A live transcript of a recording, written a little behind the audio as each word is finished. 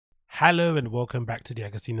Hello and welcome back to the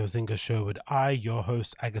HAAi show with your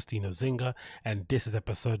host HAAi, and this is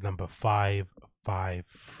episode number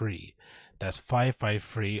 553. That's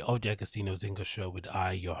 553 of the HAAi show with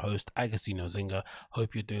your host HAAi.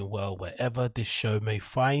 Hope you're doing well wherever this show may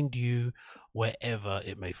find you, wherever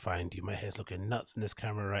it may find you. My hair's looking nuts in this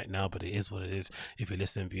camera right now, but it is what it is. If you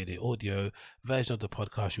listen via the audio version of the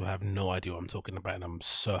podcast, you have no idea what I'm talking about, and I'm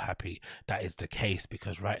so happy that is the case,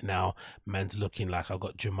 because right now man's looking like I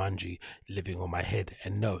got Jumanji living on my head.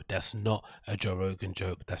 And no, that's not a Joe Rogan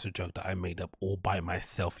joke. That's a joke that I made up all by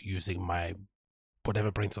myself using my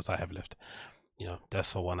whatever brain cells I have left. You know,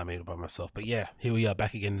 that's the one I made up by myself. But yeah, here we are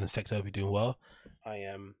back again in the sector. Hope you're doing well. I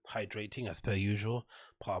am hydrating as per usual.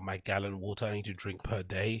 Part of my gallon water I need to drink per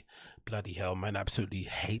day. Bloody hell, man. Absolutely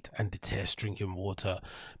hate and detest drinking water,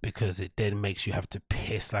 because it then makes you have to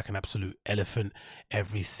piss like an absolute elephant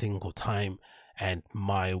every single time. And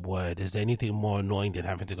my word, is there anything more annoying than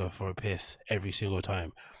having to go for a piss every single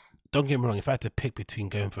time? Don't get me wrong, if I had to pick between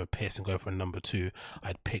going for a piss and going for a number two,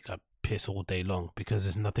 I'd pick a piss all day long, because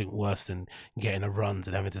there's nothing worse than getting a runs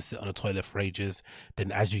and having to sit on the toilet for ages.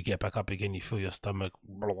 Then as you get back up again, you feel your stomach,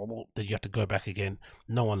 blah, blah, blah, then you have to go back again.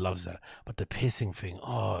 No one loves that. But the pissing thing,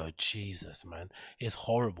 oh Jesus, man, it's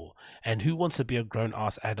horrible. And who wants to be a grown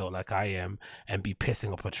ass adult like I am and be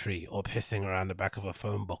pissing up a tree, or pissing around the back of a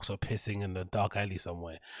phone box, or pissing in the dark alley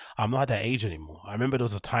somewhere? I'm not at that age anymore. I remember there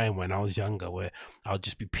was a time when I was younger where I would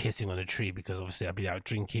just be pissing on a tree, because obviously I'd be out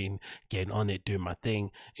drinking, getting on it, doing my thing,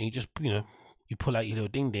 and you just, you pull out your little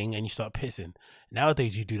ding ding and you start pissing.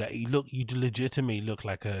 Nowadays you do that, you legitimately look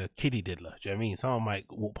like a kiddie diddler. Do you know what I mean? Someone might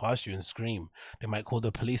walk past you and scream. They might call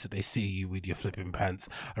the police if they see you with your flipping pants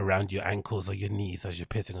around your ankles or your knees as you're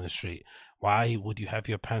pissing on the street. Why would you have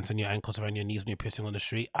your pants and your ankles around your knees when you're pissing on the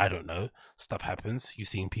street? I don't know. Stuff happens. You've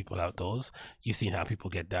seen people outdoors. You've seen how people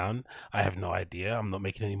get down. I have no idea. I'm not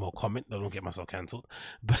making any more comment. I don't get myself cancelled.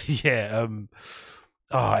 But yeah,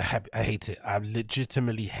 oh, I hate it. I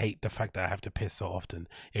legitimately hate the fact that I have to piss so often.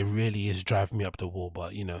 It really is driving me up the wall.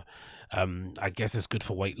 But I guess it's good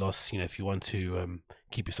for weight loss. If you want to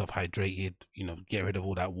keep yourself hydrated, get rid of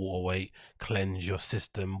all that water weight, cleanse your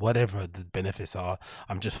system, whatever the benefits are.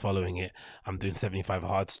 I'm just following it. I'm doing 75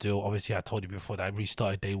 hard still. Obviously, I told you before that I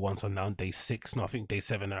restarted day 1, so I'm now on day 6. No, I think day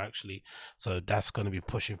 7 now, actually. So that's going to be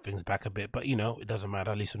pushing things back a bit. But it doesn't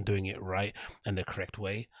matter. At least I'm doing it right and the correct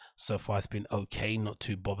way. So far, it's been okay, not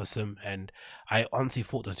too bothersome. And I honestly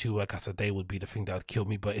thought the 2 workouts a day would be the thing that would kill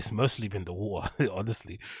me, but it's mostly been the water.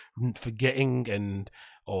 Honestly, forgetting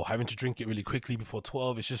or having to drink it really quickly before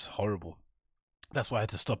 12, it's just horrible. That's why I had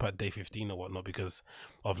to stop at day 15 or whatnot, because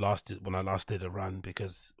of when I last did a run,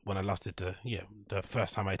 because when I last did the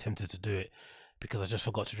first time I attempted to do it, because I just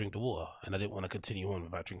forgot to drink the water and I didn't want to continue on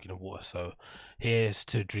without drinking the water. So here's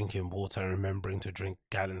to drinking water and remembering to drink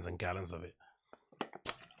gallons and gallons of it.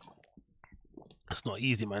 It's not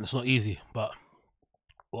easy, man. It's not easy. But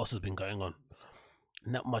what else has been going on?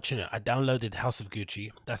 Not much in it. I downloaded House of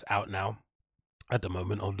Gucci. That's out now at the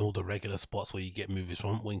moment on all the regular spots where you get movies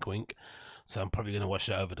from. Wink, wink. So I'm probably going to watch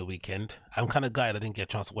that over the weekend. I'm kind of gutted I didn't get a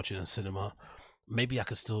chance to watch it in cinema. Maybe I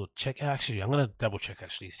could still check. Actually, I'm going to double check,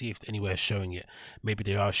 see if anywhere is showing it. Maybe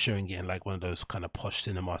they are showing it in like one of those kind of posh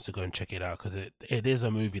cinemas, to go and check it out, because it is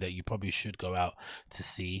a movie that you probably should go out to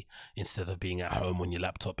see instead of being at home on your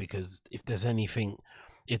laptop. Because if there's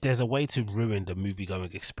a way to ruin the movie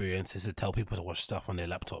going experience, is to tell people to watch stuff on their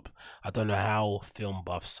laptop. I don't know how film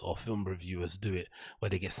buffs or film reviewers do it, where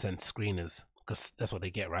they get sent screeners, because that's what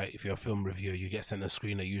they get, right? If you're a film reviewer, you get sent a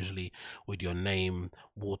screener, usually with your name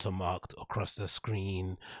watermarked across the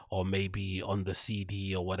screen, or maybe on the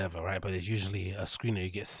CD or whatever, right? But there's usually a screener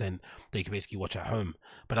you get sent that you can basically watch at home.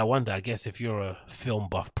 But I wonder, I guess if you're a film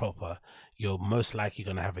buff proper, you're most likely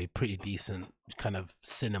going to have a pretty decent kind of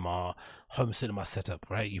home cinema setup,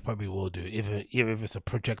 right? You probably will do. Even if it's a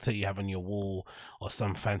projector you have on your wall or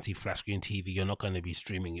some fancy flat screen TV, you're not going to be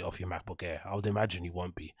streaming it off your MacBook Air. I would imagine you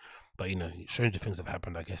won't be. But stranger things have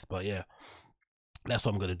happened, I guess. But yeah, that's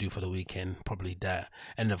what I'm going to do for the weekend. Probably that.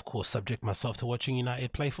 And of course, subject myself to watching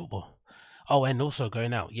United play football. Oh, and also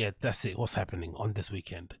going out. Yeah, that's it. What's happening on this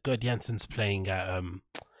weekend? Gerd Jansen's playing at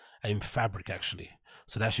in Fabric, actually.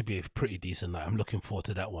 So that should be a pretty decent night. I'm looking forward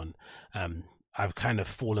to that one. I've kind of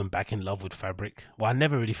fallen back in love with Fabric. Well, I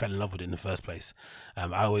never really fell in love with it in the first place.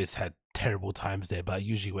 I always had terrible times there, but I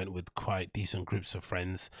usually went with quite decent groups of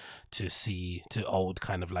friends to old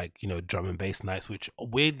kind of like, drum and bass nights, which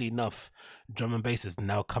weirdly enough, drum and bass is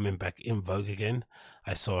now coming back in vogue again.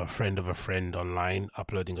 I saw a friend of a friend online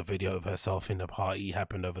uploading a video of herself in a party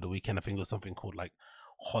happened over the weekend. I think it was something called like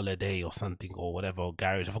holiday or something or whatever, or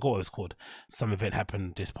garage. I forgot what it was called. Some event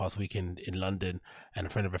happened this past weekend in London, and a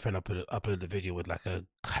friend of a friend uploaded the video with like a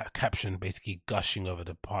caption basically gushing over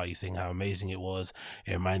the party, saying how amazing it was.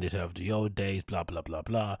 It reminded her of the old days, blah blah blah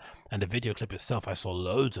blah. And the video clip itself, I saw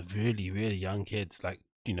loads of really young kids, like,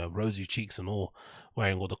 you know, rosy cheeks and all,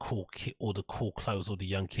 wearing all the cool clothes all the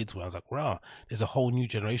young kids wear. I was like, wow, there's a whole new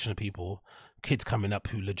generation of people, kids coming up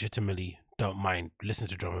who legitimately don't mind listening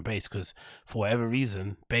to drum and bass, because for whatever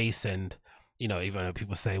reason, bass, and you know, even though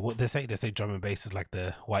people say what they say drum and bass is like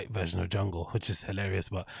the white version of jungle, which is hilarious.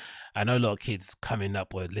 But I know a lot of kids coming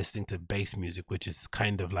up were listening to bass music, which is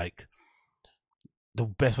kind of like, the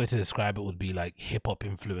best way to describe it would be like hip hop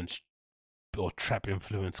influence or trap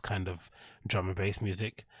influence kind of drum and bass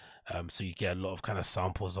music. So you get a lot of kind of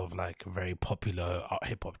samples of like very popular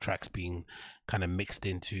hip hop tracks being kind of mixed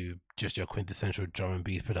into just your quintessential drum and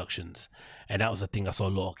bass productions, and that was the thing I saw a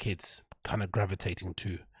lot of kids kind of gravitating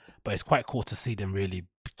to. But it's quite cool to see them really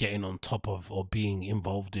getting on top of, or being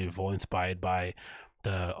involved with, or inspired by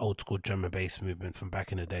the old school drum and bass movement from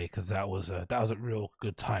back in the day, because that was a real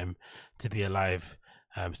good time to be alive.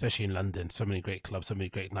 Especially in London, so many great clubs, so many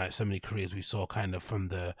great nights, so many careers we saw kind of from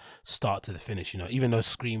the start to the finish. You know, even though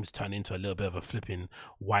Screams turned into a little bit of a flipping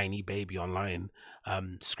whiny baby online,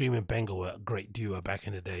 Scream and Benga were a great duo back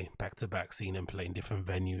in the day, back to back, seeing them play in different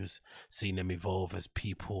venues, seeing them evolve as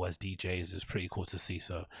people, as DJs, is pretty cool to see.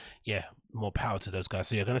 So yeah, more power to those guys.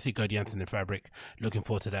 So you're gonna see Cody Jansen in Fabric. Looking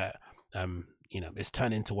forward to that. You know, it's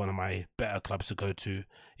turned into one of my better clubs to go to,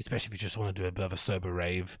 especially if you just want to do a bit of a sober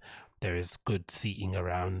rave. There is good seating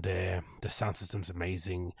around there. The sound system's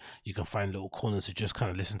amazing. You can find little corners to just kind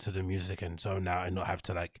of listen to the music and zone out, and not have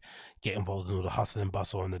to like get involved in all the hustle and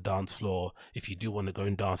bustle on the dance floor. If you do want to go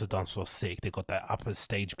and dance, the dance floor's sick. They got that upper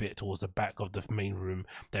stage bit towards the back of the main room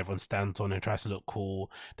that everyone stands on and tries to look cool.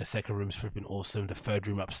 The second room's flipping awesome. The third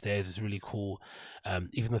room upstairs is really cool.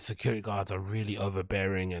 Even the security guards are really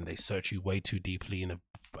overbearing, and they search you way too deeply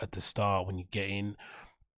at the start when you get in.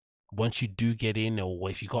 Once you do get in, or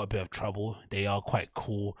if you got a bit of trouble, they are quite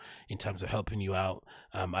cool in terms of helping you out.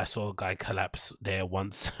 I saw a guy collapse there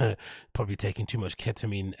once, probably taking too much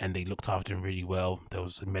ketamine, and they looked after him really well. There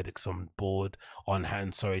was medics on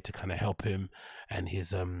hand, to kind of help him and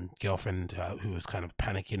his girlfriend, who was kind of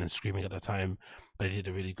panicking and screaming at the time. But they did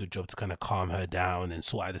a really good job to kind of calm her down and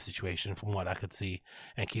sort out the situation from what I could see,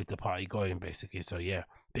 and keep the party going basically. So yeah,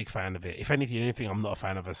 big fan of it. If anything I'm not a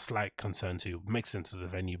fan of, a slight concern to mix sense of the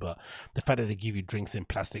venue, but the fact that they give you drinks in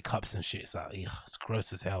plastic cups and shit, it's like, ugh, it's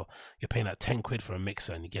gross as hell. You're paying like 10 quid for a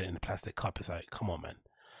mixer and you get it in a plastic cup. It's like, come on man,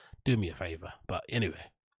 do me a favor. But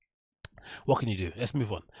anyway, what can you do? Let's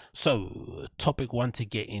move on. So topic one to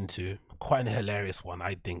get into, quite a hilarious one,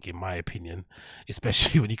 I think, in my opinion,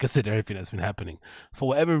 especially when you consider everything that's been happening. For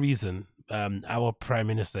whatever reason, our Prime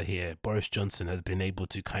Minister here, Boris Johnson, has been able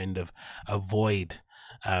to kind of avoid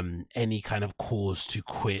any kind of cause to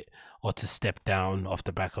quit or to step down off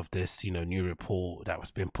the back of this, new report that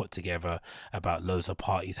was being put together about loads of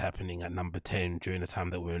parties happening at number 10 during the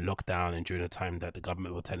time that we were in lockdown, and during the time that the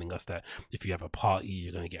government were telling us that if you have a party,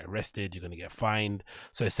 you're going to get arrested, you're going to get fined.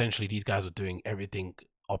 So essentially these guys were doing everything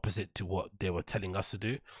opposite to what they were telling us to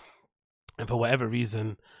do. And for whatever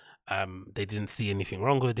reason, they didn't see anything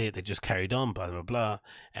wrong with it. They just carried on, blah blah blah.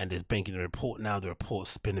 And there's banking the report now. The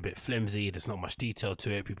report's been a bit flimsy. There's not much detail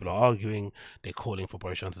to it. People are arguing. They're calling for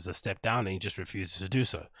Boris Johnson to step down, and he just refuses to do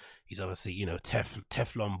so. He's obviously,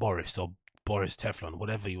 Teflon Boris, or Boris Teflon,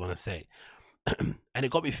 whatever you want to say. And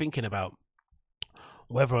it got me thinking about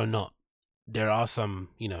whether or not there are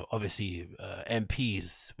some, obviously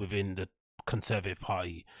MPs within the Conservative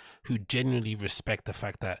Party who genuinely respect the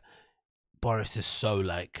fact that Boris is so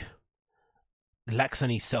lacks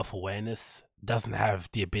any self-awareness, doesn't have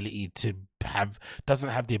the ability to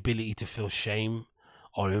feel shame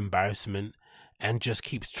or embarrassment, and just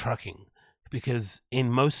keeps trucking. Because in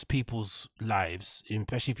most people's lives,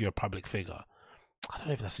 especially if you're a public figure, I don't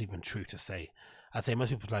know if that's even true to say, I'd say most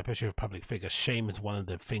people's lives, especially if you're a public figure, shame is one of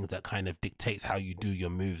the things that kind of dictates how you do your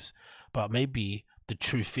moves. But maybe the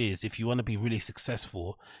truth is, if you want to be really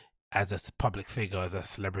successful as a public figure, as a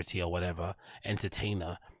celebrity or whatever,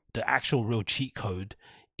 entertainer, the actual real cheat code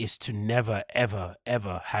is to never, ever,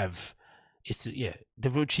 ever have, the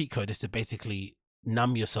real cheat code is to basically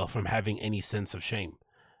numb yourself from having any sense of shame.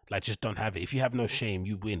 Like, just don't have it. If you have no shame,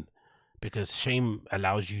 you win. Because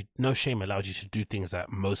no shame allows you to do things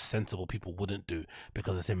that most sensible people wouldn't do,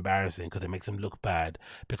 because it's embarrassing, because it makes them look bad,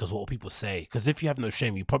 because what will people say? Because if you have no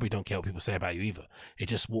shame, you probably don't care what people say about you either.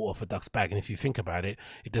 It's just water off a duck's back. And if you think about it,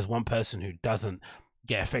 if there's one person who doesn't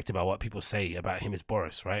get affected by what people say about him is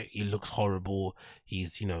Boris, right? He looks horrible.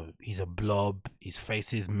 He's, you know, he's a blob. His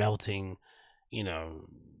face is melting, you know,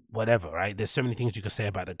 whatever, right? There's so many things you could say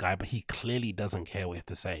about the guy, but he clearly doesn't care what you have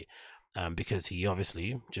to say, because he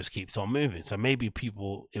obviously just keeps on moving. So maybe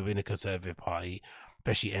people within the Conservative Party,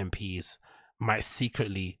 especially MPs, might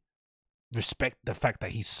secretly respect the fact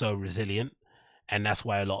that he's so resilient, and that's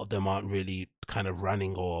why a lot of them aren't really kind of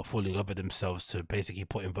running or falling over themselves to basically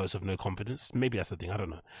put in votes of no confidence. Maybe that's the thing, I don't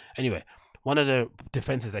know. Anyway, one of the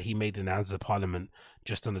defenses that he made in the Houses of Parliament,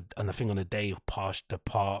 just on the day past the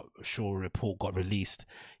partial report got released,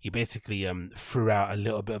 he basically threw out a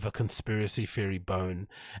little bit of a conspiracy theory bone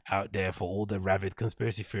out there for all the rabid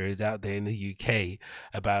conspiracy theories out there in the UK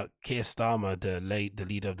about Keir Starmer, the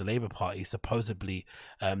leader of the Labour Party, supposedly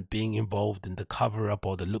being involved in the cover up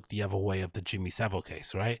or the look the other way of the Jimmy Savile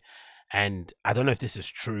case, right? And I don't know if this is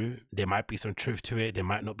true. There might be some truth to it. There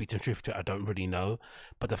might not be some truth to it. I don't really know.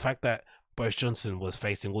 But the fact that Boris Johnson was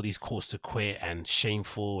facing all these calls to quit and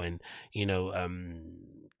shameful and, you know,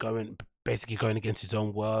 basically going against his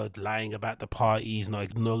own word, lying about the party, he's not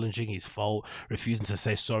acknowledging his fault, refusing to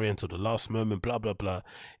say sorry until the last moment, blah, blah, blah.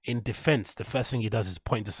 In defense, the first thing he does is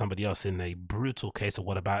point to somebody else in a brutal case of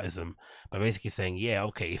whataboutism by basically saying, yeah,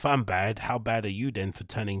 okay, if I'm bad, how bad are you then for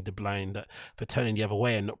turning the other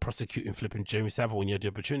way and not prosecuting flipping Jeremy Savile when you had the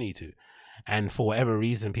opportunity to? And for whatever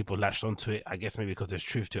reason, people latched onto it. I guess maybe because there's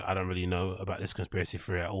truth to it. I don't really know about this conspiracy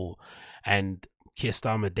theory at all. And Keir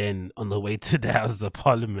Starmer then, on the way to the Houses of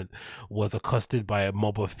Parliament, was accosted by a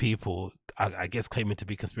mob of people, I guess claiming to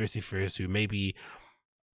be conspiracy theorists who maybe,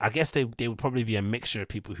 I guess they would probably be a mixture of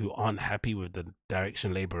people who aren't happy with the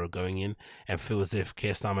direction Labour are going in and feel as if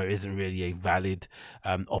Keir Starmer isn't really a valid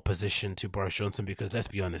opposition to Boris Johnson. Because let's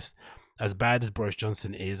be honest, as bad as Boris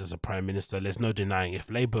Johnson is as a Prime Minister, there's no denying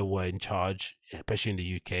if Labour were in charge, especially in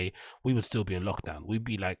the UK, we would still be in lockdown. We'd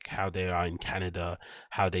be like how they are in Canada,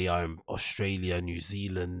 how they are in Australia, New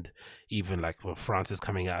Zealand, even like France is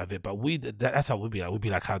coming out of it. But that's how we'd be like. We'd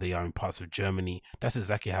be like how they are in parts of Germany. That's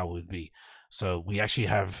exactly how it would be. So we actually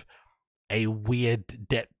have a weird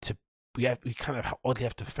debt to we kind of oddly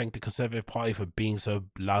have to thank the Conservative Party for being so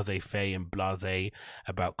laissez-faire and blasé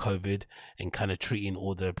about COVID and kind of treating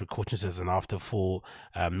all the precautions as an afterthought,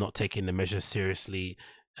 not taking the measures seriously,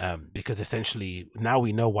 because essentially now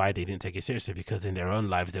we know why they didn't take it seriously, because in their own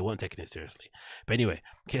lives they weren't taking it seriously. But anyway,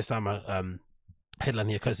 Keir Starmer, headline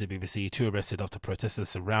here, courtesy of BBC, 2 arrested after protesters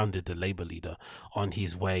surrounded the Labour leader on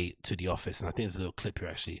his way to the office. And I think there's a little clip here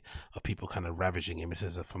actually of people kind of ravaging him. This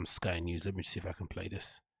is from Sky News. Let me see if I can play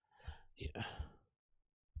this. Yeah.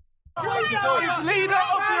 As leader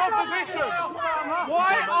of the opposition,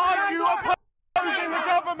 why aren't you opposing the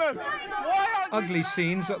government? Ugly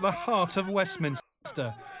scenes at the heart of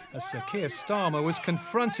Westminster as Sir Keir Starmer was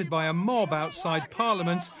confronted by a mob outside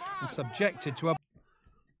Parliament and subjected to a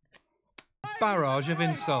barrage of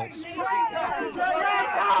insults.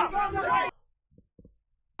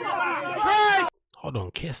 Hold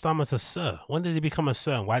on, Keir Starmer's a sir. When did he become a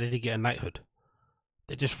sir and why did he get a knighthood?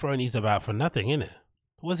 They're just throwing these about for nothing, innit?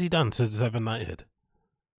 What's he done to deserve a knighthood?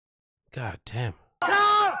 God damn.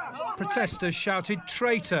 Protesters shouted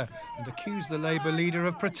traitor and accused the Labour leader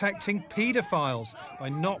of protecting paedophiles by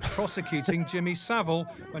not prosecuting Jimmy Savile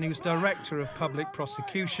when he was Director of Public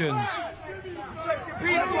Prosecutions.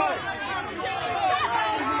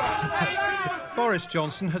 Boris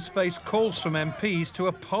Johnson has faced calls from MPs to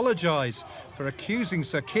apologise for accusing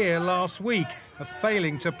Sir Keir last week of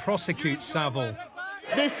failing to prosecute Savile.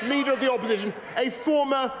 This leader of the opposition, a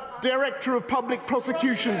former Director of Public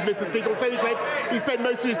Prosecutions, Mr. Speaker, so he spent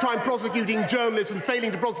most of his time prosecuting journalists and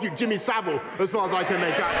failing to prosecute Jimmy Savile, as far as I can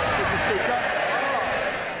make out, Mr.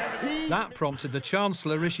 Speaker. That prompted the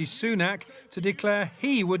Chancellor, Rishi Sunak, to declare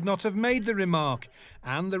he would not have made the remark,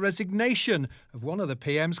 and the resignation of one of the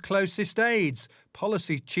PM's closest aides,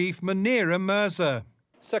 Policy Chief Munira Mirza.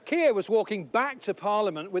 Sir Keir was walking back to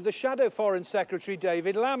Parliament with the Shadow Foreign Secretary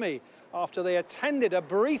David Lammy after they attended a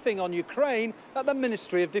briefing on Ukraine at the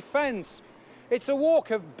Ministry of Defence. It's a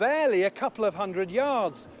walk of barely a couple of 100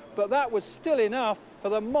 yards, but that was still enough for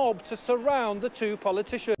the mob to surround the two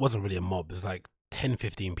politicians. It wasn't really a mob, it was like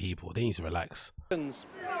 10-15 people. They need to relax.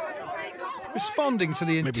 Responding to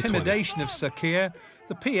the intimidation of Sir Keir,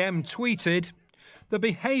 the PM tweeted, "The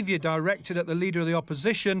behaviour directed at the Leader of the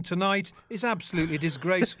Opposition tonight is absolutely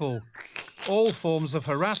disgraceful. All forms of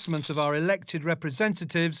harassment of our elected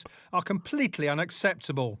representatives are completely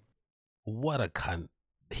unacceptable." What a cunt.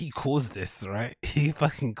 He caused this, right? He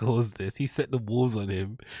fucking caused this. He set the walls on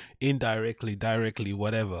him, indirectly, directly,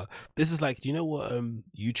 whatever. This is like, you know what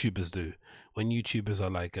YouTubers do? When YouTubers are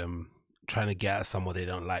like trying to get at someone they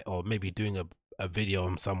don't like, or maybe doing a a video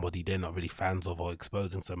on somebody they're not really fans of or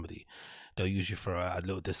exposing somebody, they'll usually throw a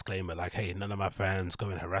little disclaimer like, hey, none of my fans go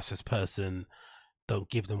and harass this person, don't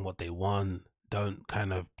give them what they want, don't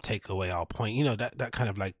kind of take away our point, you know, that kind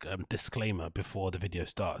of like disclaimer before the video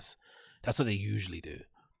starts. That's what they usually do.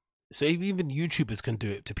 So even YouTubers can do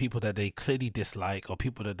it to people that they clearly dislike, or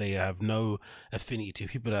people that they have no affinity to,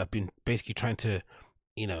 people that have been basically trying to,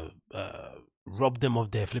 you know, rob them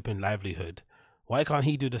of their flipping livelihood. Why can't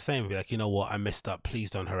he do the same? Be like, you know what, I messed up, please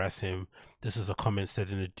don't harass him. This is a comment said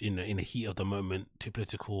in the heat of the moment, two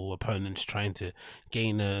political opponents trying to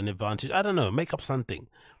gain an advantage. I don't know, make up something.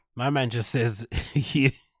 My man just says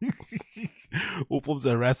he all forms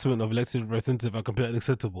of harassment of elected representative are completely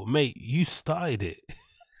unacceptable. Mate, you started it.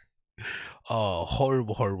 Oh,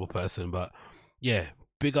 horrible person. But yeah,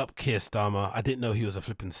 big up Keir Starmer. I didn't know he was a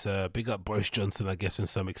flipping sir. Big up Boris Johnson, I guess, in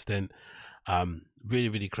some extent.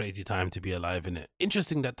 Really crazy time to be alive in it.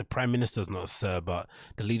 Interesting that the Prime Minister's not a sir, but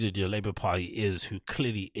the leader of the Labour Party is, who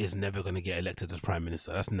clearly is never going to get elected as Prime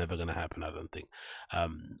Minister. That's never going to happen, I don't think.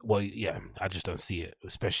 Well, yeah, I just don't see it,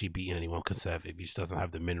 especially beating anyone Conservative. He just doesn't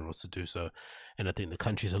have the minerals to do so. And I think the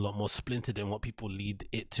country's a lot more splintered than what people lead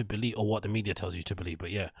it to believe, or what the media tells you to believe.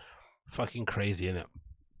 But yeah, fucking crazy, innit?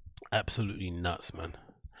 Absolutely nuts, man.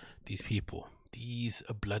 These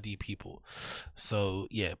bloody people. So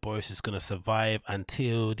yeah, Boris is gonna survive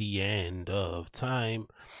until the end of time.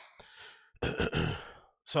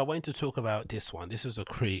 So I wanted to talk about this one. This is a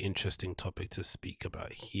pretty interesting topic to speak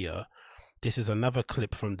about here. This is another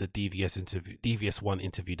clip from the DVS1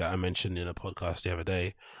 interview that I mentioned in a podcast the other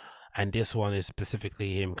day. And this one is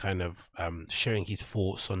specifically him kind of sharing his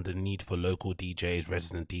thoughts on the need for local DJs,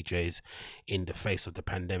 resident DJs, in the face of the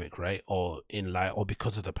pandemic, right? Or in light, or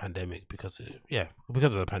because of the pandemic, because of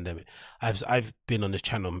the pandemic. I've been on this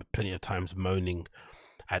channel plenty of times moaning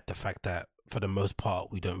at the fact that for the most part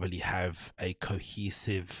we don't really have a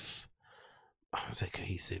cohesive,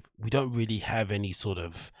 we don't really have any sort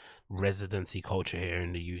of residency culture here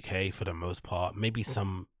in the UK for the most part. Maybe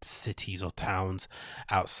some cities or towns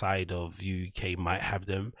outside of UK might have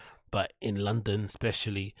them, but in London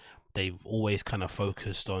especially, they've always kind of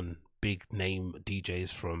focused on big name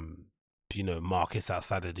DJs from, you know, markets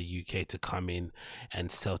outside of the UK to come in and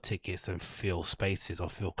sell tickets and fill spaces or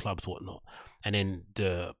fill clubs, whatnot. And then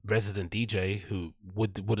the resident DJ, who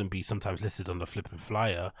wouldn't be sometimes listed on the flipping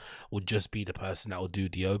flyer, would just be the person that will do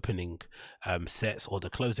the opening sets or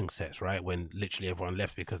the closing sets, right? When literally everyone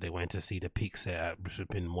left because they went to see the peak set at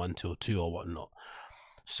flipping 1 till 2 or whatnot.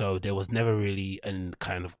 So there was never really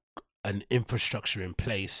an infrastructure in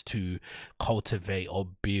place to cultivate or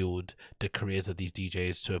build the careers of these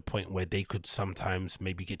DJs to a point where they could sometimes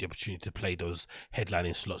maybe get the opportunity to play those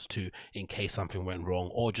headlining slots too, in case something went wrong,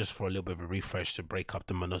 or just for a little bit of a refresh to break up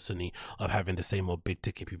the monotony of having the same old big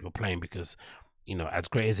ticket people playing. Because, you know, as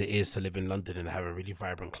great as it is to live in London and have a really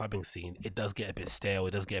vibrant clubbing scene, it does get a bit stale,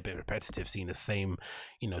 it does get a bit repetitive seeing the same,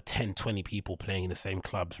 you know, 10-20 people playing in the same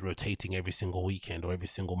clubs, rotating every single weekend or every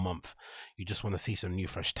single month. You just want to see some new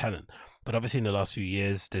fresh talent. But obviously in the last few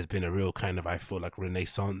years there's been a real kind of, I feel like,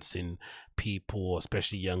 renaissance in people,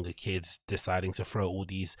 especially younger kids, deciding to throw all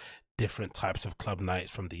these different types of club nights,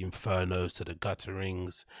 from the Infernos to the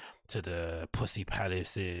Gutterings to the Pussy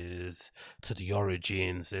Palaces to the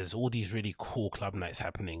Origins. There's all these really cool club nights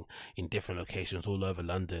happening in different locations all over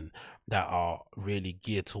London that are really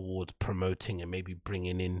geared towards promoting and maybe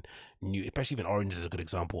bringing in new, especially even Origins is a good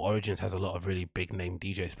example. Origins has a lot of really big name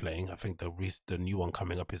DJs playing. I think the new one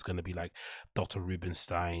coming up is going to be like Dr.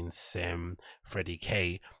 Rubenstein, Sem, Freddie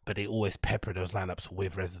K, but they always pepper those lineups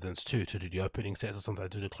with residents too, to do the opening sets or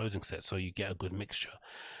sometimes do the closing sets, so you get a good mixture.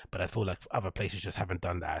 But I feel like other places just haven't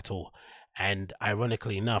done that at all. And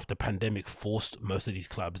ironically enough, the pandemic forced most of these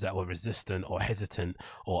clubs that were resistant or hesitant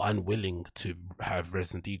or unwilling to have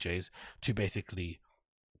resident DJs to basically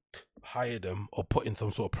hire them or put in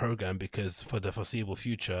some sort of program, because for the foreseeable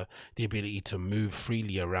future the ability to move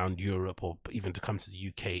freely around Europe or even to come to the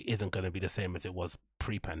UK isn't going to be the same as it was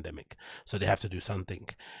pre-pandemic. So they have to do something.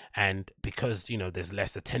 And because, you know, there's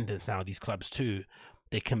less attendance now at these clubs too,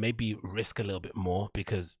 they can maybe risk a little bit more,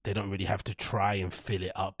 because they don't really have to try and fill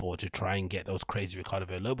it up or to try and get those crazy Ricardo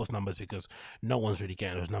Villalobos numbers, because no one's really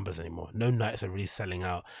getting those numbers anymore. No nights are really selling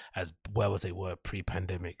out as well as they were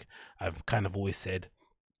pre-pandemic. I've kind of always said,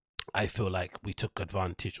 I feel like we took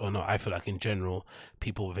advantage, or no, I feel like in general,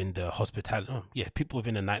 people within the people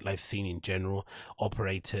within the nightlife scene in general,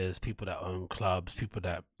 operators, people that own clubs, people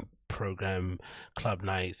that program club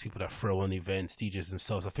nights, people that throw on events, DJs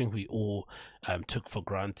themselves. I think we all took for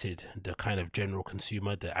granted the kind of general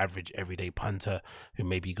consumer, the average everyday punter who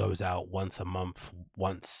maybe goes out once a month,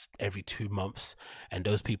 once every 2 months, and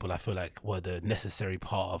those people I feel like were the necessary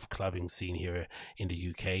part of clubbing scene here in the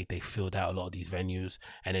UK. They filled out a lot of these venues,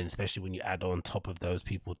 and then especially when you add on top of those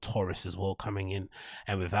people tourists as well coming in,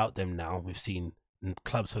 and without them now we've seen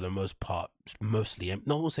clubs for the most part mostly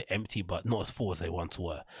not want to say empty, but not as full as they once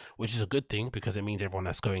were, which is a good thing because it means everyone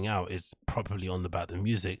that's going out is probably on about the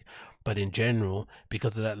music. But in general,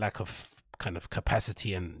 because of that lack of kind of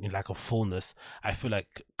capacity and lack of fullness, I feel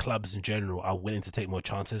like clubs in general are willing to take more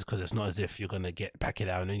chances, because it's not as if you're going to pack it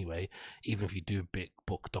out anyway. Even if you do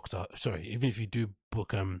even if you do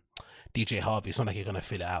book DJ Harvey, it's not like you're going to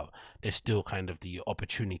fill it out. There's still kind of the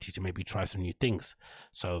opportunity to maybe try some new things.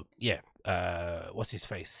 So yeah, what's his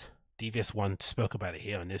face, DVS1 spoke about it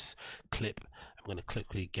here on this clip. I'm going to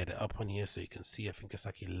quickly get it up on here so you can see. I think it's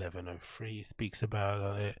like 11:03 speaks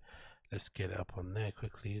about it. Let's get it up on there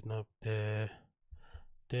quickly. No, there.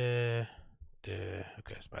 Okay,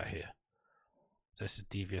 it's about here. So this is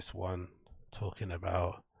DVS1 talking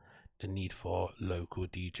about the need for local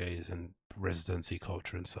DJs and residency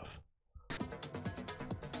culture and stuff.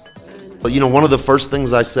 But one of the first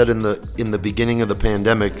things I said in the beginning of the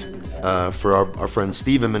pandemic, for our friend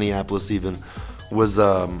Steve in Minneapolis even, was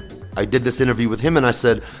I did this interview with him and I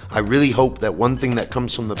said, I really hope that one thing that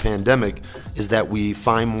comes from the pandemic is that we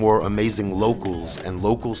find more amazing locals and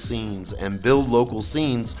local scenes and build local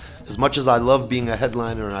scenes. As much as I love being a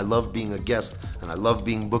headliner and I love being a guest and I love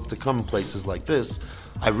being booked to come places like this,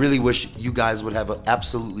 I really wish you guys would have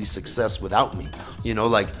absolutely success without me.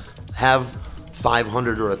 Like have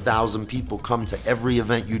 500 or 1,000 people come to every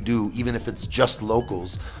event you do, even if it's just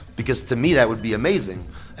locals, because to me that would be amazing.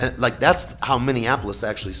 And like that's how Minneapolis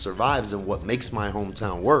actually survives and what makes my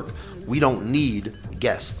hometown work. We don't need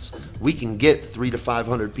guests. We can get 300 to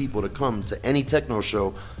 500 people to come to any techno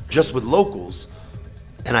show just with locals,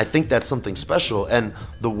 and I think that's something special. And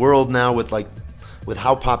the world now with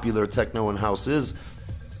how popular techno and house is,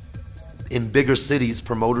 in bigger cities,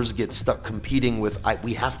 promoters get stuck competing with,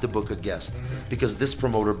 we have to book a guest because this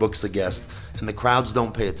promoter books a guest, and the crowds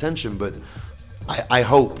don't pay attention. But I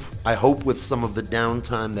hope with some of the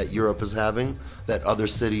downtime that Europe is having, that other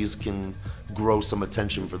cities can grow some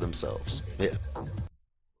attention for themselves. Yeah.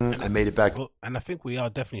 I made it back. Well, and I think we are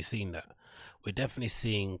definitely seeing that. We're definitely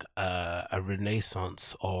seeing a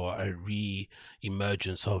renaissance or a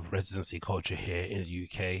re-emergence of residency culture here in the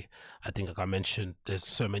UK. I think, like I mentioned, there's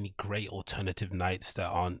so many great alternative nights that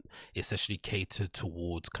aren't essentially catered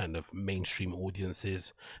towards kind of mainstream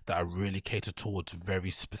audiences, that are really catered towards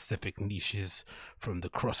very specific niches, from the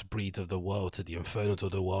crossbreeds of the world to the infernos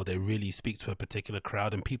of the world. They really speak to a particular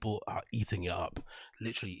crowd, and people are eating it up,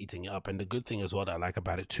 literally eating it up. And the good thing as well that I like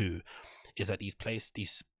about it too is that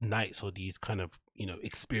these nights or these kind of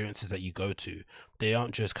experiences that you go to, they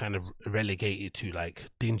aren't just kind of relegated to like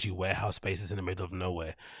dingy warehouse spaces in the middle of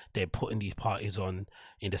nowhere. They're putting these parties on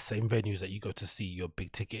in the same venues that you go to see your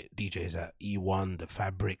big ticket DJs at, E1, the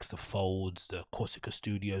Fabrics, the Folds, the Corsica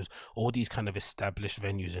Studios, all these kind of established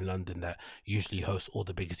venues in London that usually host all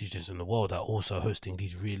the biggest DJs in the world, are also hosting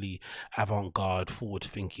these really avant-garde,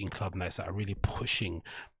 forward-thinking club nights that are really pushing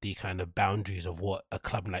the kind of boundaries of what a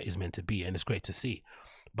club night is meant to be. And it's great to see,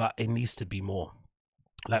 but it needs to be more.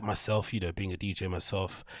 Like myself, being a DJ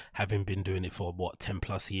myself, having been doing it for 10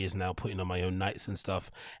 plus years now, putting on my own nights and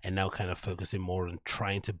stuff, and now kind of focusing more on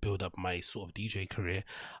trying to build up my sort of DJ career,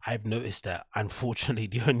 I've noticed that unfortunately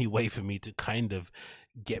the only way for me to kind of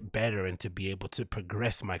get better and to be able to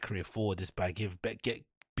progress my career forward is by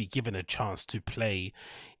be given a chance to play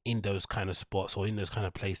in those kind of spots or in those kind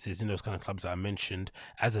of places, in those kind of clubs that I mentioned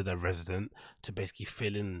as a resident, to basically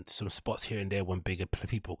fill in some spots here and there when bigger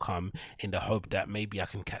people come, in the hope that maybe I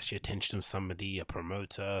can catch the attention of somebody, a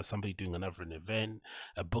promoter, somebody doing another event,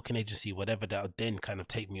 a booking agency, whatever, that would then kind of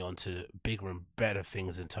take me on to bigger and better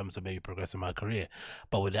things in terms of maybe progressing my career.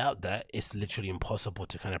 But without that, it's literally impossible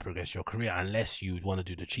to kind of progress your career unless you want to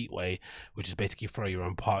do the cheat way, which is basically throw your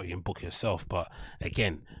own party and book yourself. But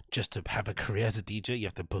again, just to have a career as a DJ, you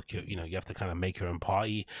have to book your, you have to kind of make your own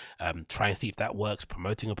party, try and see if that works.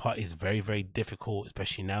 Promoting a party is very, very difficult,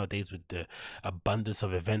 especially nowadays with the abundance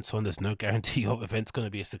of events on. There's no guarantee your event's going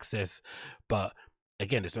to be a success, but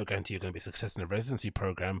again, there's no guarantee you're going to be a success in a residency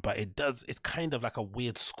program. But it's kind of like a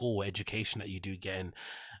weird school education that you do get. And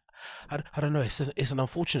I don't know, it's an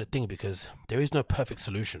unfortunate thing because there is no perfect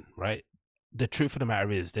solution, right? The truth of the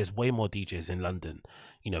matter is there's way more DJs in London,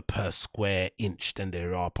 per square inch than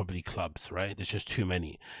there are probably clubs, right? There's just too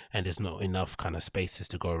many, and there's not enough kind of spaces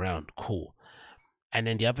to go around. Cool. And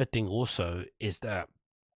then the other thing also is that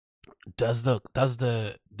the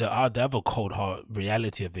other cold hard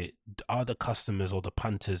reality of it, are the customers or the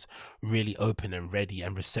punters really open and ready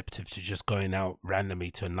and receptive to just going out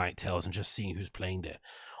randomly to a night tails and just seeing who's playing there?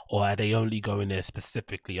 Or are they only going there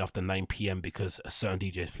specifically after 9 p.m. because a certain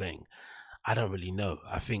DJ is playing? I don't really know.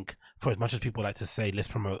 I think for as much as people like to say let's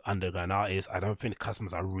promote underground artists, I don't think the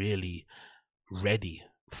customers are really ready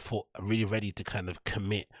to kind of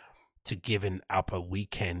commit to giving up a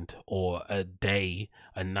weekend or a day,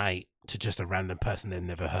 a night to just a random person they've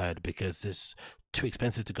never heard, because it's too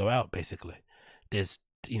expensive to go out. Basically, there's,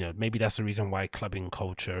 maybe that's the reason why clubbing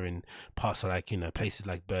culture in parts of like, places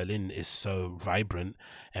like Berlin is so vibrant,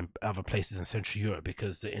 and other places in Central Europe,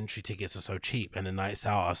 because the entry tickets are so cheap and the nights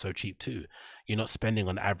out are so cheap too. You're not spending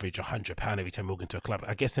on average £100 every time you walk into a club.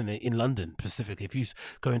 I guess in London specifically, if you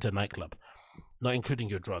go into a nightclub, not including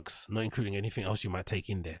your drugs, not including anything else you might take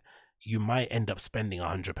in there, you might end up spending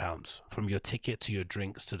 £100 from your ticket to your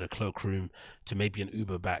drinks to the cloakroom to maybe an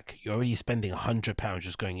Uber back. You're already spending £100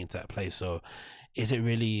 just going into that place. So is it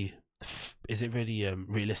really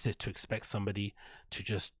realistic to expect somebody to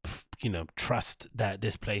just trust that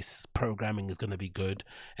this place programming is going to be good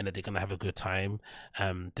and that they're going to have a good time,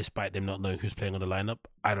 despite them not knowing who's playing on the lineup?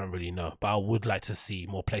 I don't really know, but I would like to see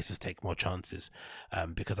more places take more chances,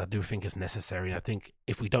 because I do think it's necessary. I think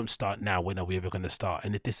if we don't start now, when are we ever going to start?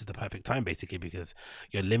 And if this is the perfect time, basically, because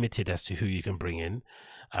you're limited as to who you can bring in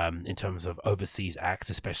terms of overseas acts,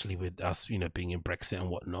 especially with us being in Brexit and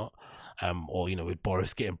whatnot, or with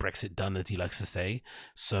Boris getting Brexit done, as he likes to say.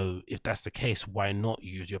 So if that's the case, why not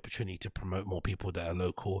use the opportunity to promote more people that are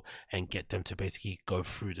local and get them to basically go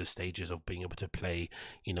through the stages of being able to play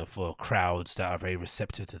for crowds that are very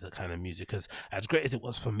receptive to the kind of music? Because as great as it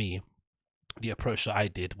was for me, the approach that I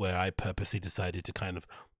did, where I purposely decided to kind of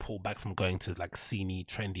pull back from going to like sceney,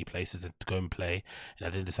 trendy places and to go and play, and I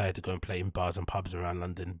then decided to go and play in bars and pubs around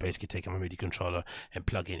London, basically taking my MIDI controller and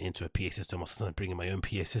plugging it into a PA system, or something, bringing my own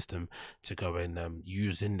PA system to go and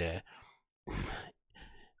use in there.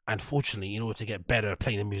 Unfortunately, in order to get better at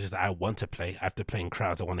playing the music that I want to play, I have to play in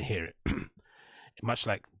crowds. I want to hear it. Much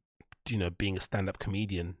like being a stand-up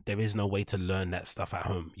comedian, there is no way to learn that stuff at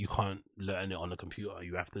home. You can't learn it on a computer.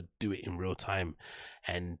 You have to do it in real time.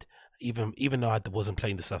 And even though I wasn't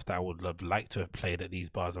playing the stuff that I would have liked to have played at these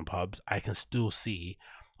bars and pubs, I can still see,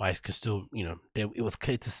 it was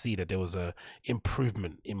clear to see that there was a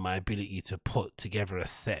improvement in my ability to put together a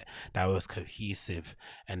set that was cohesive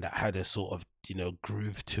and that had a sort of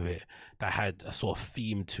groove to it, that had a sort of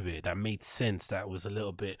theme to it, that made sense, that was a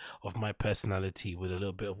little bit of my personality with a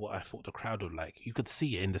little bit of what I thought the crowd would like. You could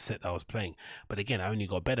see it in the set that I was playing, but again, I only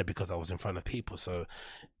got better because I was in front of people. So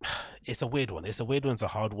it's a weird one. It's a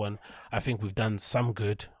hard one. I think we've done some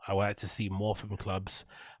good. I would like to see more from clubs,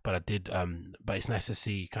 but I did but it's nice to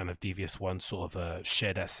see kind of Devious One sort of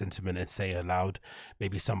share that sentiment and say aloud,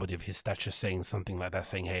 maybe somebody of his stature saying something like that,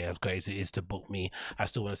 saying, hey, as great as it is to book me, I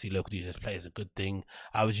still want to see local DJs play. Is a good thing.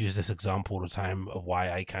 I always use this example all the time of why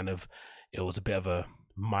it was a bit of a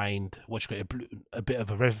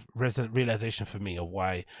realization for me of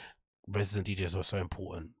why resident DJs were so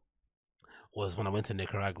important. Was when I went to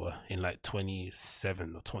Nicaragua in like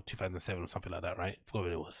 2007 or 2007 or something like that, right? I forgot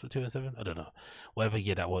when it was. 2007? I don't know. Whatever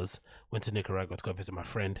year that was. Went to Nicaragua to go visit my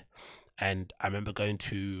friend. And I remember going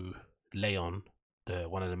to Leon,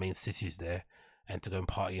 one of the main cities there, and to go and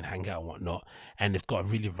party and hang out and whatnot. And it's got a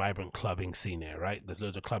really vibrant clubbing scene there, right? There's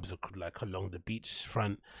loads of clubs like along the beach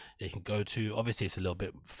front they can go to. Obviously, it's a little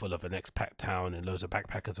bit full of an expat town and loads of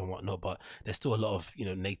backpackers and whatnot, but there's still a lot of,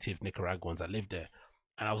 native Nicaraguans that live there.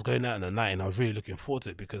 And I was going out in the night and I was really looking forward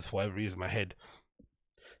to it, because for whatever reason in my head,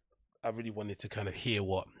 I really wanted to kind of hear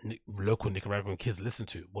what local Nicaraguan kids listen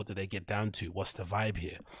to. What do they get down to? What's the vibe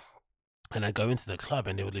here? And I go into the club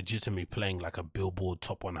and they were legitimately playing like a Billboard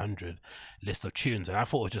Top 100 list of tunes. And I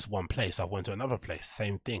thought it was just one place. I went to another place,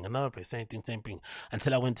 same thing, another place, same thing.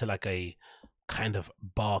 Until I went to like a kind of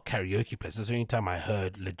bar karaoke place. That's the only time I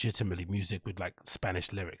heard legitimately music with like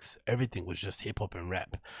Spanish lyrics. Everything was just hip hop and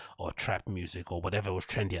rap or trap music or whatever was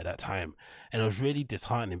trendy at that time. And it was really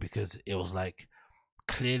disheartening, because it was like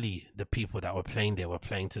clearly the people that were playing there were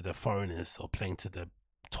playing to the foreigners or playing to the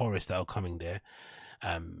tourists that were coming there.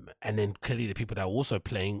 And then clearly the people that were also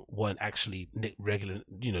playing weren't actually regular,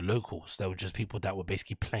 locals. They were just people that were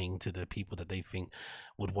basically playing to the people that they think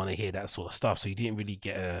would want to hear that sort of stuff. So you didn't really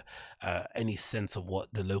get any sense of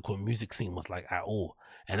what the local music scene was like at all.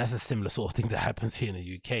 And that's a similar sort of thing that happens here in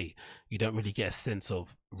the UK. You don't really get a sense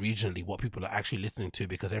of regionally what people are actually listening to,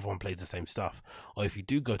 because everyone plays the same stuff. Or if you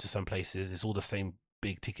do go to some places, it's all the same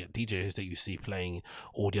big ticket DJs that you see playing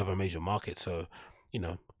all the other major markets. So you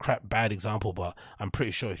know, bad example, but I'm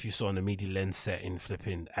pretty sure if you saw an Amidi Lens set in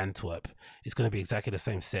flipping Antwerp, it's going to be exactly the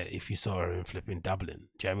same set if you saw her in flipping Dublin.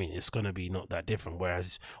 Do you know what I mean? It's going to be not that different.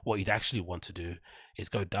 Whereas what you'd actually want to do is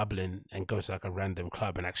go Dublin and go to like a random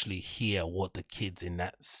club and actually hear what the kids in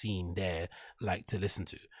that scene there like to listen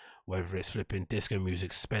to, whether it's flipping disco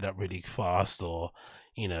music sped up really fast, or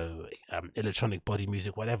you know, electronic body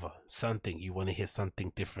music, whatever. Something you want to hear,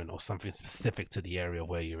 something different or something specific to the area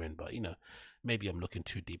where you're in. But you know, maybe I'm looking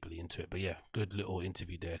too deeply into it. But yeah, good little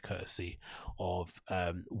interview there, courtesy of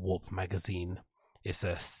Warp Magazine. It's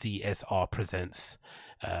a CSR presents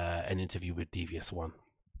an interview with DVS1.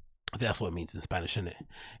 I think that's what it means in Spanish, isn't it?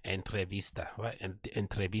 Entrevista, right?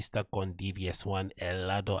 Entrevista con DVS1, el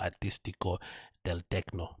lado artístico del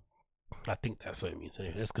techno. I think that's what it means.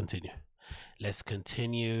 Anyway, let's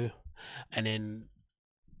continue. And then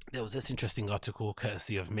there was this interesting article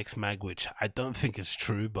courtesy of Mixed Mag, which I don't think is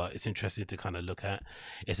true, but it's interesting to kind of look at.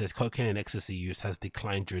 It says cocaine and ecstasy use has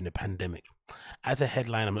declined during the pandemic. As a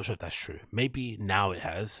headline, I'm not sure if that's true. Maybe now it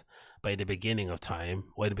has, but in the beginning of time,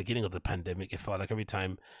 or in the beginning of the pandemic, it felt like every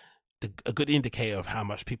time a good indicator of how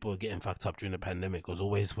much people were getting fucked up during the pandemic was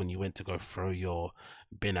always when you went to go throw your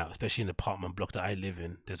bin out, especially in the apartment block that I live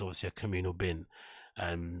in. There's obviously a communal bin,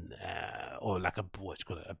 or like a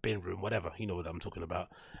bin room, whatever, you know what I'm talking about.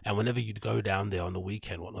 And whenever you'd go down there on the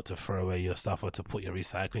weekend, whatnot, to throw away your stuff or to put your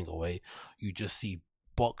recycling away, you just see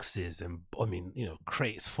boxes and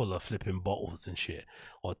crates full of flipping bottles and shit,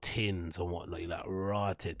 or tins and whatnot. You're like,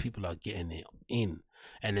 rotted. People are getting it in.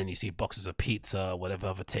 And then you see boxes of pizza, whatever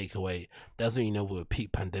other takeaway. That's when you know we're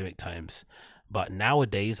peak pandemic times. But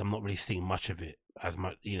nowadays, I'm not really seeing much of it as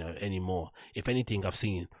much, anymore. If anything, I've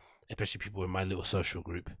seen, especially people in my little social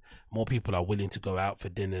group, more people are willing to go out for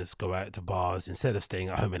dinners, go out to bars, instead of staying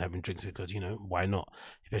at home and having drinks, because, why not?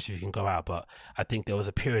 Especially if you can go out. But I think there was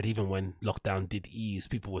a period, even when lockdown did ease,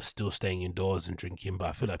 people were still staying indoors and drinking. But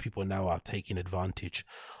I feel like people now are taking advantage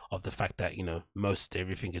of the fact that, most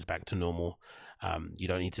everything is back to normal. You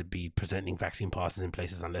don't need to be presenting vaccine passes in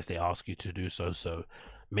places unless they ask you to do so. So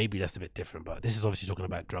maybe that's a bit different, but this is obviously talking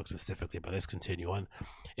about drugs specifically. But let's continue on.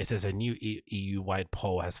 It says a new EU-wide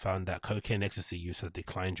poll has found that cocaine and ecstasy use has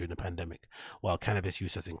declined during the pandemic, while cannabis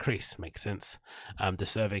use has increased. Makes sense. The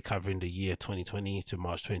survey covering the year 2020 to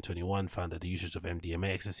March 2021 found that the usage of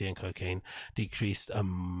MDMA, ecstasy, and cocaine decreased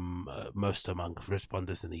most among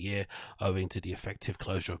respondents in the year, owing to the effective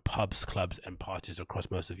closure of pubs, clubs, and parties across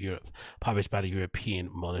most of Europe. Published by the European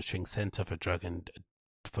Monitoring Centre for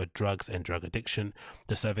Drugs and Drug Addiction,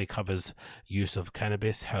 the survey covers use of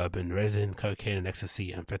cannabis, herb and resin, cocaine and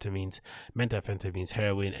ecstasy, amphetamines, methamphetamines,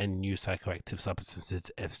 heroin, and new psychoactive substances,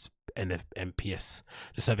 MPS.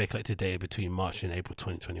 The survey collected data between March and April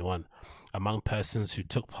 2021. Among persons who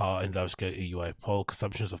took part in large-scale EU-wide poll,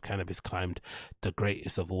 consumptions of cannabis climbed the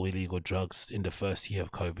greatest of all illegal drugs in the first year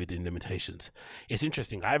of COVID in limitations. It's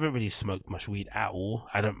interesting. I haven't really smoked much weed at all.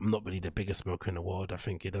 I'm not really the biggest smoker in the world. I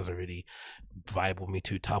think it doesn't really vibe with me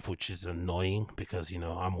too tough, which is annoying because,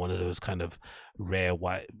 I'm one of those kind of rare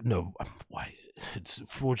white. It's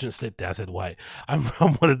fraudulent slip there. I said white. I'm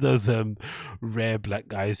one of those rare black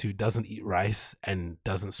guys who doesn't eat rice and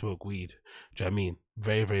doesn't smoke weed. Do you know what I mean?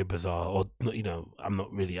 Very, very bizarre. Or, I'm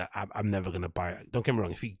not really, I'm never going to buy it. Don't get me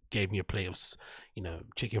wrong. If you gave me a plate of,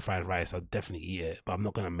 chicken fried rice, I'd definitely eat it. But I'm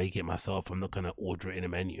not going to make it myself. I'm not going to order it in a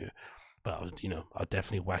menu. But, I'll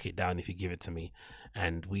definitely whack it down if you give it to me.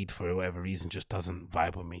 And weed, for whatever reason, just doesn't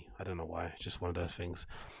vibe with me. I don't know why. It's just one of those things.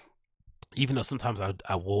 Even though sometimes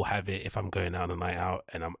I will have it if I'm going out on a night out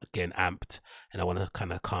and I'm getting amped and I want to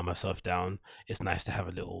kind of calm myself down. It's nice to have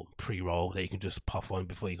a little pre-roll that you can just puff on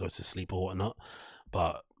before you go to sleep or whatnot.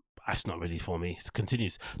 But that's not really for me. It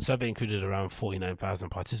continues. Survey included around 49,000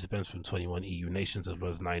 participants from 21 EU nations as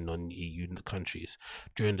well as 9 non-EU countries.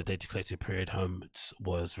 During the data collected period, Homes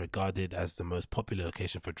was regarded as the most popular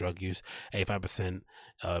location for drug use. 85%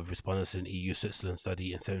 of respondents in EU Switzerland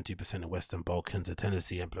study and 70% in Western Balkans, a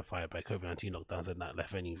tendency amplified by COVID-19 lockdowns and nightlife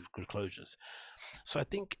venue closures. So I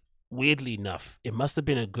think, weirdly enough, it must have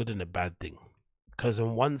been a good and a bad thing. Because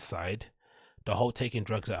on one side, the whole taking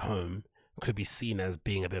drugs at home could be seen as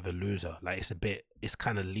being a bit of a loser. Like it's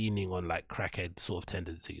kind of leaning on like crackhead sort of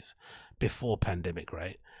tendencies before pandemic,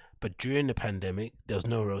 right? But during the pandemic, there was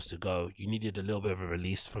nowhere else to go. You needed a little bit of a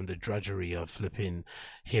release from the drudgery of flipping,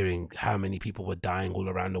 hearing how many people were dying all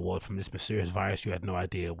around the world from this mysterious virus. You had no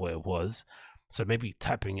idea what it was. So maybe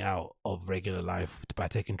tapping out of regular life by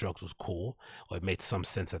taking drugs was cool, or it made some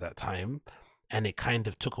sense at that time. And it kind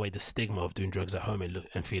of took away the stigma of doing drugs at home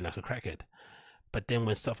and feeling like a crackhead. But then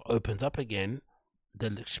when stuff opens up again, the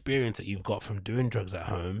experience that you've got from doing drugs at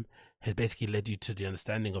home has basically led you to the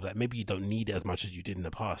understanding of that maybe you don't need it as much as you did in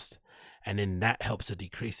the past. And then that helps to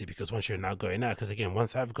decrease it, because once you're now going out, because again,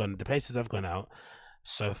 once I've gone, the places I've gone out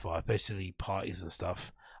so far, basically parties and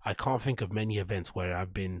stuff, I can't think of many events where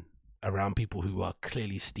I've been around people who are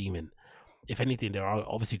clearly steaming. If anything, there are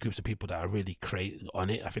obviously groups of people that are really great on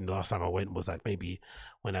it. I think the last time I went was like maybe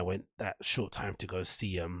when I went that short time to go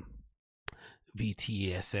see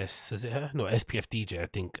VTSS, is it her? No, SPF DJ, I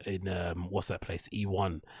think, in what's that place,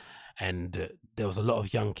 E1. And there was a lot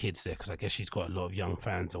of young kids there, because I guess she's got a lot of young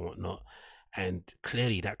fans and whatnot. And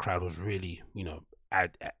clearly that crowd was really, you know,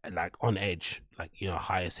 like on edge, like, you know,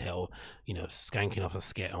 high as hell, you know, skanking off a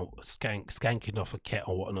skanking off a cat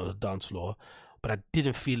or whatnot on the dance floor. But I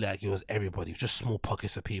didn't feel like it was everybody. It was just small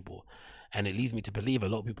pockets of people. And it leads me to believe a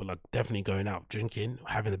lot of people are definitely going out drinking,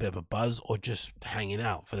 having a bit of a buzz, or just hanging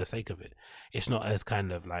out for the sake of it. It's not as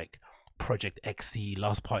kind of like Project XC,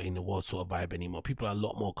 last party in the world sort of vibe anymore. People are a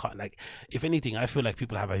lot more like, if anything, I feel like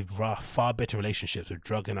people have a far better relationships with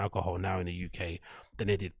drug and alcohol now in the UK than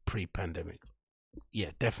they did pre-pandemic.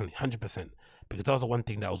 Yeah, definitely, 100%. Because that was the one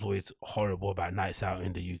thing that was always horrible about nights out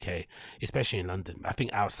in the UK, especially in London. I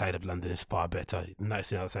think outside of London is far better.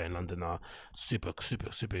 Nights outside in London are super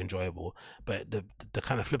enjoyable. But the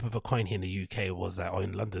kind of flip of a coin here in the UK was that, or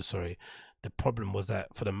in London, sorry, the problem was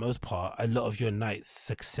that for the most part, a lot of your night's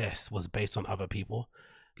success was based on other people.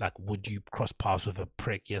 Like, would you cross paths with a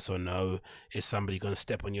prick, yes or no? Is somebody going to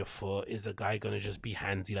step on your foot? Is a guy going to just be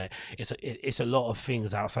handsy? Like, it's a lot of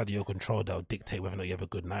things outside of your control that will dictate whether or not you have a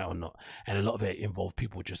good night or not. And a lot of it involved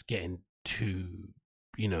people just getting too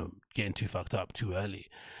fucked up too early,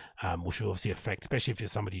 which will obviously affect, especially if you're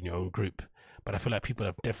somebody in your own group. But I feel like people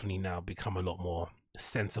have definitely now become a lot more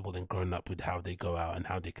sensible and grown up with how they go out and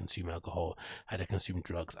how they consume alcohol, how they consume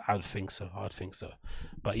drugs. I'd think so.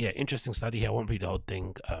 But yeah, interesting study here. I won't read the whole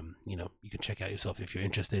thing. You know, you can check out yourself if you're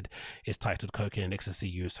interested. It's titled "Cocaine and Ecstasy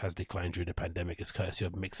Use Has Declined During the Pandemic." It's courtesy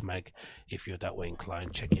of Mixmag. If you're that way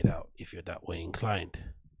inclined, check it out. If you're that way inclined.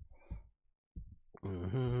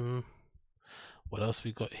 What else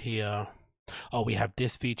we got here? Oh, we have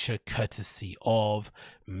this feature courtesy of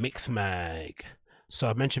Mixmag. So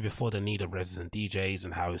I mentioned before the need of resident DJs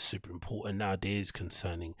and how it's super important nowadays,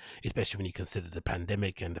 concerning, especially when you consider the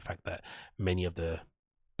pandemic and the fact that many of the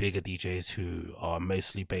bigger DJs who are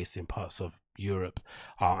mostly based in parts of Europe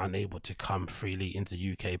are unable to come freely into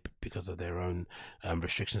the UK because of their own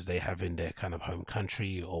restrictions they have in their kind of home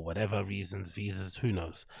country, or whatever reasons, visas, who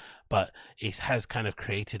knows. But it has kind of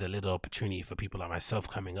created a little opportunity for people like myself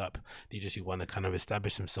coming up, DJs who want to kind of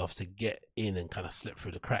establish themselves, to get in and kind of slip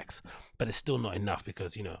through the cracks. But it's still not enough,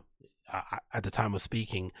 because, you know, at the time of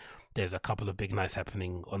speaking, there's a couple of big nights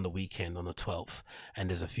happening on the weekend on the 12th, and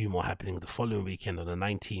there's a few more happening the following weekend on the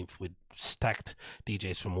 19th, with stacked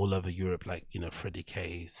DJs from all over Europe, like, you know, Freddie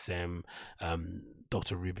K, Sem,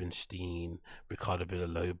 Dr. Rubenstein, Ricardo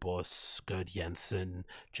Villalobos, Gerd Jansen,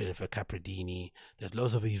 Jennifer Capradini. There's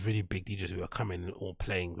loads of these really big DJs who are coming and all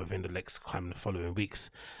playing within the next the following weeks.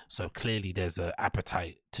 So clearly there's an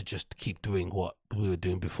appetite to just keep doing what we were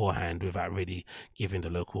doing beforehand without really giving the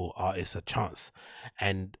local artists a chance.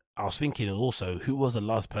 And I was thinking also, who was the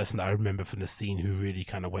last person that I remember from the scene who really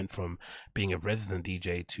kind of went from being a resident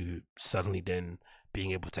DJ to suddenly then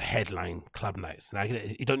being able to headline club nights. Now,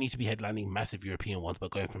 you don't need to be headlining massive European ones,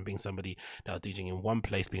 but going from being somebody that was DJing in one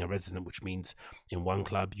place, being a resident, which means in one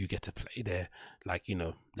club you get to play there, like, you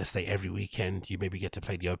know, let's say every weekend you maybe get to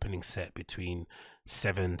play the opening set between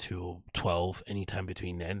 7 to 12, anytime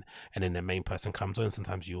between then, and then the main person comes on.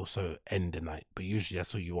 Sometimes you also end the night, but usually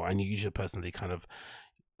that's who you are, and you're usually a person they kind of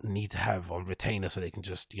need to have on retainer, so they can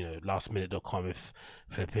just, you know, lastminute.com, if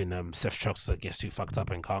flipping Seth Trucks gets too fucked up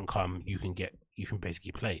and can't come, you can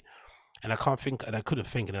basically play. And I couldn't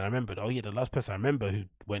think, and then I remembered, oh yeah, the last person I remember who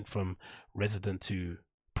went from resident to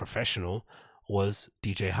professional was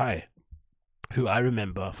DJ HAAi, who I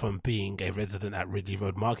remember from being a resident at Ridley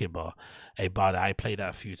Road Market Bar, a bar that I played at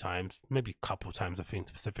a few times, maybe a couple times, I think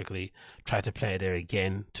specifically. Tried to play there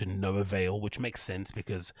again to no avail, which makes sense,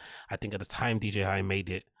 because I think at the time DJ HAAi made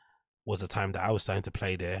it was the time that I was starting to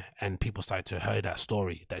play there, and people started to hear that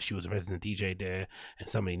story that she was a resident DJ there, and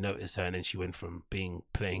somebody noticed her, and then she went from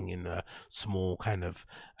playing in a small kind of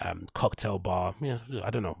cocktail bar, I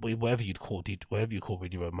don't know, whatever you call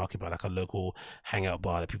Ridley Road Market Bar, like a local hangout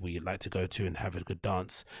bar that people you'd like to go to and have a good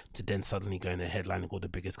dance, to then suddenly going and headlining all the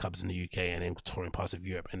biggest clubs in the UK and then touring parts of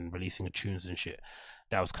Europe and releasing tunes and shit.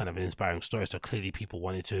 That was kind of an inspiring story. So clearly people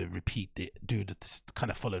wanted to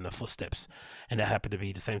kind of follow in the footsteps. And that happened to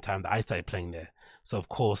be the same time that I started playing there. So of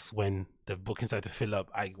course, when the booking started to fill up,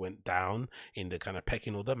 I went down in the kind of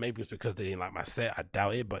pecking order. Maybe it's because they didn't like my set. I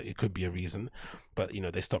doubt it, but it could be a reason. But you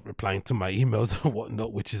know, they stopped replying to my emails and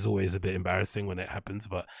whatnot, which is always a bit embarrassing when it happens.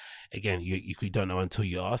 But again, you don't know until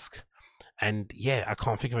you ask. And yeah, I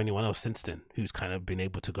can't think of anyone else since then who's kind of been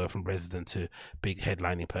able to go from resident to big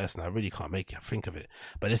headlining person. I really can't think of it.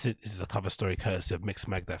 But this is a cover story courtesy of Mixed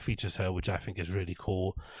Mag that features her, which I think is really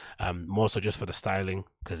cool. More so just for the styling,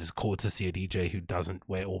 because it's cool to see a DJ who doesn't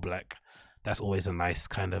wear all black. That's always a nice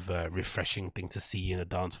kind of refreshing thing to see in a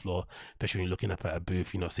dance floor, especially when you're looking up at a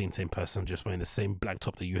booth, you're not seeing the same person just wearing the same black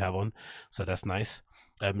top that you have on. So that's nice.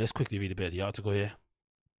 Let's quickly read a bit of the article here.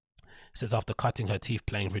 It says, after cutting her teeth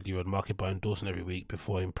playing Ridley Road Market by endorsing every week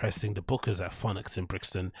before impressing the bookers at Phonics in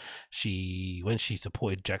Brixton, when she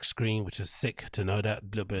supported Jack Screen, which is sick to know that, a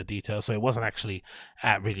little bit of detail. So it wasn't actually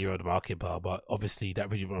at Ridley Road Market Bar, but obviously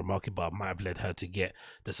that Ridley Road Market Bar might have led her to get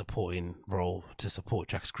the supporting role to support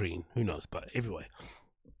Jack Screen. Who knows? But anyway.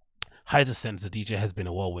 Heiser says the DJ has been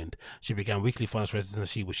a whirlwind. She began weekly Phonics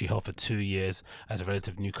residency, which she held for 2 years as a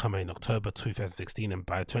relative newcomer in October 2016, and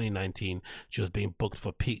by 2019 she was being booked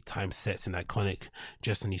for peak time sets in iconic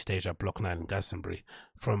Destiny stage at Block 9 in Glastonbury.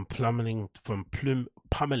 From pummeling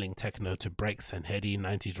techno to breaks and heady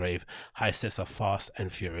 90s rave, high sets are fast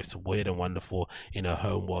and furious, weird and wonderful in her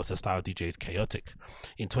home, whilst her style DJ is chaotic.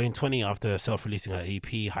 In 2020, after self-releasing her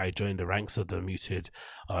EP, High joined the ranks of the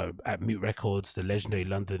at Mute Records, the legendary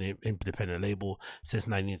London independent label. Since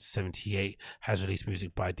 1978, has released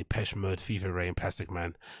music by Depeche Mode, Fever Ray and Plastic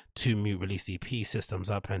Man. 2 Mute released EP, Systems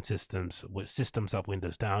Up and Systems Up,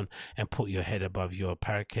 Windows Down, and Put Your Head Above Your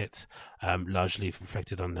Parakeet, largely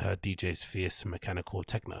reflected on her DJ's fierce mechanical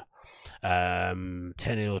techno.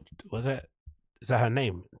 Tenille, was it? Is that her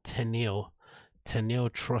name? Tenille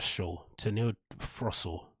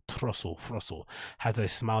Frossel has a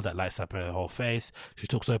smile that lights up her whole face. She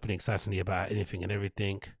talks openly, excitedly about anything and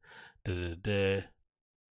everything.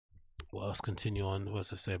 What else? Continue on. What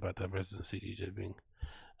does it say about that residency DJ being?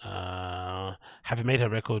 Having made her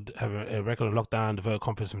record, a record on lockdown, the vote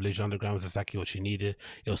confidence from Leisure Underground was exactly what she needed.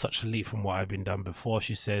 It was such a leap from what I've been done before,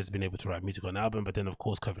 she says, been able to write music on an album. But then of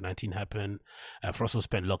course COVID-19 happened. Frossel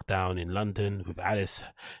spent lockdown in London with Alice.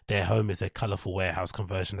 Their home is a colourful warehouse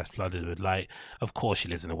conversion that's flooded with light. Of course she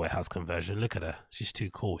lives in a warehouse conversion. Look at her, she's too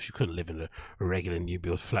cool. She couldn't live in a regular new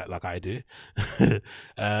build flat like I do.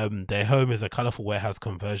 Their home is a colourful warehouse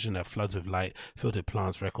conversion that floods with light, filled with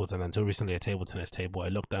plants, records, and until recently a table tennis table, a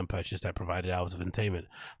lockdown purchase that provided hours of entertainment.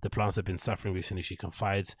 The plants have been suffering recently, she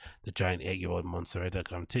confides. The giant 8-year-old monster that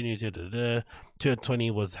continues. 2020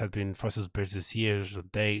 has been Frossel's business year.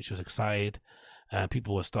 Date. She was excited.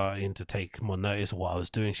 People were starting to take more notice of what I was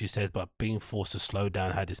doing, she says, but being forced to slow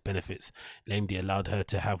down had its benefits. Namely, allowed her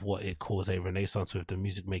to have what it calls a renaissance with the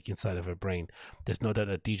music making side of her brain. There's no doubt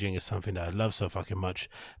that DJing is something that I love so fucking much,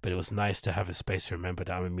 but it was nice to have a space to remember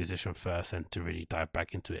that I'm a musician first and to really dive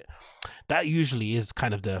back into it. That usually is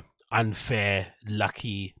kind of the unfair, that's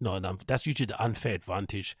usually the unfair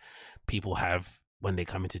advantage people have when they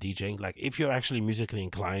come into DJing. Like, if you're actually musically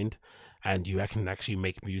inclined and you can actually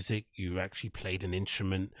make music, you actually played an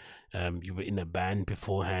instrument, you were in a band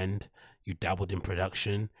beforehand, you dabbled in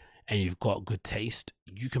production, and you've got good taste,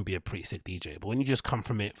 you can be a pretty sick DJ. But when you just come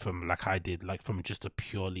from it from like I did, like from just a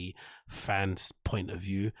purely fan's point of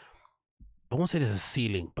view, I won't say there's a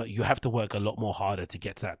ceiling, but you have to work a lot more harder to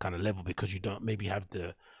get to that kind of level, because you don't maybe have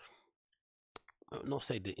the, not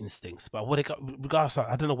say the instincts, but regardless,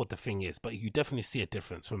 I don't know what the thing is, but you definitely see a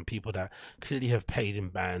difference from people that clearly have played in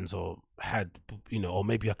bands or had, or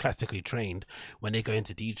maybe are classically trained. When they go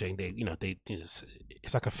into DJing,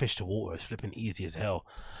 it's like a fish to water. It's flipping easy as hell.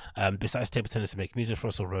 Besides table tennis to make music,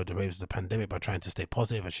 Frossel rode the waves of the pandemic by trying to stay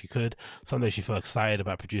positive as she could. Some days she felt excited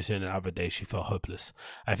about producing, and other days she felt hopeless.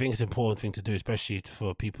 I think it's an important thing to do, especially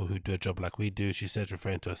for people who do a job like we do, she says,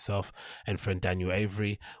 referring to herself and friend Daniel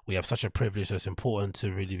Avery. We have such a privilege, so it's important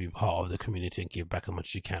to really be part of the community and give back as much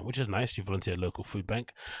as you can, which is nice. She volunteered at a local food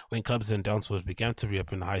bank. When clubs and dance halls began to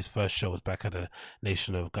reopen, the HAAi's first show was back at the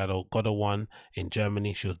nation of Godowin in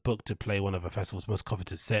Germany. She was booked to play one of the festival's most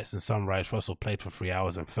coveted sets, and Sunrise Frossel played for 3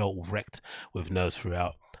 hours and felt wrecked with nerves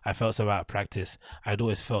throughout. I felt so out of practice. I'd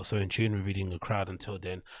always felt so in tune with reading the crowd. Until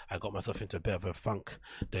then, I got myself into a bit of a funk.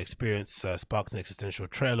 The experience sparked an existential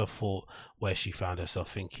trail of thought where she found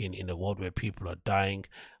herself thinking, in a world where people are dying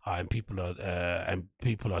and people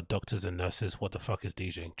are doctors and nurses, what the fuck is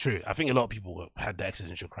DJing? True, I think a lot of people had the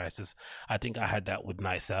existential crisis. I think I had that with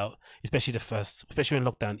Nights Out, especially when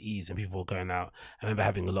lockdown eased and people were going out. I remember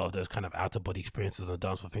having a lot of those kind of out of body experiences on the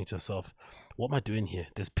dance floor, thinking to yourself, what am I doing here?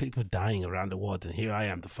 There's people dying around the world, and here I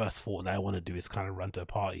am. The first thought that I want to do is kind of run to a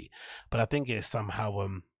party. But I think it's somehow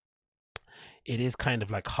it is kind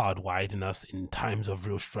of like hardwired in us in times of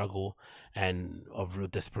real struggle and of real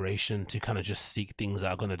desperation to kind of just seek things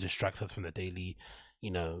that are going to distract us from the daily,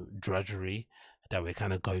 drudgery that we're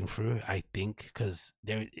kind of going through. I think because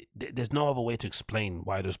there's no other way to explain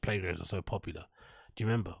why those playgrounds are so popular. Do you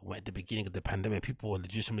remember when at the beginning of the pandemic, people were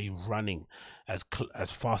legitimately running as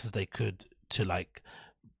fast as they could to like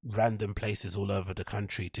random places all over the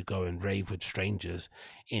country to go and rave with strangers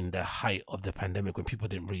in the height of the pandemic when people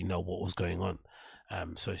didn't really know what was going on.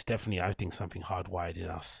 So it's definitely, I think, something hardwired in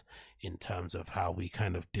us in terms of how we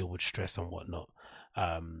kind of deal with stress and whatnot.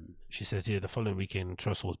 She says here, the following weekend,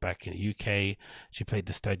 Trussell was back in the UK. She played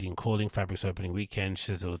the Stadium Calling Fabrics opening weekend. She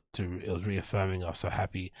says it was reaffirming. I was so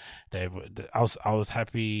happy. I was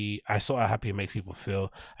happy. I saw how happy it makes people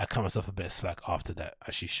feel. I cut myself a bit of slack after that,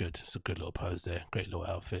 as she should. It's a good little pose there. Great little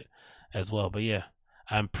outfit as well. But yeah,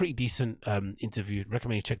 pretty decent interview.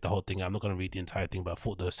 Recommend you check the whole thing. I'm not going to read the entire thing, but I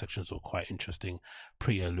thought those sections were quite interesting,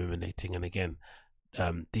 pretty illuminating. And again,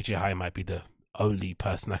 DJ HAAi might be the only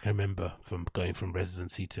person I can remember from going from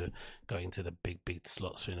residency to going to the big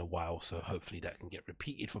slots in a while. So hopefully that can get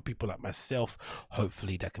repeated for people like myself.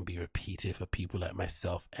 Hopefully that can be repeated for people like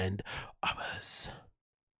myself and others.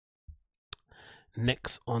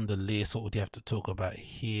 Next on the list, what would you have to talk about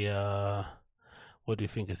here? What do you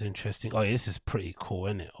think is interesting? Oh yeah, this is pretty cool,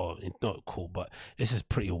 isn't it? Or not cool, but this is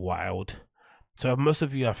pretty wild. So most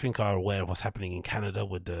of you, I think, are aware of what's happening in Canada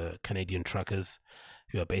with the Canadian truckers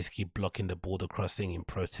who are basically blocking the border crossing in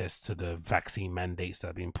protest to the vaccine mandates that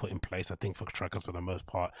have been put in place, I think, for truckers for the most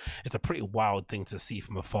part. It's a pretty wild thing to see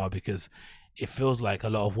from afar because it feels like a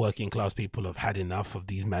lot of working class people have had enough of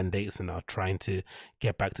these mandates and are trying to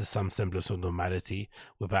get back to some semblance of normality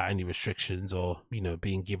without any restrictions or,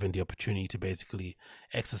 being given the opportunity to basically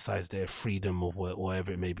exercise their freedom or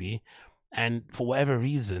whatever it may be. And for whatever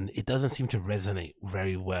reason, it doesn't seem to resonate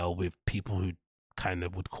very well with people who kind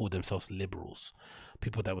of would call themselves liberals.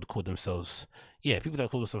 People that call themselves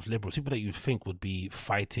liberals, people that you'd think would be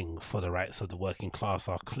fighting for the rights of the working class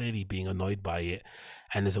are clearly being annoyed by it.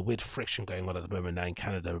 And there's a weird friction going on at the moment now in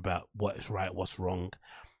Canada about what is right, what's wrong.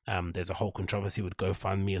 There's a whole controversy with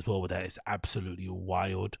GoFundMe as well with that. It's absolutely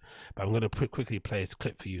wild. But I'm going to quickly play this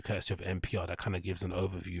clip for you, courtesy of NPR, that kind of gives an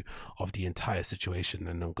overview of the entire situation.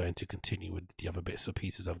 And I'm going to continue with the other bits or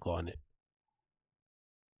pieces I've got on it.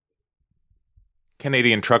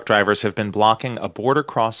 Canadian truck drivers have been blocking a border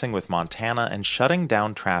crossing with Montana and shutting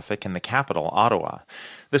down traffic in the capital, Ottawa.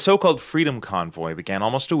 The so-called Freedom Convoy began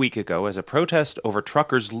almost a week ago as a protest over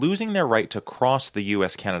truckers losing their right to cross the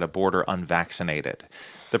U.S.-Canada border unvaccinated.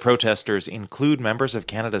 The protesters include members of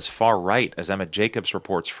Canada's far right, as Emma Jacobs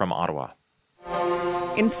reports from Ottawa.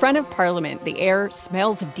 In front of Parliament, the air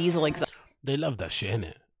smells of diesel exhaust. They love that shit,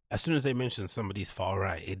 innit? As soon as they mention somebody's far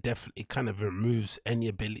right, it kind of removes any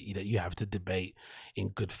ability that you have to debate in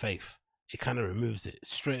good faith. It kind of removes it.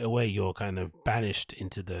 Straight away, you're kind of banished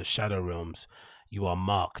into the shadow realms. You are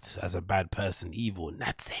marked as a bad person, evil,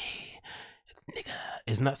 Nazi, nigger.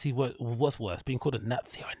 Is Nazi what's worse, being called a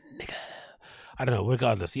Nazi or a nigger? I don't know,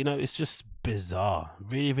 regardless. It's just bizarre.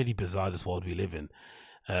 Really, really bizarre, this world we live in.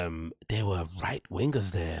 There were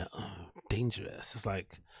right-wingers there. Oh, dangerous. It's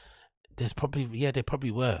like... there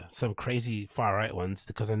probably were some crazy far right ones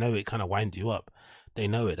because I know it kind of winds you up. They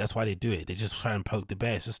know it. That's why they do it. They just try and poke the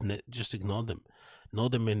bear. Just ignore them. Ignore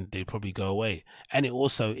them and they probably go away. And it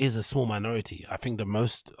also is a small minority. I think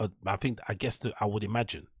I would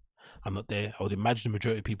imagine. I'm not there. I would imagine the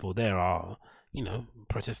majority of people there are,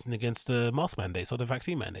 protesting against the mask mandates or the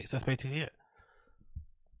vaccine mandates. That's basically it.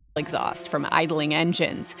 Exhaust from idling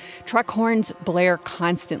engines. Truck horns blare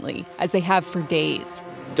constantly, as they have for days.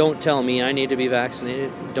 Don't tell me I need to be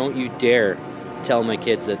vaccinated. Don't you dare tell my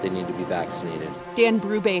kids that they need to be vaccinated. Dan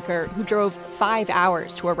Brubaker, who drove 5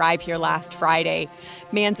 hours to arrive here last Friday,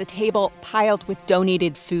 mans a table piled with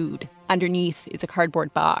donated food. Underneath is a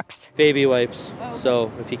cardboard box. Baby wipes.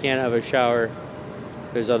 So if you can't have a shower,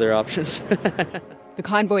 there's other options. The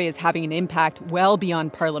convoy is having an impact well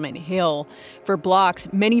beyond Parliament Hill. For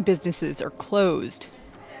blocks, many businesses are closed.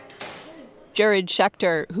 Jared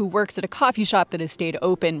Schechter, who works at a coffee shop that has stayed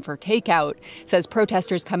open for takeout, says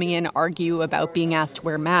protesters coming in argue about being asked to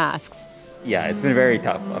wear masks. Yeah, it's been very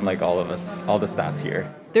tough, unlike all of us, all the staff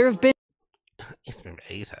here. There have been... It's been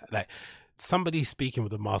very tough. Like, somebody speaking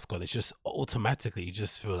with a mask on, it's just automatically, you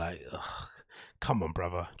just feel like, ugh, come on,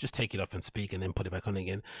 brother. Just take it off and speak and then put it back on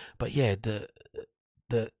again. But yeah,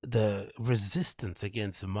 the resistance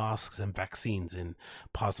against masks and vaccines in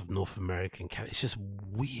parts of North America and Canada, it's just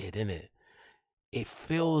weird, isn't it? It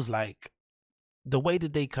feels like the way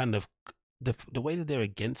that they kind of the way that they're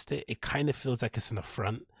against it, it kind of feels like it's an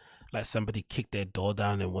affront. like somebody kicked their door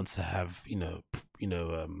down and wants to have,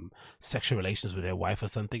 sexual relations with their wife or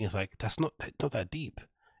something. It's like, that's not that deep.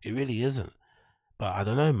 It really isn't. But I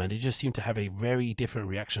don't know, man. They just seem to have a very different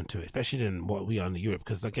reaction to it, especially than what we are in Europe.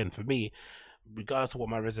 Because again, for me, regardless of what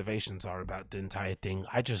my reservations are about the entire thing,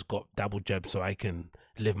 I just got double jabbed so I can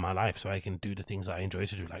live my life, so I can do the things I enjoy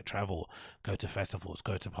to do, like travel, go to festivals,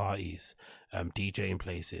 go to parties, DJ in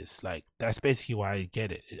places. Like, that's basically why I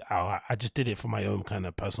get it. I just did it for my own kind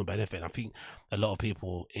of personal benefit. I think a lot of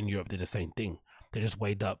people in Europe did the same thing. They just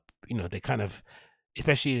weighed up, they kind of,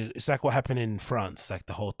 especially, it's like what happened in France, like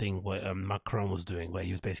the whole thing what Macron was doing, where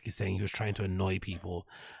he was basically saying he was trying to annoy people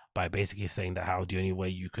by basically saying that how the only way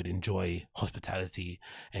you could enjoy hospitality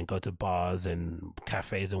and go to bars and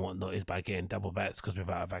cafes and whatnot is by getting double vax, because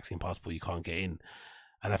without a vaccine passport you can't get in.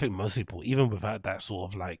 And I think most people, even without that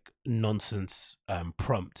sort of like nonsense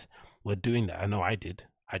prompt, were doing that. I know I did.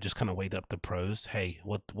 I just kind of weighed up the pros. Hey,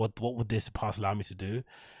 what would this pass allow me to do?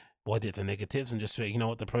 What did the negatives, and just say, you know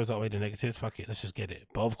what, the pros outweigh the negatives, fuck it, let's just get it.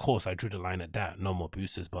 But of course I drew the line at that, no more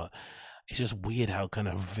boosters. But it's just weird how kind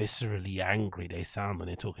of viscerally angry they sound when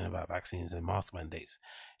they're talking about vaccines and mask mandates.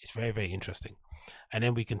 It's very, very interesting. And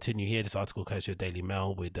then we continue here. This article comes to Daily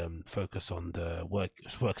Mail with focus on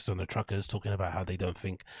the truckers, talking about how they don't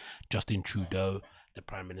think Justin Trudeau, the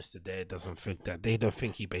prime minister there, they don't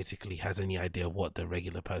think he basically has any idea what the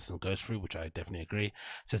regular person goes through, which I definitely agree. It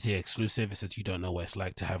says here exclusive. It says you don't know what it's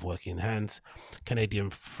like to have working hands. Canadian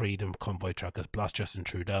Freedom Convoy truckers blast Justin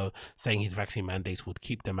Trudeau, saying his vaccine mandates would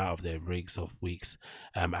keep them out of their rigs of weeks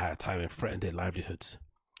at a time and threaten their livelihoods.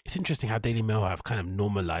 It's interesting how Daily Mail have kind of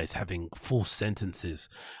normalized having full sentences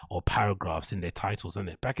or paragraphs in their titles, isn't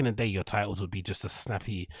it? Back in the day, your titles would be just a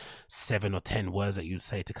snappy 7 or 10 words that you'd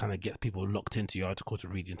say to kind of get people locked into your article to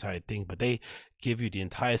read the entire thing, but they give you the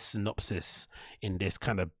entire synopsis in this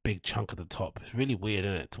kind of big chunk at the top. It's really weird,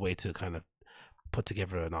 isn't it, to way to kind of put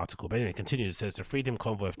together an article. But anyway, it continues. It says the Freedom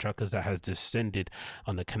Convoy of truckers that has descended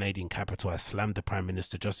on the Canadian capital has slammed the Prime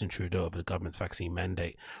Minister Justin Trudeau over the government's vaccine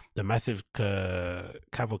mandate. The massive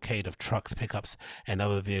cavalcade of trucks, pickups and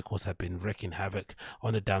other vehicles have been wreaking havoc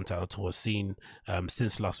on the downtown Ottawa scene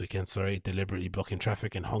since last weekend, deliberately blocking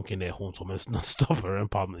traffic and honking their horns almost non-stop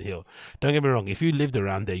around Parliament Hill. Don't get me wrong, if you lived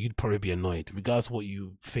around there, you'd probably be annoyed, regardless of what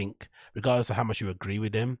you think, regardless of how much you agree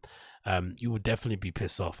with them. You would definitely be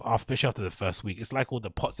pissed off, especially after the first week. It's like all the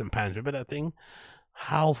pots and pans. Remember that thing?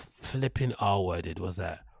 How flipping R-worded was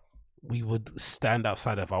that? We would stand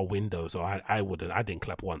outside of our windows, or I wouldn't. I didn't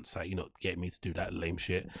clap once, like, get me to do that lame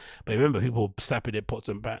shit. But remember, people slapping their pots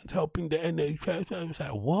and pans, helping the NHS. It's like,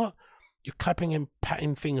 what? You're clapping and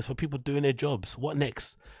patting things for people doing their jobs. What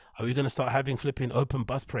next? Are we going to start having flipping open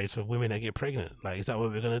bus parades for women that get pregnant? Like, is that what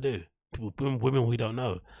we're going to do? Women we don't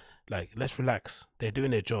know. Like, let's relax. They're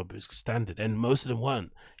doing their job. It's standard. And most of them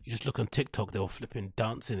weren't. You just look on TikTok, they were flipping,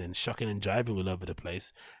 dancing and shucking and jiving all over the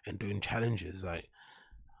place and doing challenges. Like,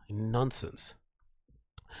 nonsense.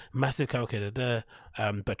 Massive cavalcade there.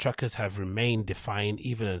 But truckers have remained defiant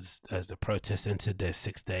even as the protests entered their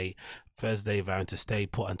 6th day. Thursday, vowing to stay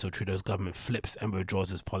put until Trudeau's government flips and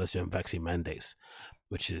withdraws its policy on vaccine mandates,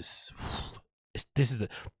 which is...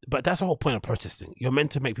 but that's the whole point of protesting. You're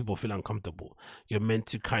meant to make people feel uncomfortable. You're meant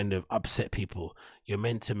to kind of upset people. You're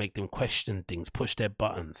meant to make them question things, push their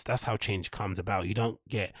buttons. That's how change comes about. You don't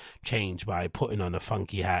get change by putting on a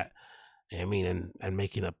funky hat, I mean, and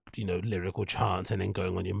making up, lyrical chants and then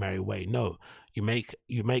going on your merry way. No, you make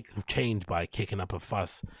change by kicking up a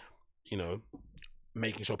fuss,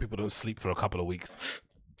 making sure people don't sleep for a couple of weeks.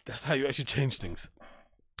 That's how you actually change things.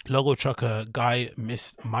 Local trucker Guy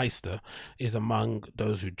Meister is among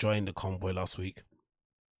those who joined the convoy last week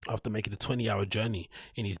after making a 20-hour journey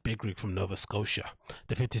in his big rig from Nova Scotia.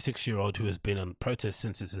 The 56-year-old, who has been on protest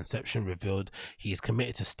since its inception, revealed he is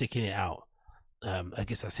committed to sticking it out. I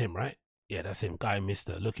guess that's him, right? Yeah, that's him, Guy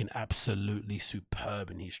Meister, looking absolutely superb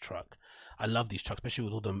in his truck. I love these trucks, especially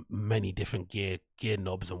with all the many different gear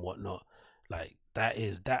knobs and whatnot. Like,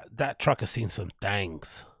 that truck has seen some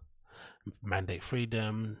things. Mandate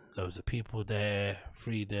freedom, loads of people there,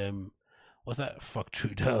 freedom. What's that? Fuck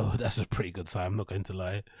Trudeau. That's a pretty good sign, I'm not going to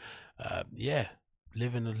lie. Yeah,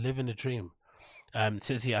 living the dream. It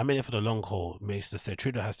says here, I'm in it for the long haul. Meister said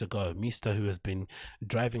Trudeau has to go. Meister, who has been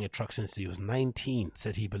driving a truck since he was 19,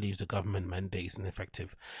 said he believes the government mandate is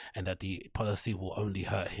ineffective and that the policy will only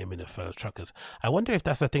hurt him and the fellow truckers. I wonder if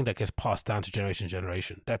that's a thing that gets passed down to generation to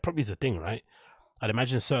generation. That probably is a thing, right? I'd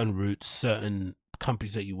imagine certain routes, certain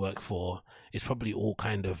companies that you work for, it's probably all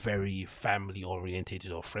kind of very family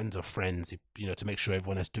orientated or friends of friends, to make sure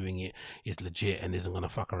everyone that's doing it is legit and isn't going to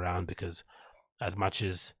fuck around, because as much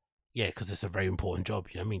as Yeah, because it's a very important job.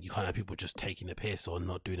 You know what I mean? You can't have people just taking the piss or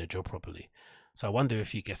not doing a job properly. So I wonder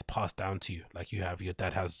if it gets passed down to you. Like you have your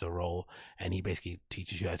dad has the role, and he basically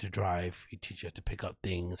teaches you how to drive. He teaches you how to pick up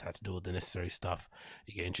things, how to do all the necessary stuff.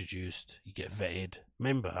 You get introduced, you get vetted.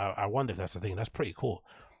 Remember, I wonder if that's the thing. That's pretty cool.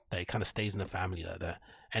 That it kind of stays in the family like that,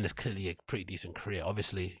 and it's clearly a pretty decent career.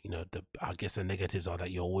 Obviously, you know, I guess the negatives are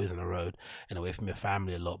that you're always on the road and away from your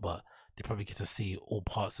family a lot, but they probably get to see all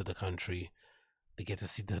parts of the country. They get to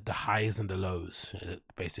see the highs and the lows,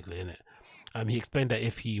 basically, in it. He explained that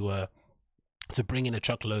if he were to bring in a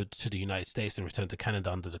truckload to the United States and return to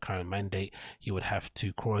Canada under the current mandate, he would have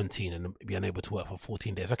to quarantine and be unable to work for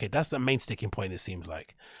 14 days. Okay, that's the main sticking point, it seems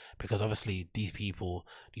like, because obviously these people,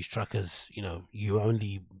 these truckers, you know, you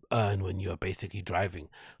only earn when you're basically driving.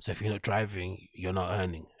 So if you're not driving, you're not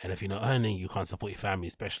earning, and if you're not earning, you can't support your family,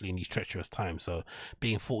 especially in these treacherous times. So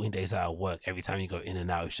being 14 days out of work every time you go in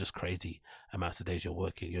and out, it's just crazy amounts of days you're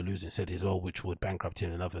working. You're losing cities as well, which would bankrupt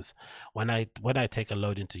him and others. When I take a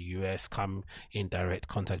load into US, come in direct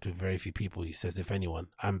contact with very few people, he says, if anyone,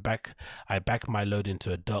 I back my load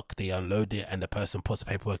into a dock, they unload it, and the person puts the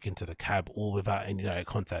paperwork into the cab, all without any direct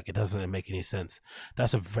contact. It doesn't make any sense.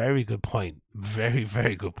 That's a very good point. Very,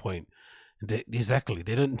 very good point. Exactly.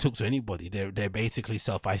 They don't talk to anybody. They're basically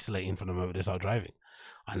self-isolating from the moment they start driving,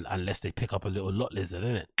 unless they pick up a little lot lizard,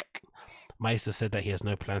 innit? Meister said that he has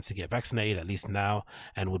no plans to get vaccinated, at least now,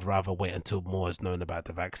 and would rather wait until more is known about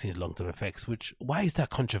the vaccine's long-term effects. Which, why is that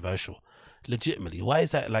controversial? Legitimately, why is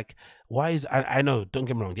that? Like, why is, I know, don't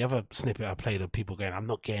get me wrong, the other snippet I played of people going, I'm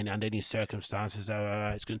not getting it under any circumstances,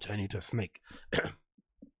 it's going to turn you into a snake.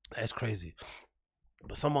 That's crazy.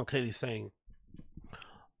 But someone clearly saying,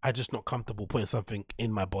 I'm just not comfortable putting something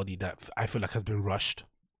in my body that I feel like has been rushed.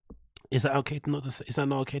 Is that okay to not to say? Is that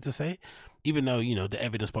not okay to say? Even though, you know, the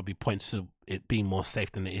evidence probably points to it being more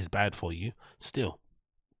safe than it is bad for you, still,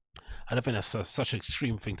 I don't think that's such an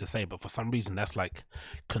extreme thing to say, but for some reason that's like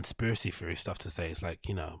conspiracy theory stuff to say. It's like,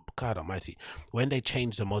 you know, God almighty, when they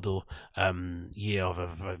change the model year of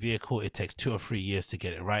a vehicle, it takes 2 or 3 years to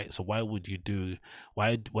get it right. So why do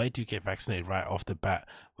you get vaccinated right off the bat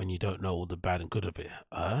when you don't know all the bad and good of it?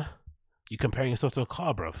 You comparing yourself to a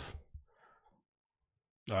car, bruv.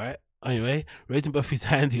 All right. Anyway, raising both his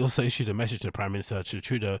hands, he also issued a message to the Prime Minister, to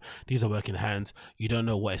Trudeau. These are working hands. You don't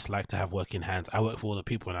know what it's like to have working hands. I work for all the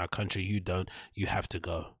people in our country. You don't. You have to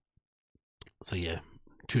go. So yeah,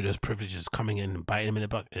 Trudeau's privilege is coming in and biting him in the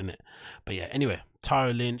butt, isn't it? But yeah, anyway,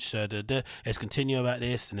 Tara Lynch, let's continue about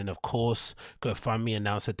this. And then, of course, GoFundMe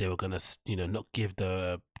announced that they were going to, you know, not give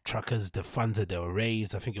the truckers the funds that they were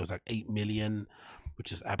raised. I think it was like 8 million,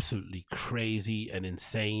 which is absolutely crazy and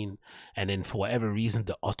insane. And then for whatever reason,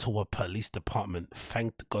 the Ottawa Police Department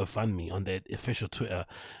thanked GoFundMe on their official Twitter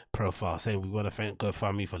profile, saying, we want to thank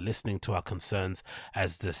GoFundMe for listening to our concerns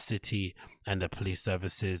as the city and the police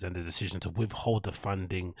services, and the decision to withhold the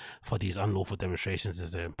funding for these unlawful demonstrations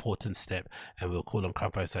is an important step, and we'll call on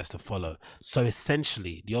crime sites to follow. So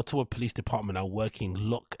essentially, the Ottawa Police Department are working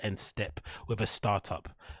lock and step with a startup,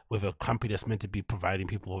 with a company that's meant to be providing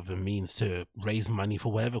people with a means to raise money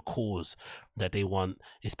for whatever cause that they want,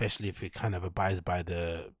 especially if it kind of abides by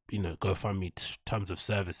the, you know, GoFundMe terms of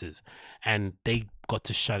services. And they got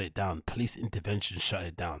to shut it down. Police intervention shut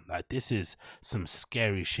it down. Like, this is some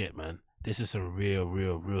scary shit, man. This is some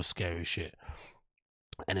real scary shit.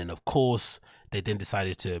 And then, of course, they then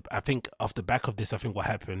decided to, I think off the back of this, I think what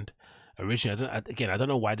happened originally, I don't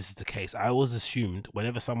know why this is the case. I always assumed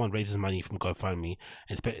whenever someone raises money from GoFundMe,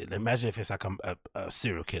 and imagine if it's like a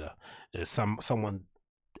serial killer, someone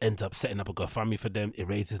ends up setting up a GoFundMe for them, it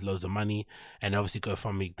raises loads of money, and obviously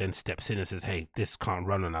GoFundMe then steps in and says, hey, this can't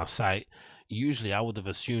run on our site. Usually I would have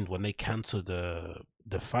assumed when they cancel the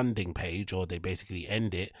funding page, or they basically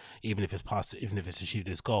end it, even if it's achieved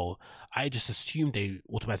its goal, I just assumed they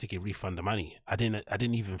automatically refund the money. I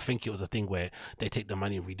didn't even think it was a thing where they take the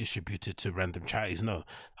money and redistribute it to random charities. No,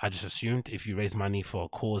 I just assumed if you raise money for a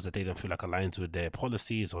cause that they don't feel like aligns with their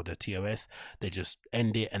policies or their TOS, they just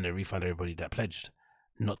end it and they refund everybody that pledged.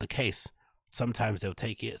 Not the case. Sometimes they'll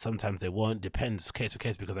take it, sometimes they won't. Depends case to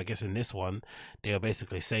case, because I guess in this one they were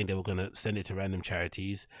basically saying they were going to send it to random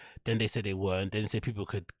charities, then they said they weren't, then they said people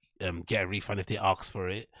could get a refund if they ask for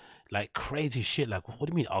it. Like crazy shit. Like, what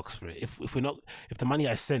do you mean ask for it? If the money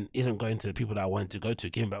I sent isn't going to the people that I wanted to go to,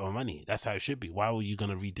 give me back my money. That's how it should be. Why were you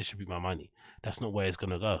going to redistribute my money? That's not where it's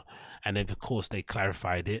going to go. And then of course they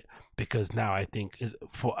clarified it, because now I think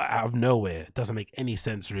for out of nowhere, it doesn't make any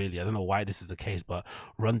sense really. I don't know why this is the case, but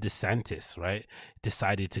Ron DeSantis, right,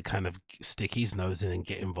 decided to kind of stick his nose in and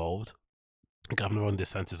get involved. Governor Ron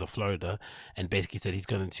DeSantis of Florida, and basically said he's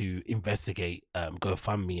going to investigate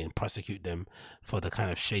GoFundMe and prosecute them for the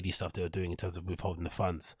kind of shady stuff they were doing in terms of withholding the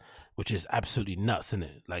funds, which is absolutely nuts, isn't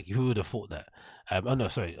it? Like, who would have thought that?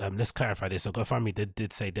 Let's clarify this. So GoFundMe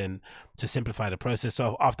did say then to simplify the process.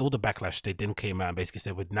 So after all the backlash, they then came out and basically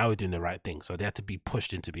said, now we're doing the right thing. So they had to be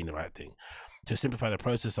pushed into being the right thing. To simplify the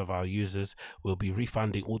process of our users, we'll be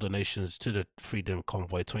refunding all donations to the Freedom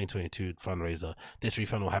Convoy 2022 fundraiser. This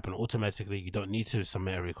refund will happen automatically. You don't need to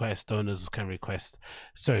submit a request. Donors can expect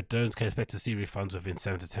to see refunds within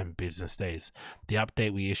 7 to 10 business days. The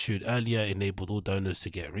update we issued earlier enabled all donors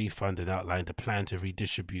to get a refund and outlined a plan to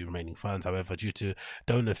redistribute remaining funds. However, due to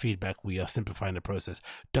donor feedback, we are simplifying the process.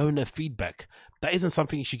 Donor feedback, that isn't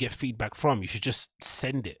something you should get feedback from. You should just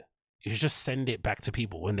send it. You should just send it back to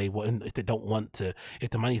people when if they don't want to, if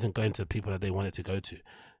the money isn't going to people that they want it to go to.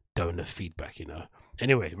 Donor feedback,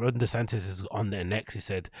 Anyway, Ron DeSantis is on there next. He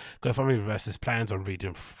said, GoFundMe reverses plans on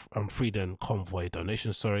Freedom Convoy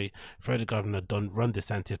donations. Further, Governor Ron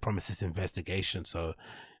DeSantis promises investigation. So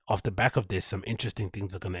off the back of this, some interesting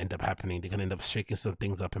things are going to end up happening. They're going to end up shaking some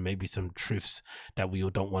things up and maybe some truths that we all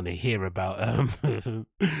don't want to hear about.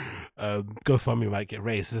 GoFundMe might get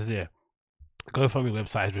raised. This is there. GoFundMe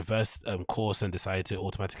website has reversed course and decided to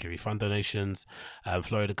automatically refund donations.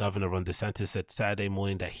 Florida Governor Ron DeSantis said Saturday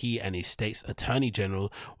morning that he and his state's attorney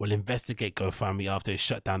general will investigate GoFundMe after it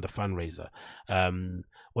shut down the fundraiser.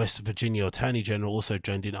 West Virginia Attorney General also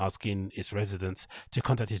joined in, asking its residents to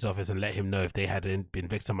contact his office and let him know if they had been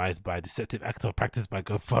victimized by a deceptive act or practice by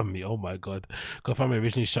GoFundMe. Oh my God. GoFundMe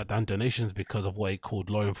originally shut down donations because of what it called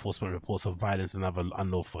law enforcement reports of violence and other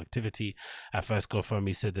unlawful activity. At first,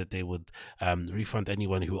 GoFundMe said that they would refund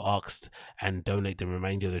anyone who asked and donate the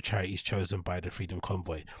remainder of the charities chosen by the Freedom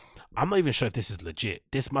Convoy. I'm not even sure if this is legit.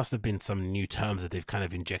 This must have been some new terms that they've kind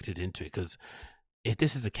of injected into it, because if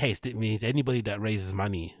this is the case, it means anybody that raises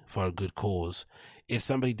money for a good cause, if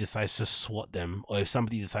somebody decides to swat them, or if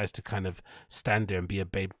somebody decides to kind of stand there and be a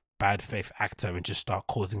bad faith actor and just start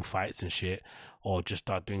causing fights and shit, or just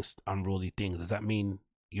start doing unruly things, does that mean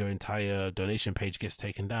your entire donation page gets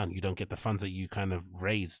taken down? You don't get the funds that you kind of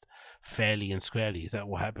raised fairly and squarely? Is that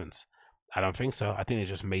what happens? I don't think so. I think they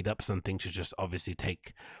just made up something to just obviously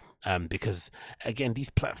take, because again,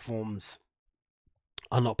 these platforms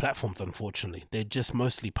are not platforms, unfortunately. They're just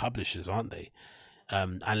mostly publishers, aren't they?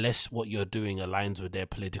 Unless what you're doing aligns with their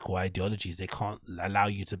political ideologies, they can't allow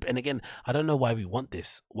you to. And again, I don't know why we want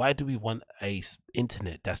this. Why do we want a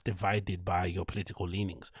internet that's divided by your political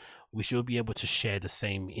leanings? We should be able to share the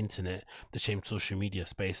same internet, the same social media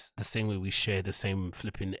space, the same way we share the same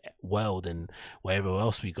flipping world and wherever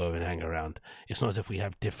else we go and hang around. It's not as if we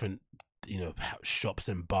have different, shops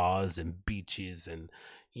and bars and beaches and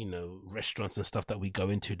restaurants and stuff that we go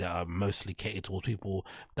into that are mostly catered towards people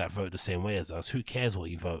that vote the same way as us. Who cares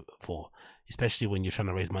what you vote for? Especially when you're trying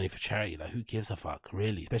to raise money for charity. Like, who gives a fuck,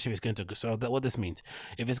 really? Especially if it's going to what this means,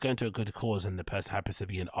 if it's going to a good cause and the person happens to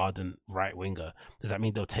be an ardent right-winger, does that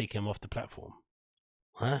mean they'll take him off the platform?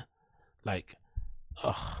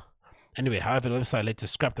 Anyway, however, the website later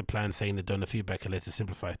scrapped the plan, saying the donor feedback had led to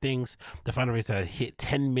simplify things. The fundraiser had hit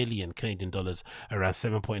 10 million Canadian dollars, around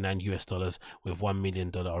 $7.9 US, with $1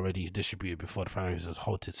 million already distributed before the fundraiser was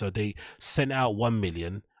halted. So they sent out 1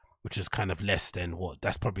 million, which is kind of less than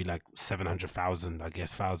that's probably like $700,000, I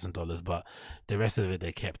guess, $1,000, but the rest of it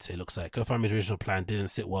they kept. It looks like GoFundMe's original plan didn't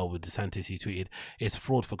sit well with DeSantis. He tweeted, "It's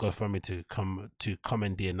fraud for GoFundMe to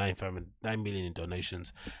commandeer 9 million in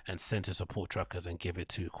donations and send to support truckers and give it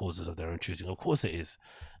to causes of their own choosing." Of course it is.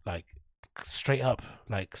 Like, straight up,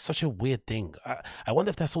 like, such a weird thing. I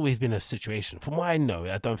wonder if that's always been a situation. From what I know,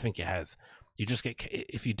 I don't think it has. You just get,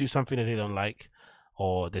 if you do something that they don't like,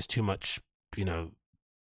 or there's too much,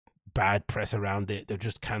 bad press around it, they'll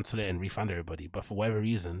just cancel it and refund everybody. But for whatever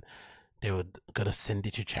reason, they were gonna send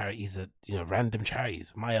it to charities that, random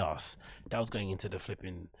charities. My ass, that was going into the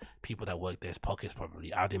flipping people that work there's pockets,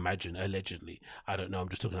 probably, I'd imagine, allegedly. I don't know, I'm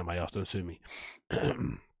just talking about my ass, don't sue me.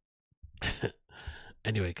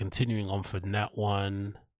 Anyway, continuing on for that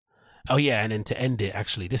one. Oh yeah, and then to end it,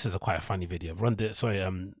 actually, this is quite a funny video.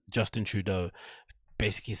 Justin Trudeau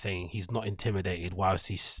basically saying he's not intimidated whilst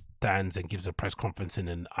he stands and gives a press conference in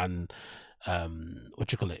in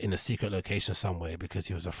a secret location somewhere, because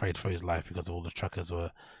he was afraid for his life because all the truckers were,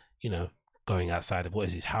 going outside of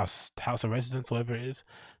his house of residence, whatever it is.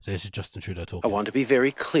 So this is Justin Trudeau talking. I want to be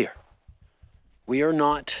very clear. We are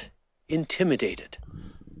not intimidated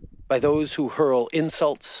by those who hurl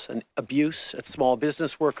insults and abuse at small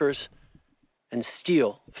business workers and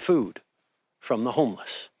steal food from the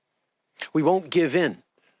homeless. We won't give in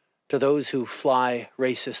to those who fly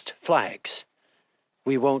racist flags.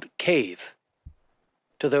 We won't cave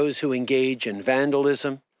to those who engage in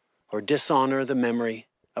vandalism or dishonor the memory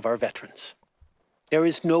of our veterans. There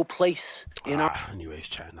is no place in our... Anyways,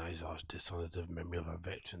 chat, now he's asked dishonor the memory of our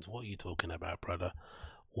veterans. What are you talking about, brother?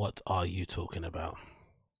 What are you talking about?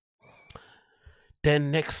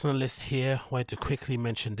 Then next on the list here, I wanted to quickly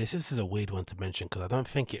mention this. This is a weird one to mention because I don't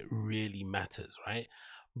think it really matters, right?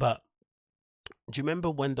 But do you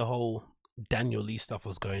remember when the whole Daniel Lee stuff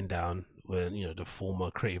was going down, when, you know, the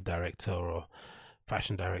former creative director or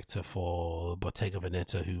fashion director for Bottega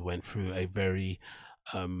Veneta, who went through a very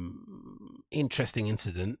interesting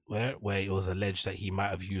incident where it was alleged that he might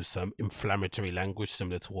have used some inflammatory language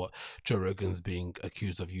similar to what Joe Rogan's being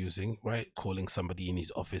accused of using, right? Calling somebody in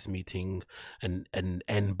his office meeting an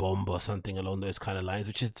N-bomb or something along those kind of lines,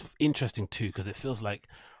 which is interesting too, because it feels like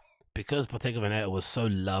because Bottega Veneta was so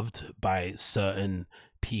loved by certain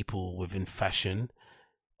people within fashion,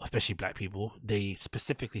 especially black people, they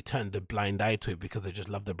specifically turned a blind eye to it because they just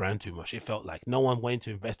loved the brand too much. It felt like no one went to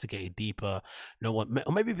investigate it deeper. No one,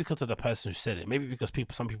 or maybe because of the person who said it. Maybe because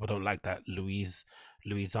some people don't like that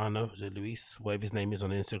Luisano, is it Luis, whatever his name is on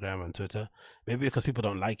Instagram and Twitter. Maybe because people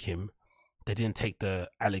don't like him, they didn't take the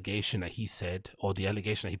allegation that he said or the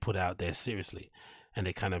allegation that he put out there seriously, and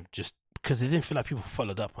they kind of just, because they didn't feel like people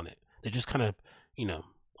followed up on it. They just kind of, you know,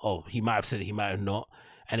 oh, he might have said it, he might have not.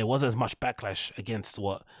 And it wasn't as much backlash against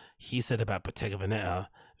what he said about Bottega Veneta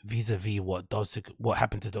vis-a-vis what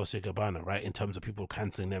happened to Dolce & Gabbana, right? In terms of people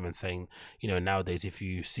cancelling them and saying, you know, nowadays if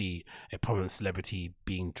you see a prominent celebrity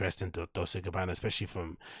being dressed in Dolce & Gabbana, especially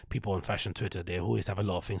from people on fashion Twitter, they always have a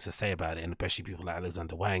lot of things to say about it, and especially people like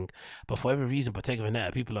Alexander Wang. But for every reason, Bottega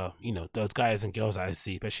Veneta, people are, you know, those guys and girls I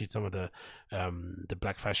see, especially some of the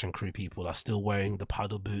black fashion crew people, are still wearing the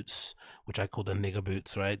paddle boots, which I call the nigger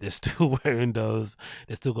boots, right? They're still wearing those.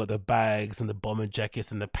 They still got the bags and the bomber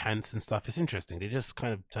jackets and the pants and stuff. It's interesting. They just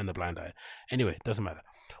kind of turn a blind eye. Anyway, it doesn't matter.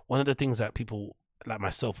 One of the things that people like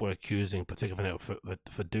myself were accusing Bottega Veneta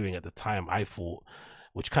for doing at the time, I thought,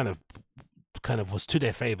 which kind of was to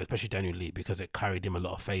their favor, especially Daniel Lee, because it carried him a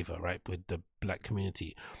lot of favor, right, with the black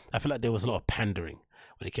community. I feel like there was a lot of pandering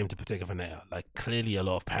when it came to Bottega Veneta, like clearly a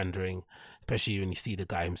lot of pandering, especially when you see the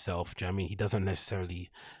guy himself. Do you know what I mean? He doesn't necessarily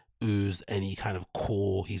ooze any kind of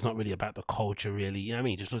core. He's not really about the culture, really. You know what I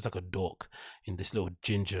mean? He just looks like a dork in this little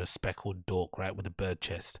ginger speckled dork, right, with a bird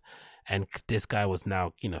chest. And this guy was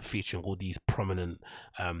now, you know, featuring all these prominent,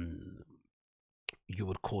 you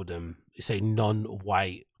would call them, say,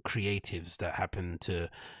 non-white creatives that happen to,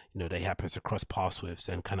 you know, they happen to cross paths with,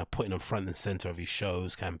 and kind of putting them front and center of his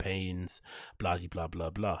shows, campaigns, blah, blah,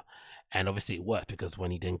 blah, blah. And obviously it worked, because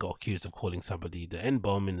when he then got accused of calling somebody the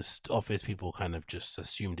N-bomb in the office, people kind of just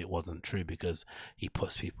assumed it wasn't true because he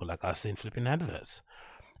puts people like us in flipping adverts.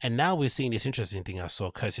 And now we're seeing this interesting thing I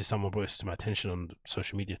saw, courtesy someone brought it to my attention on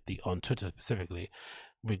social media, on Twitter specifically,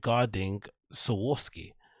 regarding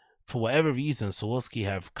Swarovski. For whatever reason, Swarovski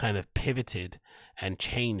have kind of pivoted and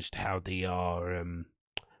changed how they are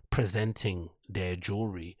presenting their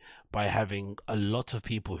jewelry by having a lot of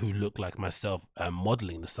people who look like myself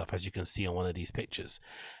modeling the stuff, as you can see on one of these pictures.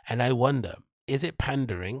 And I wonder, is it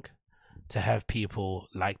pandering to have people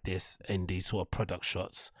like this in these sort of product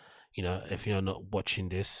shots? You know, if you're not watching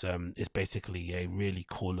this, it's basically a really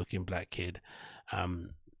cool looking black kid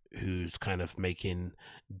who's kind of making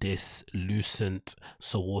this lucent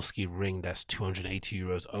Swarovski ring that's 280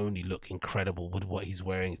 euros only look incredible with what he's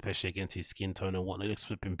wearing, especially against his skin tone and whatnot. It looks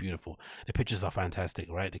flipping beautiful. The pictures are fantastic,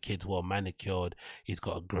 right? The kid's well manicured. He's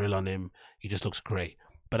got a grill on him. He just looks great.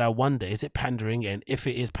 But I wonder, is it pandering? And if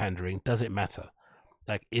it is pandering, does it matter?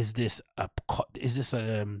 Like, is this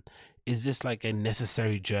like a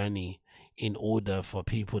necessary journey in order for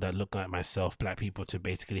people that look like myself, black people, to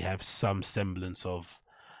basically have some semblance of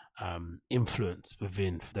influence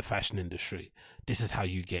within the fashion industry? This is how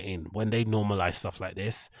you get in. When they normalize stuff like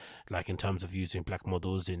this, like in terms of using black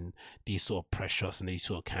models in these sort of press shots and these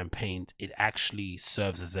sort of campaigns, it actually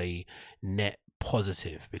serves as a net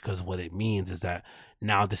positive, because what it means is that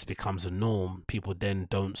now this becomes a norm. People then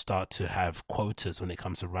don't start to have quotas when it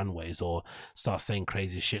comes to runways, or start saying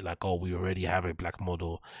crazy shit like, oh, we already have a black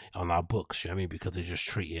model on our books, you know what I mean? Because they just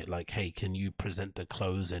treat it like, hey, can you present the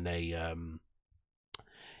clothes in a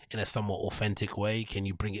somewhat authentic way? Can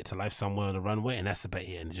you bring it to life somewhere on the runway? And that's about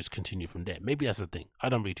it, and just continue from there. Maybe that's the thing. I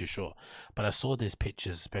don't really too sure. But I saw these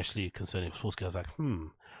pictures, especially concerning Swarovski. I was like,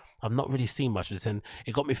 I've not really seen much of this, and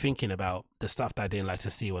it got me thinking about the stuff that I didn't like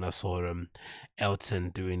to see when I saw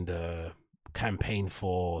Elton doing the campaign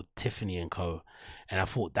for Tiffany & Co. And I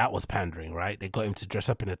thought that was pandering, right? They got him to dress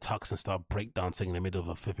up in a tux and start breakdancing in the middle of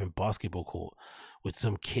a flipping basketball court with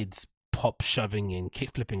some kids pop shoving and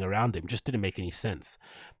kick flipping around him just didn't make any sense.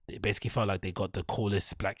 It basically felt like they got the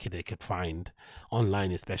coolest black kid they could find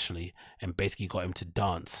online, especially, and basically got him to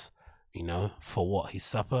dance. You know, for what? His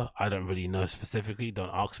supper? I don't really know specifically.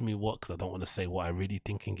 Don't ask me what, because I don't want to say what I really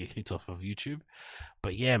think and get kicked off of YouTube.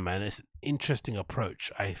 But yeah, man, it's an interesting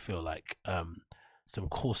approach. I feel like some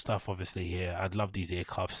cool stuff obviously here. I'd love these ear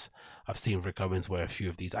cuffs. I've seen Rick Owens wear a few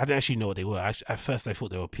of these. I didn't actually know what they were. At first I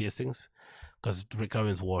thought they were piercings, because Rick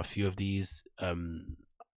Owens wore a few of these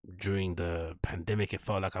during the pandemic. It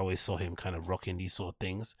felt like I always saw him kind of rocking these sort of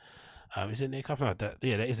things. Is it an ear cuff? No, that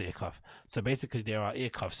is an ear cuff. So basically there are ear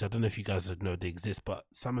cuffs. So I don't know if you guys know they exist, but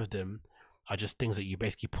some of them are just things that you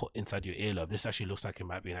basically put inside your earlobe. This actually looks like it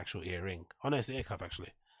might be an actual earring. Oh no, it's an ear cuff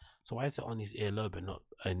actually. So why is it on his earlobe and not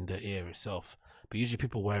in the ear itself? But usually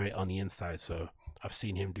people wear it on the inside, so I've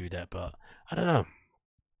seen him do that, but I don't know.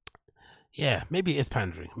 Yeah, maybe it's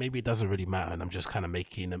pandering. Maybe it doesn't really matter, and I'm just kind of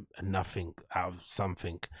making a nothing out of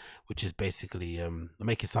something, which is basically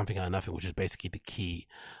making something out of nothing, which is basically the key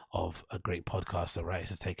of a great podcaster, right? Is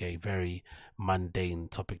to take a very mundane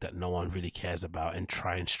topic that no one really cares about and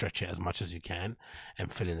try and stretch it as much as you can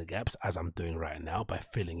and fill in the gaps, as I'm doing right now by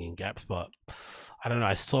filling in gaps. But I don't know,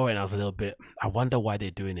 I saw it and I was a little bit, I wonder why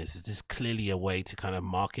they're doing this. Is this clearly a way to kind of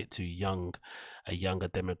market to a younger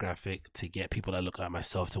demographic, to get people that look like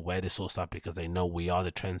myself to wear this sort of stuff, because they know we are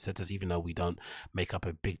the trendsetters, even though we don't make up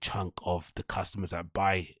a big chunk of the customers that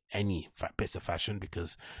buy any bits of fashion,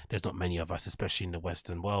 because there's not many of us, especially in the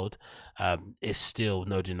Western world. It's still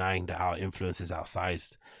no denying that our influence is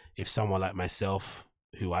outsized. If someone like myself,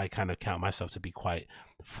 who I kind of count myself to be quite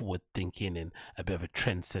forward thinking and a bit of a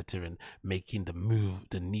trendsetter and making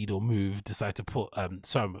the needle move, decide to put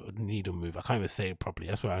needle move, I can't even say it properly,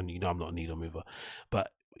 that's why I'm not a needle mover. But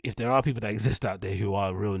if there are people that exist out there who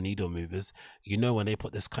are real needle movers, when they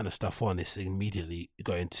put this kind of stuff on, it's immediately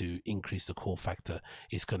going to increase the call factor.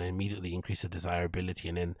 It's going to immediately increase the desirability,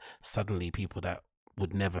 and then suddenly people that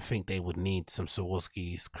would never think they would need some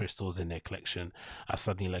Swarovski crystals in their collection are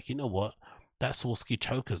suddenly like, you know what, that Swarovski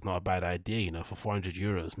choker is not a bad idea, for 400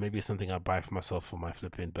 euros. Maybe it's something I buy for myself for my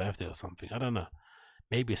flipping birthday or something. I don't know.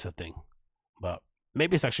 Maybe it's a thing. But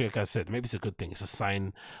maybe it's actually, like I said, maybe it's a good thing. It's a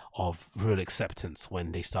sign of real acceptance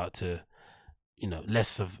when they start to,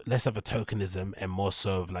 less of a tokenism and more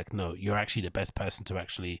so of like, no, you're actually the best person to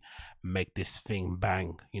actually make this thing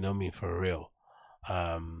bang. You know what I mean? For real.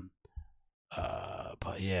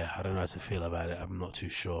 But yeah, I don't know how to feel about it. I'm not too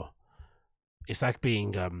sure. It's like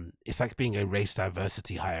being a race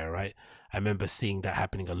diversity hire, right? I remember seeing that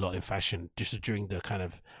happening a lot in fashion, just during the kind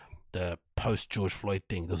of the post George Floyd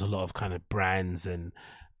thing. There's a lot of kind of brands and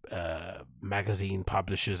magazine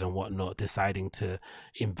publishers and whatnot deciding to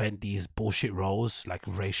invent these bullshit roles like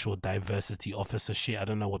racial diversity officer shit. I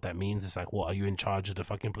don't know what that means. It's like, what, are you in charge of the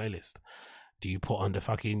fucking playlist? Do you put on the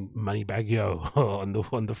fucking Moneybag Yo on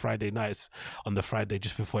the Friday nights, on the Friday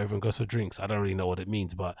just before everyone goes for drinks? I don't really know what it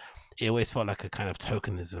means, but it always felt like a kind of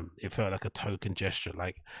tokenism. It felt like a token gesture,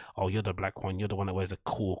 like, oh, you're the black one, you're the one that wears a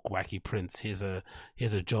cool wacky prints. Here's a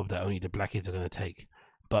job that only the black kids are gonna take.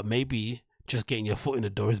 But maybe just getting your foot in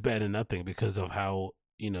the door is better than nothing, because of how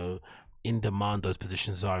in demand those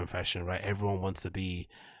positions are in fashion, right? Everyone wants to be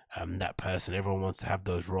that person. Everyone wants to have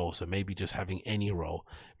those roles. So maybe just having any role,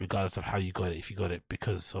 regardless of how you got it, if you got it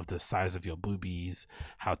because of the size of your boobies,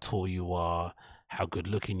 how tall you are, how good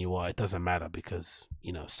looking you are, it doesn't matter, because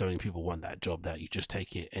so many people want that job that you just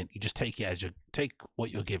take it, and you just take it as you take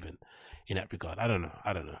what you're given in that regard. I don't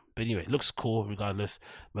know. But anyway, it looks cool regardless.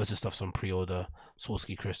 Most of the stuff's on pre-order.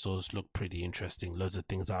 Swarovski crystals look pretty interesting. Loads of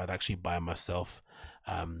things I'd actually buy myself,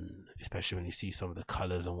 especially when you see some of the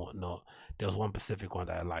colors and whatnot. There was one specific one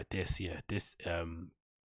that I like. This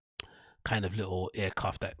kind of little ear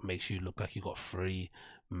cuff that makes you look like you got 3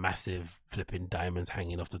 massive flipping diamonds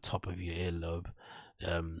hanging off the top of your earlobe,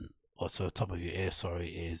 also top of your ear, sorry,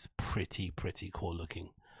 is pretty cool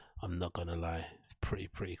looking. I'm not gonna lie, it's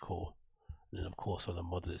pretty cool. And then of course on the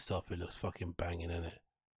model itself, it looks fucking banging, isn't it?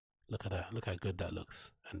 Look at that, look how good that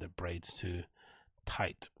looks, and the braids too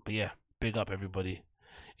tight. But yeah, big up everybody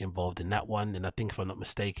involved in that one. And I think, if I'm not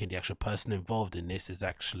mistaken, the actual person involved in this is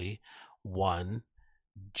actually one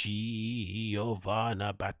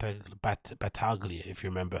Giovanna Battaglia, if you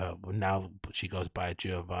remember her. Now she goes by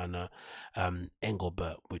Giovanna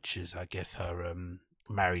Engelbert, which is, I guess, her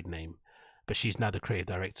married name. But she's now the creative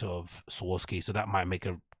director of Swarovski, so that might make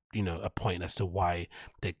a point as to why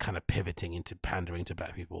they're kind of pivoting into pandering to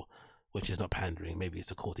black people, which is not pandering. Maybe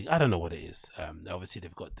it's a cool thing. I don't know what it is. Obviously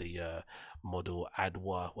they've got the model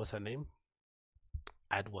Adwa, what's her name?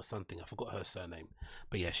 Adwa something. I forgot her surname,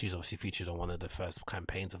 but yeah, she's obviously featured on one of the first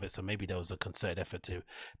campaigns of it. So maybe there was a concerted effort to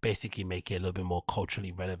basically make it a little bit more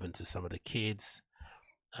culturally relevant to some of the kids.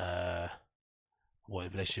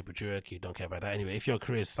 What relationship with Jurek? You don't care about that. Anyway, if you're a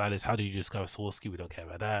career stylist, how did you discover Swarovski? We don't care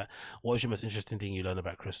about that. What was your most interesting thing you learned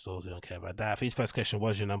about crystals? We don't care about that. For his first question,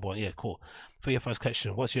 what's your number one? Yeah, cool. For your first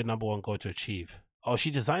question, what's your number one goal to achieve? Oh, she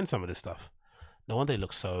designed some of this stuff. No wonder they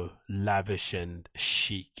look so lavish and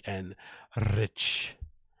chic and rich.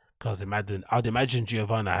 Because I'd imagine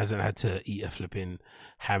Giovanna hasn't had to eat a flipping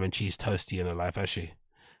ham and cheese toasty in her life, has she?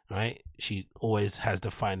 Right? She always has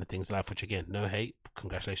the finer things in life, which again, no hate.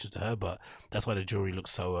 Congratulations to her, but that's why the jewelry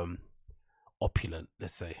looks so opulent,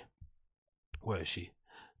 let's say. Where is she?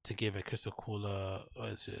 To give a crystal cooler.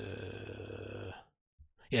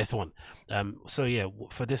 Yeah, it's the one. So yeah,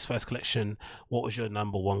 for this first collection, what was your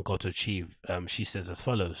number one goal to achieve? She says as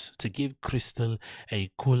follows: to give crystal a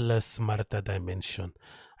cooler, smarter dimension.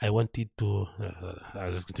 I wanted to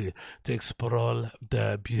explore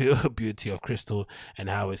the beauty of crystal and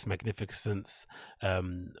how its magnificence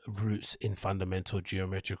roots in fundamental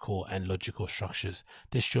geometrical and logical structures.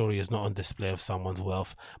 This jewelry is not on display of someone's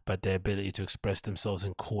wealth, but their ability to express themselves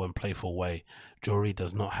in cool and playful way. Jewelry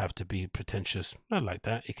does not have to be pretentious, not like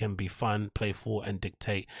that. It can be fun, playful, and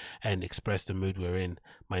dictate and express the mood we're in.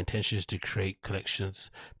 My intention is to create collections,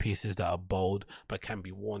 pieces that are bold but can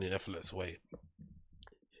be worn in an effortless way.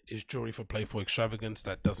 Is jewelry for playful extravagance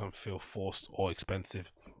that doesn't feel forced or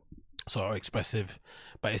expensive, or expressive,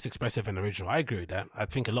 but it's expressive and original. I agree with that. I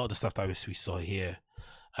think a lot of the stuff that we saw here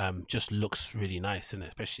just looks really nice, and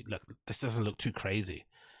especially look, this doesn't look too crazy.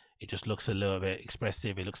 It just looks a little bit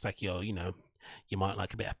expressive. It looks like you might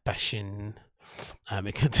like a bit of fashion.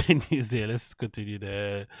 It continues here. Let's continue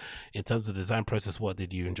there. In terms of the design process, what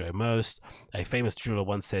did you enjoy most? A famous jeweler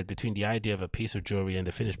once said, between the idea of a piece of jewelry and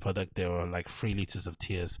the finished product, there are like 3 liters of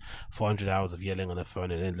tears, 400 hours of yelling on the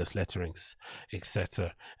phone, and endless letterings,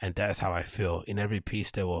 etc. And that is how I feel. In every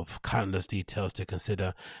piece, there were countless details to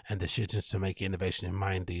consider and decisions to make innovation in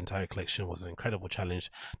mind. The entire collection was an incredible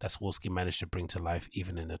challenge that Swarovski managed to bring to life,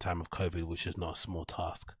 even in the time of COVID, which is not a small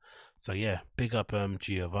task. So yeah, big up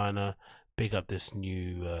Giovanna. Big up this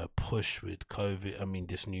new push with COVID.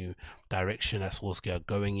 This new direction that Swarovski are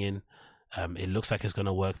going in. It looks like it's going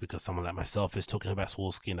to work because someone like myself is talking about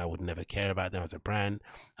Swarovski and I would never care about them as a brand.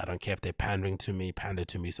 I don't care if they're pandering to me. Pander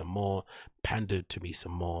to me some more. Pandered to me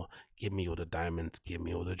some more. Give me all the diamonds. Give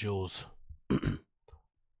me all the jewels.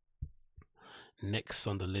 Next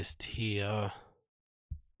on the list here.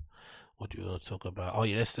 What do you want to talk about? Oh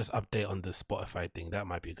yeah, let's just update on the Spotify thing. That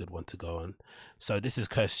might be a good one to go on. So this is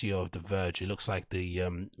courtesy of The Verge. It looks like the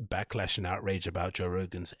backlash and outrage about Joe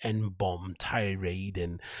Rogan's N-bomb tirade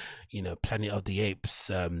and Planet of the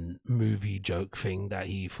Apes movie joke thing that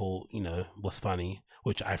he thought was funny,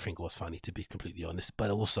 which I think was funny, to be completely honest.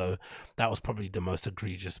 But also that was probably the most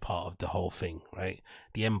egregious part of the whole thing, right?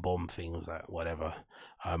 The N-bomb thing was like whatever.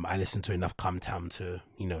 I listened to enough Come Tam to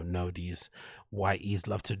know these whiteys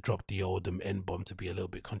love to drop the old N-bomb to be a little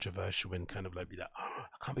bit controversial and kind of like be like, oh,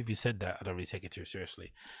 I can't believe you said that. I don't really take it too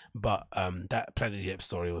seriously. But that Planet of the Apes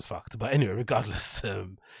story was fucked. But anyway, regardless,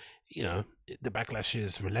 the backlash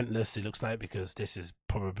is relentless, it looks like, because this is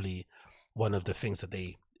probably one of the things that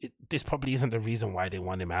this probably isn't the reason why they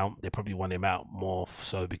want him out. They probably want him out more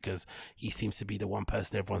so because he seems to be the one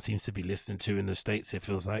person everyone seems to be listening to in the States. It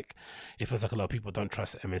feels like a lot of people don't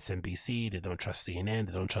trust MSNBC, they don't trust CNN,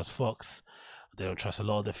 they don't trust Fox, they don't trust a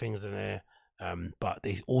lot of the things in there. But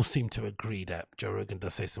they all seem to agree that Joe Rogan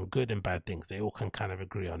does say some good and bad things. They all can kind of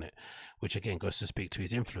agree on it, which again goes to speak to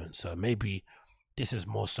his influence. So maybe this is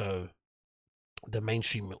more so the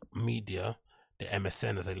mainstream media, the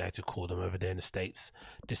MSN as they like to call them over there in the States,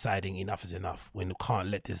 deciding enough is enough. We can't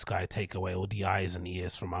let this guy take away all the eyes and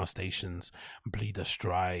ears from our stations, bleed us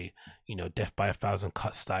dry, death by 1,000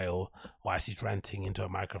 cut style, whilst he's ranting into a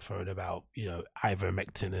microphone about,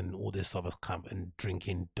 ivermectin and all this other kind and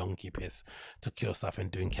drinking donkey piss to cure stuff and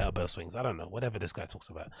doing kettlebell swings. I don't know, whatever this guy talks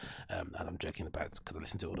about. And I'm joking about it because I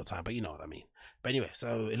listen to it all the time, but you know what I mean. But anyway,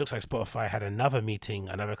 so it looks like Spotify had another meeting,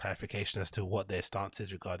 another clarification as to what their stance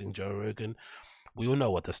is regarding Joe Rogan. We all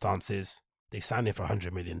know what the stance is. They signed him for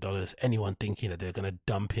 $100 million. Anyone thinking that they're going to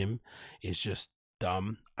dump him is just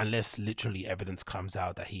dumb, unless literally evidence comes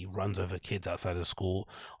out that he runs over kids outside of school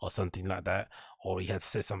or something like that, or he had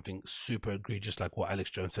said something super egregious like what Alex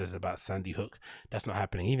Jones says about Sandy Hook. That's not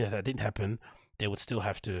happening. Even if that didn't happen, they would still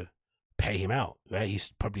have to pay him out, right?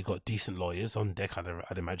 He's probably got decent lawyers on deck,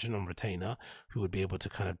 I'd imagine, on retainer, who would be able to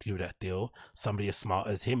kind of do that deal. Somebody as smart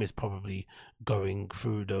as him is probably going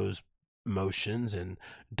through those motions and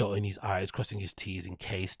dotting his I's, crossing his T's in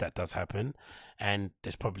case that does happen. And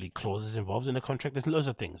there's probably clauses involved in the contract. There's loads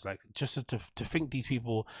of things, like just to think these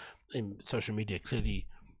people in social media clearly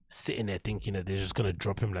sitting there thinking that they're just going to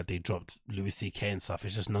drop him like they dropped Louis C.K. and stuff.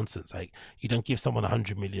 It's just nonsense. Like, you don't give someone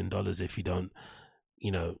 $100 million if you don't,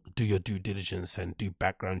 you know, do your due diligence and do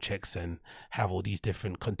background checks and have all these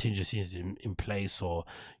different contingencies in place, or,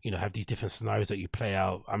 you know, have these different scenarios that you play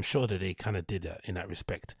out. I'm sure that they kind of did that in that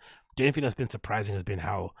respect. The only thing that's been surprising has been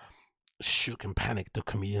how shook and panicked the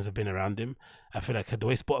comedians have been around him. I feel like the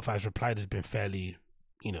way Spotify's replied has been fairly,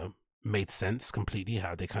 you know, made sense completely,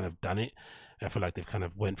 how they kind of done it. I feel like they've kind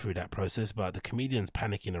of went through that process, but the comedians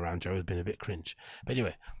panicking around Joe has been a bit cringe. But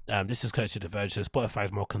anyway, this is courtesy of The Verge. So Spotify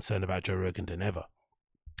is more concerned about Joe Rogan than ever,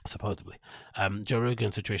 supposedly. Joe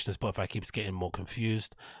Rogan's situation, Spotify keeps getting more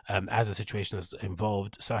confused. As the situation has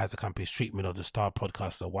evolved, so has the company's treatment of the star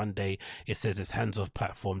podcaster. One day it says it's hands-off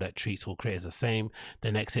platform that treats all creators the same.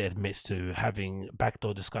 The next it admits to having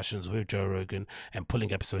backdoor discussions with Joe Rogan and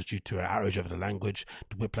pulling episodes due to an outrage over the language.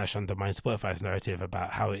 The whiplash undermines Spotify's narrative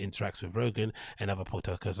about how it interacts with Rogan and other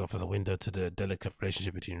podcasters, offers a window to the delicate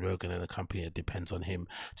relationship between Rogan and the company that depends on him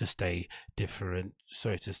to stay differentiated.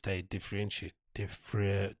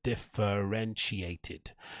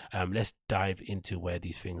 Let's dive into where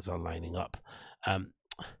these things are lining up.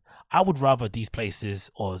 I would rather these places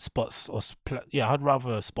or spots or I'd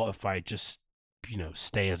rather Spotify just, you know,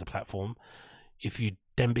 stay as a platform. If you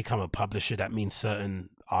then become a publisher, that means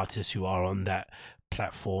certain artists who are on that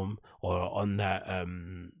platform or on that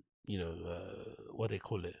what they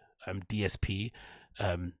call it, DSP,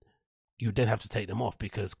 you then have to take them off,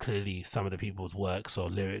 because clearly some of the people's works or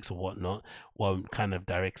lyrics or whatnot won't kind of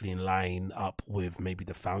directly line up with maybe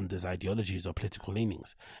the founders' ideologies or political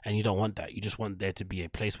leanings. And you don't want that. You just want there to be a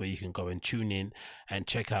place where you can go and tune in and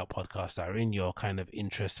check out podcasts that are in your kind of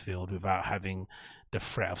interest field without having the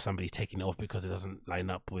threat of somebody taking it off because it doesn't line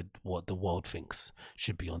up with what the world thinks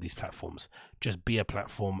should be on these platforms. Just be a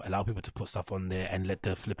platform, allow people to put stuff on there and let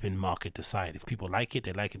the flipping market decide. If people like it,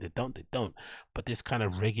 they like it. They don't. But this kind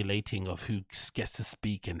of regulating of who gets to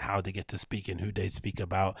speak and how they get to speak and who they speak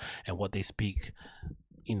about and what they speak,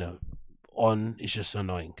 you know, on is just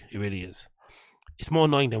annoying. It really is. It's more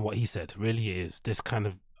annoying than what he said. Really is. This kind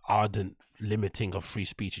of ardent limiting of free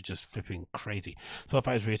speech is just flipping crazy.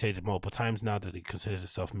 Spotify has reiterated multiple times now that it considers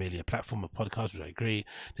itself merely a platform of podcasts, which I agree,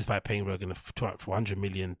 despite paying Rogan $400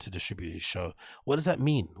 million to distribute his show. What does that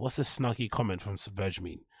mean? What's this snarky comment from Verge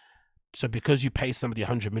mean? So because you pay somebody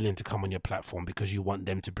 $100 million to come on your platform because you want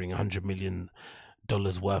them to bring $100 million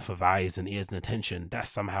worth of eyes and ears and attention, that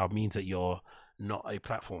somehow means that you're not a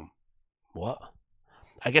platform. What?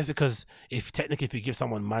 I guess because if you give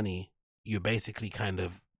someone money, you're basically kind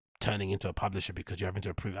of turning into a publisher because you're having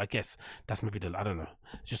to approve. I guess that's maybe I don't know.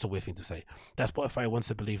 It's just a weird thing to say. That Spotify wants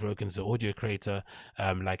to believe Rogan's an audio creator,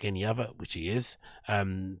 like any other, which he is.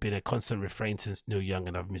 Been a constant refrain since Neil Young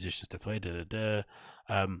and other musicians stepped away.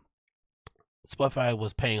 Spotify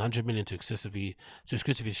was paying $100 million to exclusively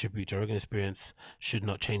distribute Joe Rogan Experience should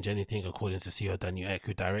not change anything, according to CEO Daniel Ek,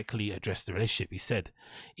 who directly addressed the relationship. He said,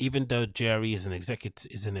 even though JRE is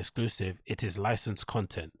an exclusive, it is licensed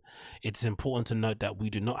content. It's important to note that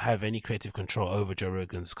we do not have any creative control over Joe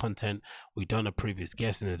Rogan's content. We don't approve his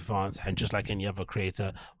guests in advance, and just like any other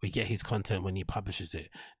creator, we get his content when he publishes it.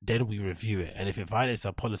 Then we review it, and if it violates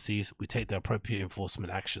our policies, we take the appropriate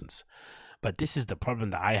enforcement actions. But this is the problem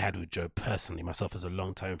that I had with Joe personally, myself as a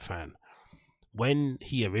long-time fan. When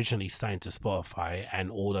he originally signed to Spotify and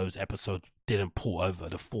all those episodes didn't pull over,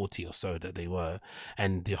 the 40 or so that they were,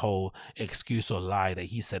 and the whole excuse or lie that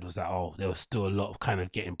he said was that, oh, there was still a lot of kind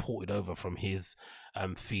of getting ported over from his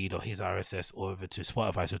feed or his RSS over to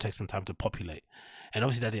Spotify, so it takes some time to populate. And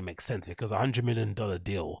obviously that didn't make sense, because $100 million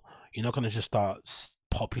deal, you're not going to just start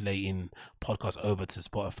populating podcasts over to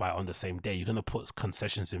Spotify on the same day. You're going to put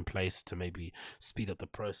concessions in place to maybe speed up the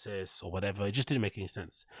process or whatever. It just didn't make any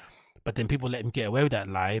sense. But then people let him get away with that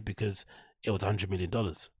lie because it was $100 million.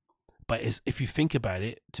 But if you think about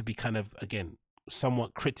it, to be kind of, again,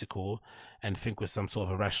 somewhat critical and think with some sort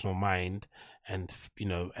of a rational mind and, you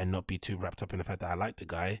know, and not be too wrapped up in the fact that I like the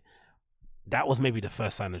guy, that was maybe the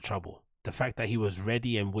first sign of trouble. The fact that he was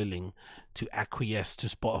ready and willing to acquiesce to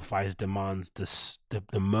Spotify's demands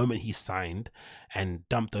the moment he signed and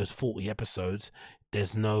dumped those 40 episodes,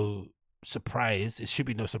 there's no surprise. It should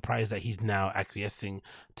be no surprise that he's now acquiescing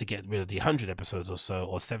to get rid of the 100 episodes or so,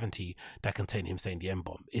 or 70 that contain him saying the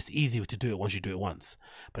M-bomb. It's easy to do it once you do it once,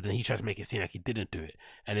 but then he tried to make it seem like he didn't do it.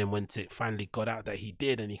 And then once it finally got out that he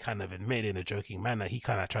did, and he kind of admitted in a joking manner, he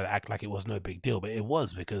kind of tried to act like it was no big deal, but it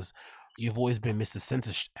was, because you've always been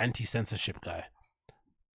Mr. Anti-censorship guy.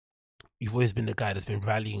 you've always been the guy that's been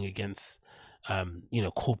rallying against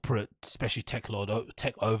corporate, especially tech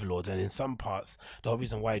overlords. And in some parts, the whole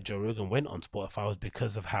reason why Joe Rogan went on Spotify was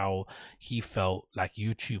because of how he felt like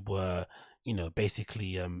YouTube were,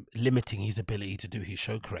 basically limiting his ability to do his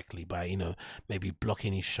show correctly by, maybe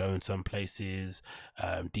blocking his show in some places,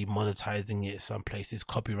 demonetizing it in some places,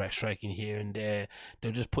 copyright striking here and there.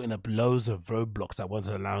 They're just putting up loads of roadblocks that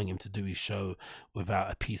wasn't allowing him to do his show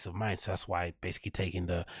without a peace of mind. So that's why basically taking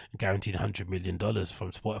the guaranteed $100 million from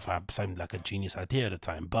Spotify sounded like a genius idea at the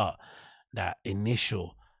time. But that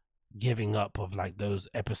initial giving up of like those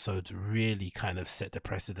episodes really kind of set the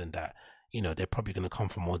precedent that they're probably going to come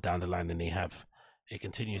for more down the line than they have. It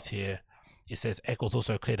continues here. It says Eccles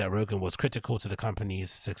also clear that Rogan was critical to the company's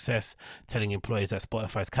success, telling employees that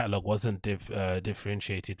Spotify's catalog wasn't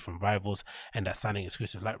differentiated from rivals, and that signing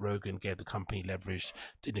exclusives like Rogan gave the company leverage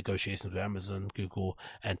in negotiations with Amazon, Google,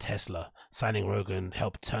 and Tesla. Signing Rogan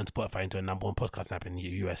helped turn Spotify into a #1 podcast app in the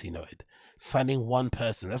US, he noted. Signing one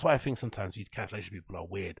person. That's why I think sometimes these cancellation people are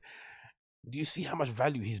weird. Do you see how much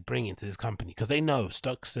value he's bringing to this company? Because they know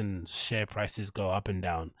stocks and share prices go up and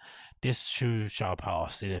down. This shoe shall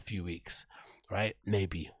pass in a few weeks, right?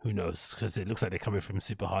 Maybe, who knows? Because it looks like they're coming from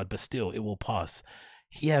super hard, but still, it will pass.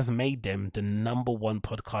 He has made them the #1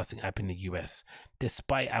 podcasting app in the US,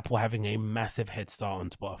 despite Apple having a massive head start on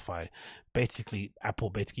Spotify. Basically,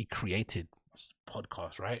 Apple created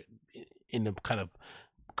podcasts, right? In the kind of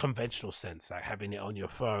conventional sense, like having it on your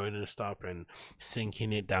phone and stuff and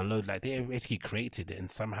syncing it, download, like they basically created it, and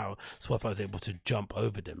somehow Spotify was able to jump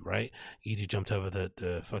over them, right? Easy jumped over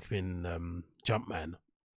the fucking Jumpman.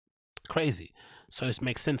 Crazy. So it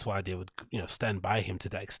makes sense why they would stand by him to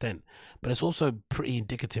that extent, but it's also pretty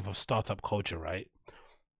indicative of startup culture, right?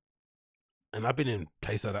 And I've been in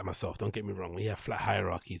places like that myself, don't get me wrong. We have flat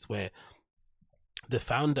hierarchies where the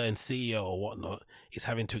founder and CEO or whatnot is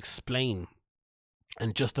having to explain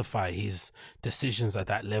and justify his decisions at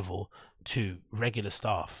that level to regular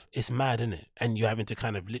staff. It's mad, isn't it? And you're having to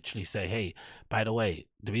kind of literally say, hey, by the way,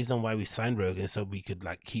 the reason why we signed Rogan is so we could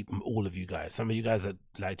like keep all of you guys. Some of you guys that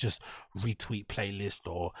like just retweet playlist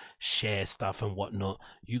or share stuff and whatnot,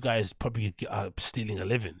 you guys probably are stealing a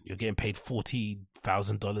living. You're getting paid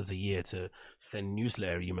 $40,000 a year to send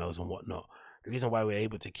newsletter emails and whatnot. The reason why we're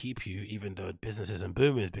able to keep you, even though business isn't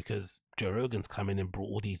booming, is because Joe Rogan's come in and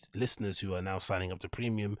brought all these listeners who are now signing up to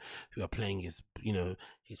premium, who are playing his,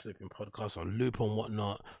 his flipping podcasts on loop and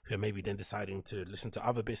whatnot, who are maybe then deciding to listen to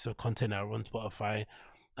other bits of content that are on Spotify.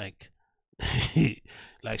 Like,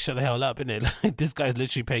 like shut the hell up, innit? Like, this guy's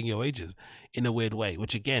literally paying your wages in a weird way,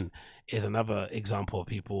 which again is another example of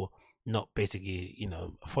people not basically,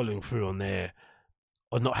 following through on their,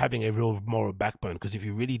 or not having a real moral backbone. Because if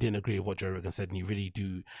you really didn't agree with what Joe Rogan said and you really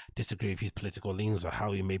do disagree with his political leanings or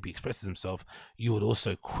how he maybe expresses himself, you would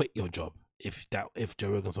also quit your job if Joe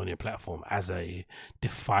Rogan's on your platform as a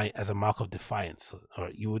mark of defiance. All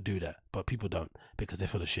right, you would do that, but people don't because they're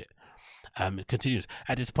full of shit. It continues.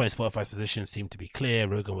 At this point, Spotify's position seemed to be clear.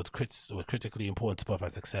 Rogan was critically important to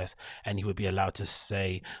Spotify's success, and he would be allowed to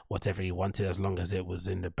say whatever he wanted as long as it was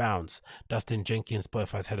in the bounds. Dustin Jenkins,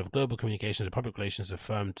 Spotify's head of global communications and public relations,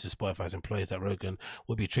 affirmed to Spotify's employees that Rogan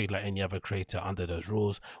would be treated like any other creator under those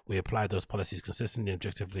rules. We applied those policies consistently and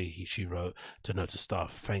objectively, she wrote to note to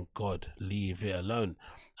staff. Thank God, leave it alone.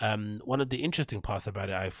 One of the interesting parts about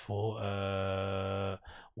it, I thought,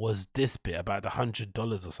 was this bit about the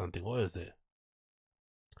 $100 or something. What is it?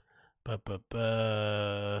 Where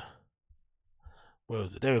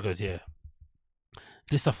was it? There it goes. Yeah,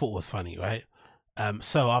 this I thought was funny, right?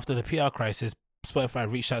 So after the PR crisis, Spotify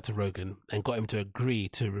reached out to Rogan and got him to agree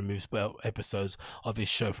to remove episodes of his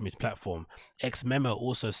show from his platform. Ex-Memo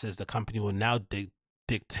also says the company will now dedicate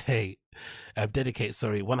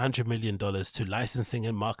 $100 million to licensing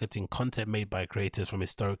and marketing content made by creators from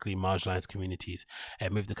historically marginalized communities, a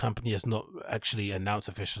move the company has not actually announced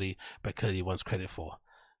officially but clearly wants credit for.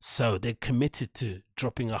 So they're committed to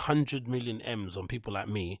dropping 100 million M's on people like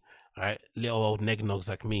me, right? Little old negnogs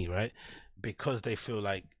like me, right? Because they feel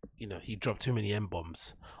like, he dropped too many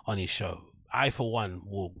M-bombs on his show. I, for one,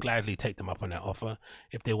 will gladly take them up on that offer.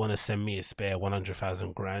 If they want to send me a spare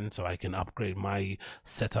 100,000 grand so I can upgrade my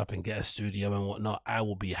setup and get a studio and whatnot, I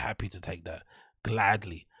will be happy to take that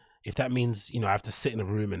gladly. If that means, I have to sit in a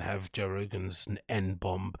room and have Joe Rogan's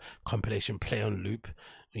N-bomb compilation play on loop,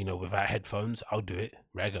 without headphones, I'll do it.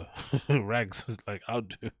 Rags, like, I'll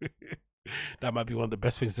do it. That might be one of the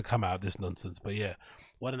best things to come out of this nonsense. But yeah,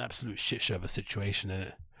 what an absolute shit show of a situation,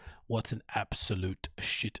 innit? What an absolute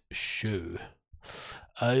shit show.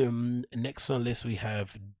 Next on the list we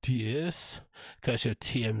have DS, courtesy of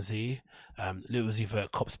TMZ. Lil Uzi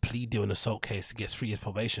Vert cops plea deal in assault case, gets 3 years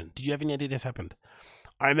probation. Did you have any idea this happened?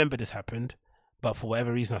 I remember this happened, but for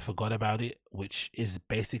whatever reason I forgot about it, which is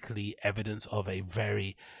basically evidence of a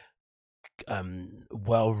very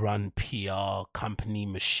well-run PR company,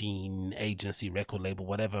 machine, agency, record label,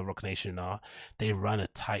 whatever Rock Nation are. They run a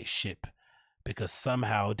tight ship, because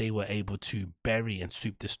somehow they were able to bury and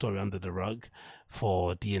sweep the story under the rug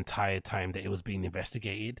for the entire time that it was being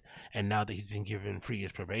investigated. And now that he's been given 3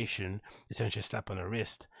 years probation, essentially a slap on the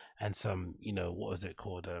wrist and some, you know, what was it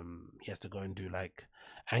called? He has to go and do like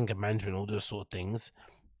anger management, all those sort of things.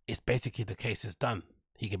 It's basically the case is done.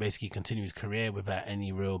 He can basically continue his career without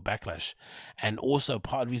any real backlash. And also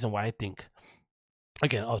part of the reason why I think,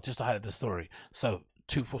 again, just to highlight the story. So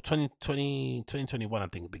 2021, I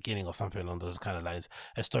think, beginning or something along those kind of lines,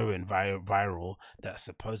 a story went viral that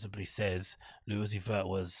supposedly says Lil Uzi Vert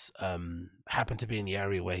was happened to be in the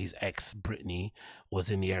area where his ex Britney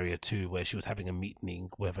was in the area too, where she was having a meeting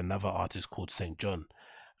with another artist called St. John.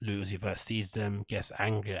 Lil Uzi Vert sees them, gets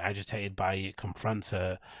angry, agitated by it, confronts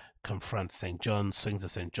her, confronts St. John, swings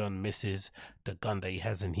at St. John, misses. The gun that he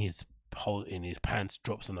has in his pants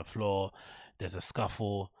drops on the floor. There's a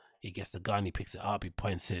scuffle. He gets the gun, he picks it up, he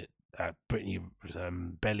points it at Britney's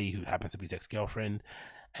belly, who happens to be his ex-girlfriend,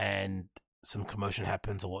 and some commotion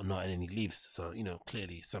happens or whatnot, and then he leaves. So, you know,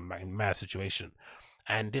 clearly some mad situation.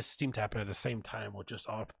 And this seemed to happen at the same time or just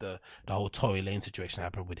after the whole Tory Lanez situation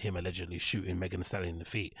happened, with him allegedly shooting Megan Thee Stallion in the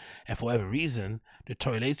feet. And for whatever reason, the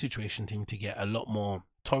Tory Lanez situation seemed to get a lot more,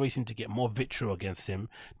 Tory seemed to get more vitriol against him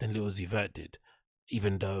than Lil Uzi Vert did.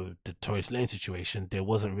 Even though the Tory Lanez situation, there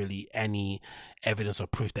wasn't really any evidence or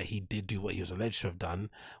proof that he did do what he was alleged to have done.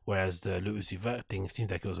 Whereas the Lil Uzi Vert thing seemed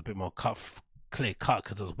like it was a bit more clear cut,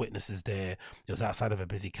 because there was witnesses there. It was outside of a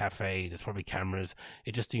busy cafe. There's probably cameras.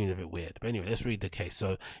 It just seemed a bit weird. But anyway, let's read the case.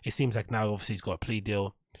 So it seems like now obviously he's got a plea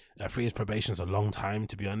deal. 3 years probation is a long time,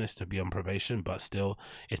 to be honest, to be on probation, but still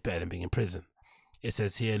it's better than being in prison. It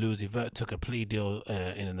says here, Lil Uzi Vert took a plea deal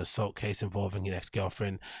in an assault case involving an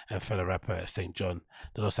ex-girlfriend and fellow rapper at St. John.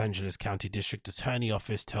 The Los Angeles County District Attorney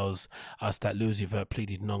Office tells us that Lil Uzi Vert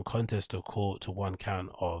pleaded non-contest to court to 1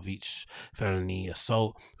 count of each felony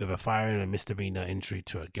assault with a firing and misdemeanor injury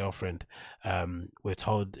to a girlfriend. We're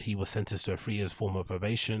told he was sentenced to a 3 years form of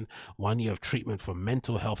probation, 1 year of treatment for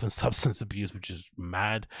mental health and substance abuse, which is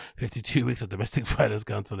mad, 52 weeks of domestic violence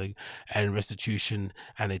counseling and restitution,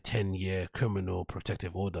 and a 10-year criminal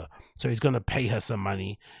protective order. So he's going to pay her some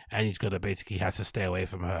money, and he's going to basically have to stay away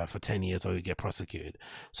from her for 10 years or he'll get prosecuted.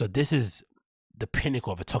 So this is the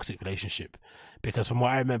pinnacle of a toxic relationship, because from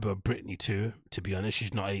what I remember of Britney too, to be honest,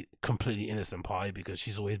 she's not a completely innocent party, because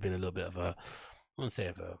she's always been a little bit of a, I won't say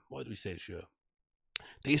of a, what do we say, sure,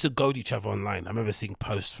 they used to goad each other online. I remember seeing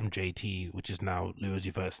posts from JT, which is now Lil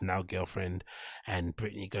Uzi Vert's now girlfriend, and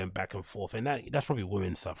Britney going back and forth, and that's probably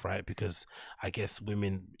women stuff, right? Because I guess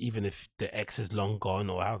women, even if the ex is long gone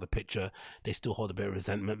or out of the picture, they still hold a bit of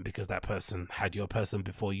resentment because that person had your person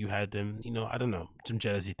before you had them. You know, I don't know, some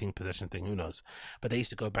jealousy thing, possession thing, who knows? But they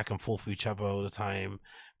used to go back and forth with each other all the time.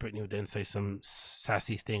 Britney would then say some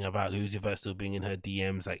sassy thing about Lil Uzi Vert still being in her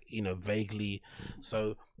DMs, like, you know, vaguely.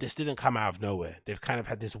 So this didn't come out of nowhere. They've kind of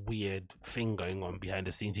had this weird thing going on behind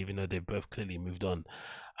the scenes, even though they've both clearly moved on.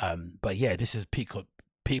 But yeah, this is peak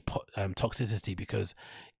toxicity, because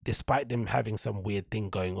despite them having some weird thing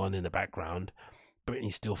going on in the background,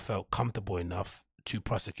 Britney still felt comfortable enough to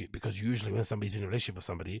prosecute, because usually when somebody's been in a relationship with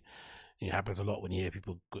somebody, it happens a lot when you hear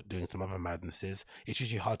people doing some other madnesses, it's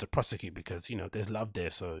usually hard to prosecute because, you know, there's love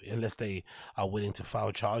there. So unless they are willing to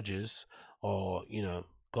file charges or, you know,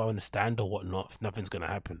 go on the stand or whatnot, nothing's going to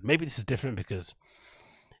happen. Maybe this is different because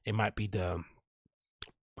it might be the,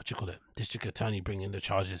 district attorney bringing the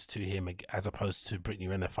charges to him as opposed to Britney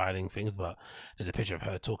Renner filing things. But there's a picture of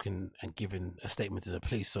her talking and giving a statement to the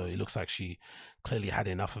police, so it looks like she clearly had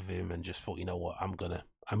enough of him and just thought, you know what, I'm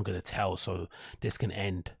gonna tell so this can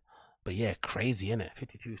end. But yeah, crazy, isn't it?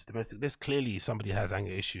 52 domestic. This clearly somebody has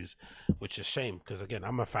anger issues, which is a shame, because again,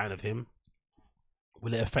 I'm a fan of him.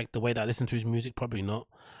 Will it affect the way that I listen to his music? Probably not.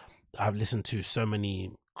 I've listened to so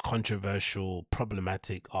many controversial,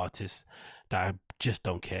 problematic artists that I just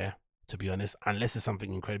don't care, to be honest, unless it's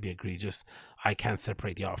something incredibly egregious. I can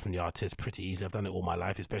separate the art from the artist pretty easily. I've done it all my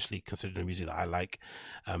life, especially considering the music that I like,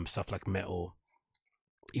 stuff like metal,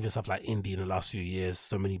 even stuff like indie in the last few years.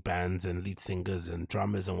 So many bands and lead singers and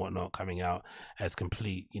drummers and whatnot coming out as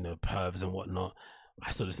complete, you know, pervs and whatnot.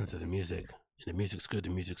 I still listen to the music. The music's good. The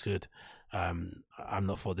music's good. I'm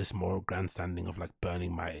not for this moral grandstanding of like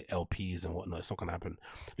burning my LPs and whatnot. It's not gonna happen.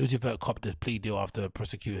 Uzi Vert copped a plea deal after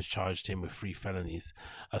prosecutors charged him with 3 felonies: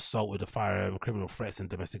 assault with a firearm, criminal threats, and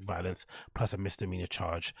domestic violence, plus a misdemeanor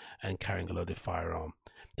charge and carrying a loaded firearm.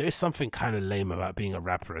 There is something kind of lame about being a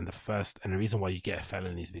rapper, and the reason why you get a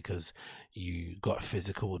felony is because you got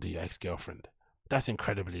physical with your ex-girlfriend. That's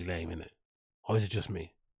incredibly lame, isn't it? Or is it just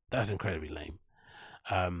me? That's incredibly lame.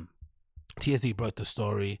 TSD broke the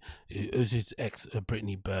story. Uzi's ex,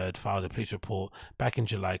 Brittany Bird, filed a police report back in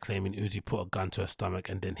July claiming Uzi put a gun to her stomach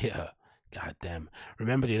and then hit her. God damn.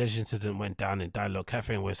 Remember, the alleged incident went down in Dialogue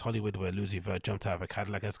Cafe in West Hollywood, where Uzi Vert jumped out of a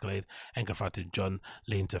Cadillac Escalade and confronted John,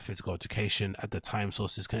 leading to physical altercation. At the time,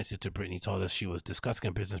 sources connected to Brittany told us she was discussing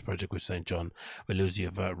a business project with St. John, where Uzi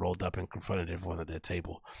Vert rolled up and confronted everyone at their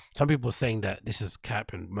table. Some people are saying that this is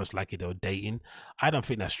cap and most likely they were dating. I don't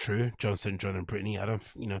think that's true. St. John and Brittany, I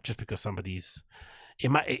don't, just because somebody's,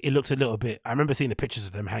 it looks a little bit, I remember seeing the pictures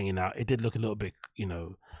of them hanging out. It did look a little bit,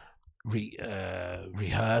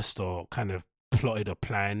 rehearsed or kind of plotted or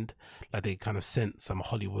planned, like they kind of sent some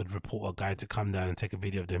Hollywood reporter guy to come down and take a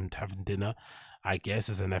video of them having dinner, I guess,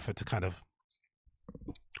 as an effort to kind of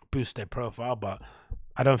boost their profile. But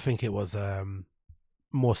I don't think it was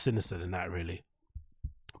more sinister than that, really.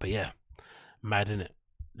 But yeah, mad, innit?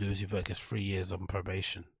 Uzi Vert gets 3 years on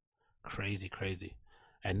probation. Crazy,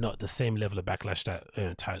 and not the same level of backlash that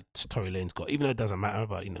Tory Lanez got, even though it doesn't matter.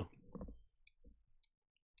 But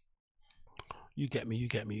you get me.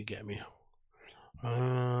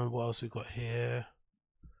 What else we got here?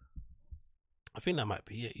 I think that might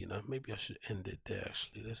be it. Maybe I should end it there.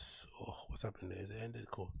 Actually, what's happening there? Is it ended?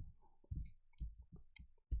 Cool.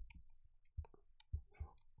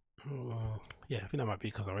 Yeah, I think that might be,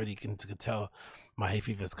 because I already can tell my hay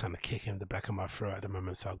fever is kind of kicking the back of my throat at the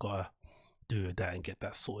moment, so I gotta do that and get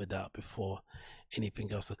that sorted out before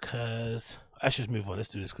anything else occurs. I should move on. Let's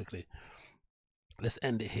do this quickly. Let's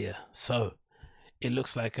end it here. So it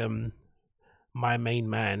looks like my main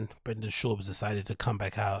man, Brendan Schaub, has decided to come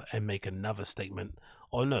back out and make another statement,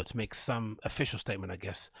 or no, to make some official statement, I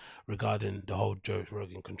guess, regarding the whole Joe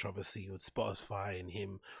Rogan controversy with Spotify and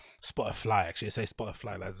him. Spotify, actually, I say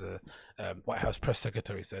Spotify, as a White House press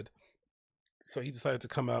secretary said. So he decided to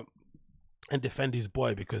come out and defend his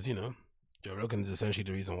boy because, Joe Rogan is essentially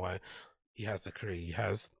the reason why he has the career he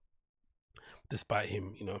has, despite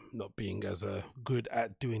him, not being as good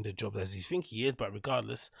at doing the job as he thinks he is. But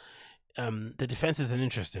regardless, the defense is an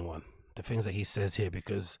interesting one, the things that he says here,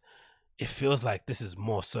 because it feels like this is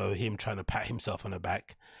more so him trying to pat himself on the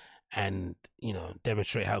back and,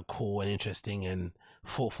 demonstrate how cool and interesting and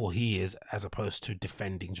thoughtful he is, as opposed to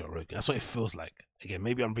defending Joe Rogan. That's what it feels like. Again,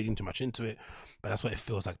 maybe I'm reading too much into it, but that's what it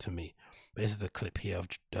feels like to me. But this is a clip here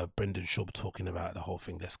of Brendan Schaub talking about the whole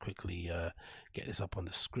thing. Let's quickly get this up on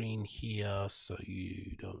the screen here so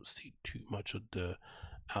you don't see too much of the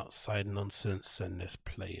outside nonsense, and let's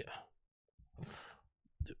play it.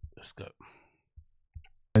 Let's go. You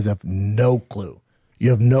guys have no clue.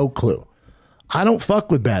 You have no clue. I don't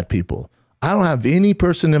fuck with bad people. I don't have any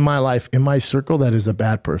person in my life, in my circle, that is a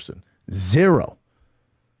bad person. Zero.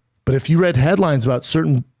 But if you read headlines about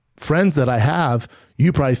certain friends that I have,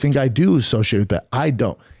 you probably think I do associate with that. I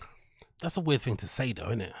don't. That's a weird thing to say, though,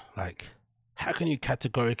 isn't it? Like, how can you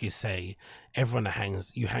categorically say everyone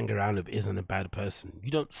that you hang around with isn't a bad person?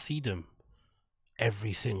 You don't see them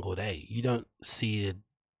every single day. You don't see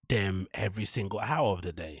them every single hour of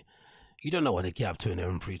the day. You don't know what they get up to in their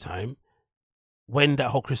own free time. When that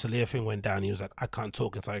whole Chris D'Elia thing went down, he was like, I can't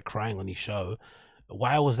talk, and started crying on his show.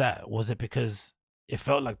 Why was that? Was it because it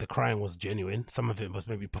felt like the crying was genuine? Some of it was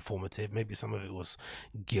maybe performative. Maybe some of it was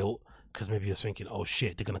guilt, because maybe he was thinking, oh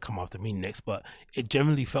shit, they're going to come after me next. But it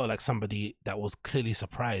generally felt like somebody that was clearly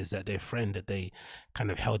surprised that their friend that they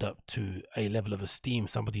kind of held up to a level of esteem,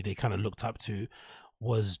 somebody they kind of looked up to,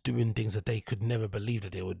 was doing things that they could never believe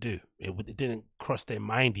that they would do. It didn't cross their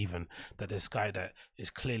mind even that this guy that is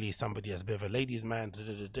clearly somebody as a bit of a ladies' man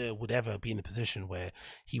would ever be in a position where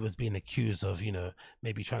he was being accused of,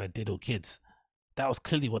 maybe trying to diddle kids. That was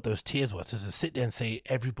clearly what those tears were. So to sit there and say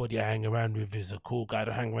everybody I hang around with is a cool guy,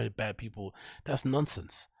 to hang around with bad people, that's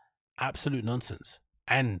nonsense. Absolute nonsense.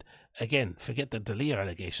 And again, forget the D'Elia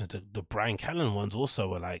allegations. The Brian Callen ones also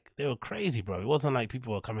were like, they were crazy, bro. It wasn't like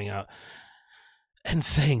people were coming out and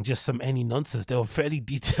saying just some any nonsense. There were fairly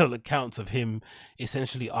detailed accounts of him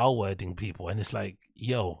essentially R-wording people, and it's like,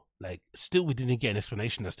 yo, like, still we didn't get an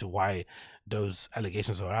explanation as to why those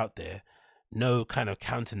allegations are out there. No kind of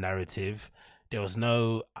counter narrative. There was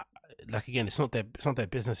no, like, again, it's not their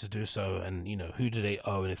business to do so, and who do they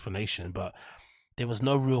owe an explanation? But there was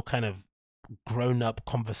no real kind of grown up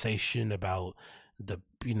conversation about the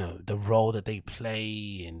the role that they play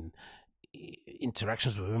in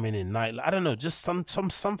interactions with women in night. I don't know, just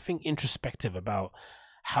something introspective about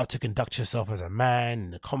how to conduct yourself as a man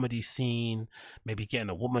in the comedy scene, maybe getting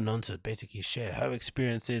a woman on to basically share her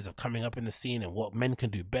experiences of coming up in the scene and what men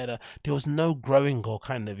can do better. There was no growing or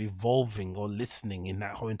kind of evolving or listening in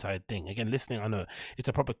that whole entire thing. Again, listening, I know it's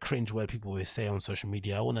a proper cringe word people always say on social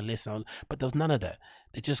media, I want to listen, but there was none of that.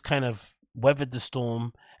 They just kind of weathered the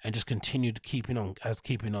storm and just continued keeping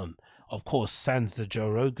on. Of course, sans the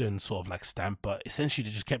Joe Rogan sort of like stamp, but essentially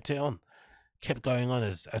they just kept it on. Kept going on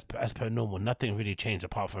as per normal. Nothing really changed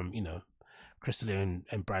apart from Chris D'Elia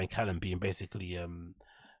and Brian Callen being basically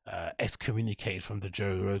excommunicated from the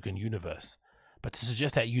Joe Rogan universe. But to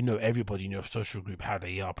suggest that everybody in your social group how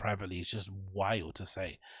they are privately is just wild to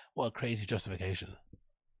say. What a crazy justification.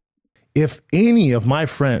 If any of my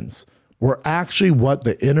friends were actually what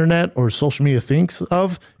the internet or social media thinks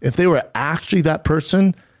of, if they were actually that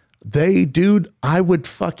person, I would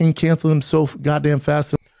fucking cancel them so goddamn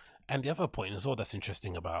fast. And the other point as well that's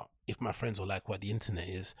interesting about if my friends are like what the internet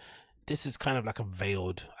is, this is kind of like a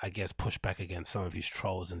veiled, I guess, pushback against some of these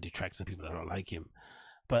trolls and detractors and people that don't like him.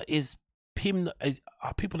 But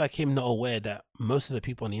are people like him not aware that most of the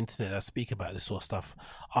people on the internet that speak about this sort of stuff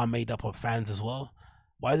are made up of fans as well?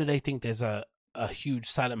 Why do they think there's a huge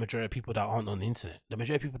silent majority of people that aren't on the internet? The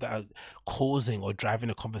majority of people that are causing or driving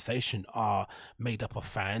a conversation are made up of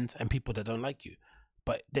fans and people that don't like you.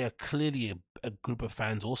 But there are clearly a group of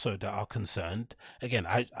fans also that are concerned. Again,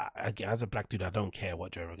 I as a black dude, I don't care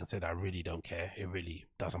what Joe Rogan said. I really don't care. It really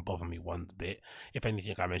doesn't bother me one bit. If anything,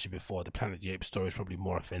 like I mentioned before, the Planet of the Apes story is probably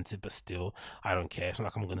more offensive, but still, I don't care. It's not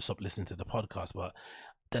like I'm going to stop listening to the podcast. But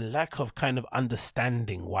the lack of kind of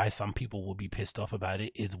understanding why some people will be pissed off about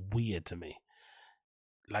it is weird to me.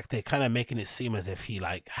 Like they're kind of making it seem as if he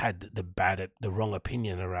like had the wrong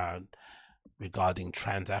opinion regarding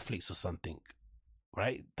trans athletes or something.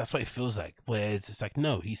 Right, that's what it feels like. Whereas it's like,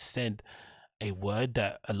 no, he said a word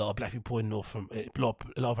that a lot of black people a lot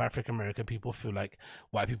of African American people feel like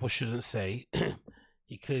white people shouldn't say.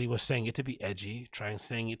 He clearly was saying it to be edgy,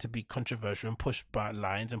 saying it to be controversial and push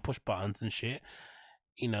lines and push buttons and shit.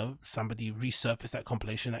 Somebody resurfaced that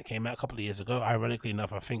compilation that came out a couple of years ago. Ironically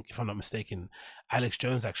enough, I think, if I'm not mistaken, Alex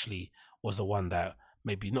Jones actually was the one that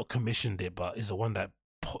maybe not commissioned it, but is the one that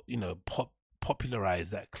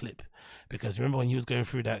popularized that clip. Because remember when he was going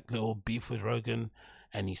through that little beef with Rogan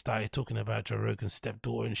and he started talking about Joe Rogan's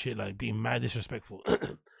stepdaughter and shit, like being mad disrespectful,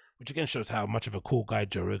 which again shows how much of a cool guy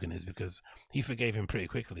Joe Rogan is, because he forgave him pretty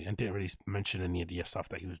quickly and didn't really mention any of the stuff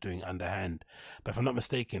that he was doing underhand. But if I'm not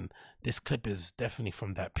mistaken, this clip is definitely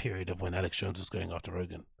from that period of when Alex Jones was going after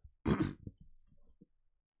Rogan.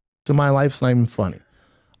 So my life's not even funny.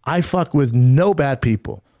 I fuck with no bad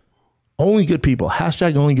people. Only good people.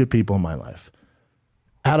 Hashtag only good people in my life.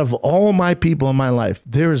 Out of all my people in my life,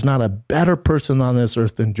 there is not a better person on this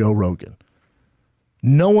earth than Joe Rogan.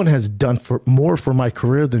 No one has done more for my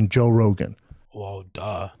career than Joe Rogan. Well,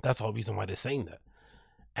 duh. That's the whole reason why they're saying that.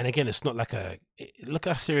 And again, it's not like look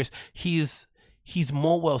how serious. He's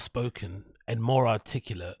more well-spoken and more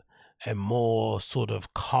articulate and more sort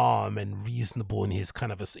of calm and reasonable in his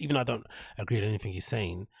kind of, even though I don't agree with anything he's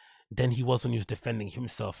saying, than he was when he was defending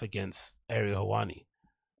himself against Ariel HAAi.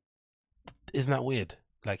 Isn't that weird?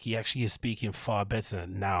 Like, he actually is speaking far better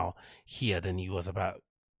now here than he was about.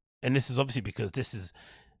 And this is obviously because this is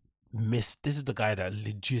the guy that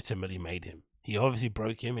legitimately made him. He obviously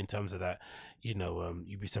broke him in terms of that,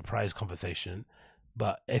 you'd be surprised conversation.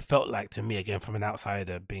 But it felt like to me, again, from an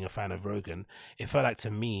outsider being a fan of Rogan, it felt like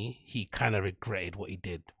to me, he kind of regretted what he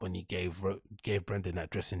did when he gave Brendan that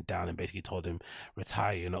dressing down and basically told him,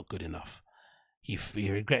 retire, you're not good enough. He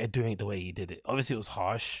regretted doing it the way he did it. Obviously, it was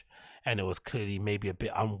harsh and it was clearly maybe a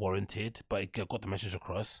bit unwarranted, but it got the message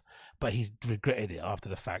across. But he's regretted it after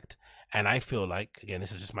the fact. And I feel like, again,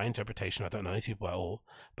 this is just my interpretation, I don't know these people at all,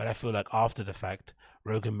 but I feel like after the fact,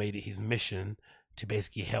 Rogan made it his mission to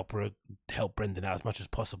basically help Brendan out as much as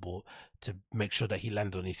possible to make sure that he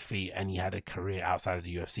landed on his feet and he had a career outside of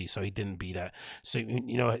the UFC. So he didn't be that. So,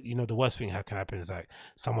 the worst thing that can happen is like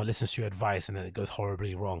someone listens to your advice and then it goes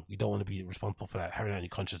horribly wrong. You don't want to be responsible for that. Having that in your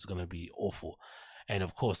conscience is going to be awful. And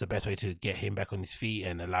of course, the best way to get him back on his feet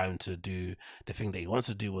and allow him to do the thing that he wants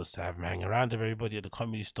to do was to have him hang around with everybody at the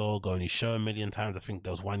Comedy Store, go on his show a million times. I think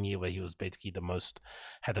there was 1 year where he was basically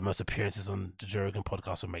had the most appearances on the Joe Rogan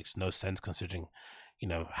podcast, which makes no sense considering,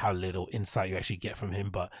 how little insight you actually get from him.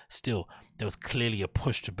 But still, there was clearly a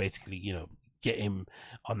push to basically, get him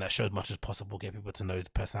on that show as much as possible, get people to know his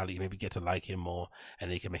personality, maybe get to like him more, and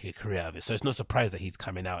they can make a career out of it. So it's no surprise that he's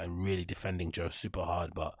coming out and really defending Joe super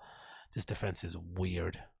hard. But This defense is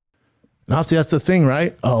weird. And obviously that's the thing,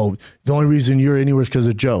 right? Oh, the only reason you're anywhere is because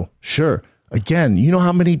of Joe. Sure. Again, you know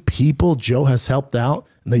how many people Joe has helped out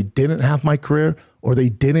and they didn't have my career, or they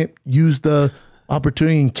didn't use the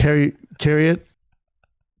opportunity and carry it?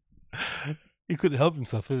 He couldn't help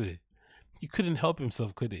himself, could he? He couldn't help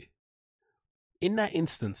himself, could he? In that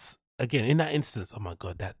instance, oh my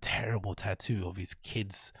God, that terrible tattoo of his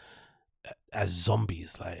kids as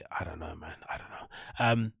zombies. Like, I don't know, man. I don't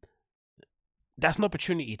know. That's an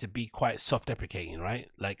opportunity to be quite self-deprecating, right?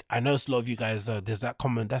 Like, I know a lot of you guys, that's a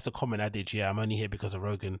common adage. Yeah, I'm only here because of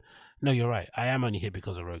Rogan. No, you're right. I am only here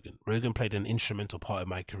because of Rogan. Rogan played an instrumental part of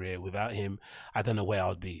my career. Without him, I don't know where I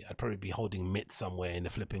would be. I'd probably be holding mitts somewhere in the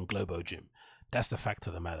flipping Globo gym. That's the fact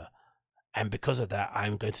of the matter. And because of that,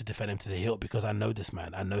 I'm going to defend him to the hilt, because I know this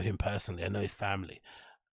man. I know him personally. I know his family.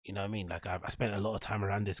 You know what I mean? Like, I spent a lot of time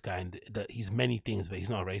around this guy, and he's many things, but he's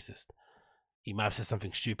not a racist. He might have said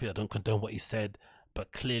something stupid. I don't condone what he said,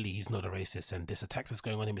 but clearly he's not a racist. And this attack that's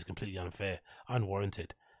going on him is completely unfair,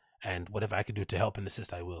 unwarranted. And whatever I can do to help and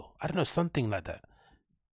assist, I will. I don't know, something like that.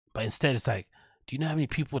 But instead, it's like, do you know how many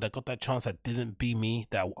people that got that chance that didn't be me,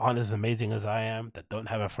 that aren't as amazing as I am, that don't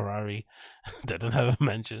have a Ferrari, that don't have a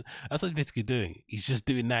mansion? That's what he's basically doing. He's just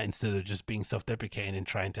doing that instead of just being self-deprecating and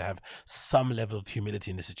trying to have some level of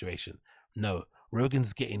humility in the situation. No,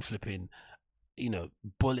 Rogan's getting flipping,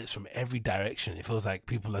 bullets from every direction. It feels like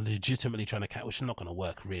people are legitimately trying to cancel, which is not going to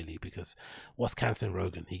work really, because what's canceling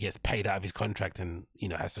Rogan? He gets paid out of his contract and,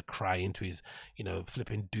 has to cry into his,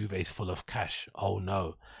 flipping duvets full of cash. Oh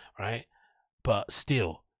no, right? But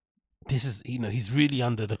still, this is, he's really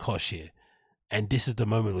under the cosh here. And this is the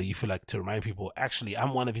moment where you feel like to remind people, actually,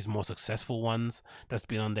 I'm one of his more successful ones that's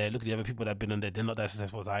been on there. Look at the other people that have been on there. They're not that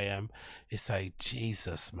successful as I am. It's like,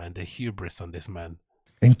 Jesus, man, the hubris on this man.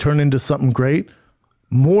 And turn into something great.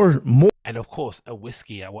 More. And of course, a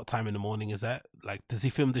whiskey at what time in the morning is that? Like, does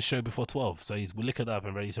he film the show before 12? So he's liquored up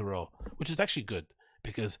and ready to roll, which is actually good,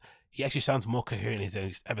 because he actually sounds more coherent than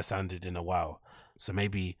he's ever sounded in a while. So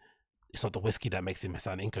maybe it's not the whiskey that makes him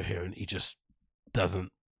sound incoherent. He just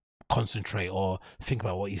doesn't concentrate or think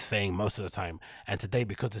about what he's saying most of the time. And today,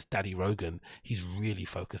 because it's Daddy Rogan, he's really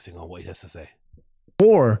focusing on what he has to say.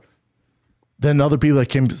 More than other people that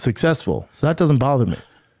came successful. So that doesn't bother me.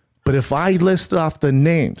 But if I list off the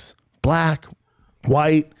names, black,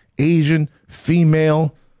 white, Asian,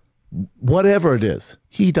 female, whatever it is,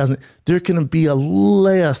 he doesn't, there can be a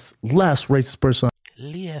less racist person.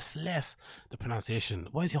 Less. The pronunciation.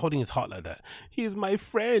 Why is he holding his heart like that? He's my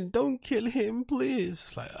friend. Don't kill him, please.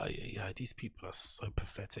 It's like, oh, yeah, these people are so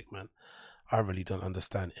pathetic, man. I really don't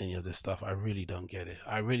understand any of this stuff. I really don't get it.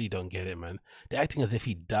 I really don't get it, man. They're acting as if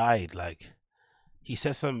he died. Like, he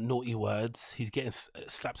says some naughty words. He's getting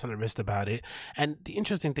slaps on the wrist about it. And the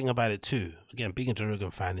interesting thing about it too, again, being a Joe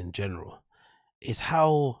Rogan fan in general, is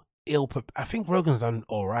how I think Rogan's done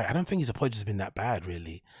all right. I don't think his apology has been that bad,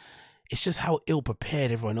 really. It's just how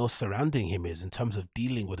ill-prepared everyone else surrounding him is in terms of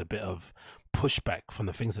dealing with a bit of pushback from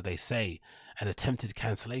the things that they say and attempted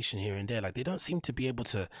cancellation here and there. Like, they don't seem to be able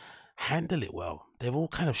to handle it well. They're all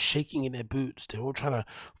kind of shaking in their boots. They're all trying to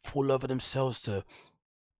fall over themselves to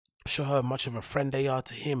show how much of a friend they are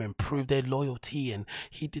to him and prove their loyalty, and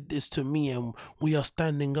he did this to me and we are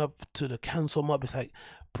standing up to the cancel mob. It's like,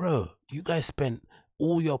 bro, you guys spent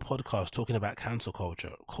all your podcasts talking about cancel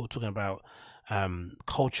culture, talking about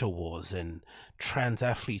culture wars and trans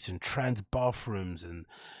athletes and trans bathrooms and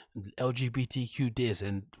LGBTQ this,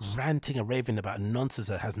 and ranting and raving about nonsense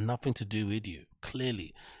that has nothing to do with you.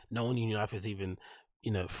 Clearly no one in your life is even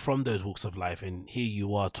from those walks of life, and here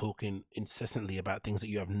you are talking incessantly about things that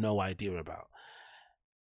you have no idea about.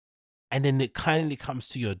 And then it kindly comes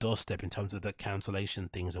to your doorstep in terms of the cancellation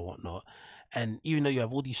things and whatnot. And even though you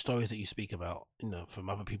have all these stories that you speak about, from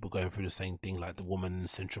other people going through the same thing, like the woman in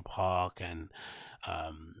Central Park and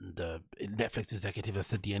the Netflix executive that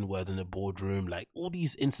said the N-word in the boardroom, like all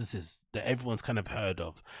these instances that everyone's kind of heard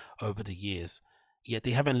of over the years, yet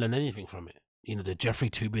they haven't learned anything from it. The Jeffrey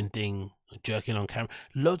Toobin thing, jerking on camera,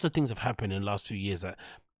 loads of things have happened in the last few years that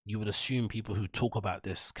you would assume people who talk about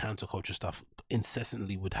this counterculture stuff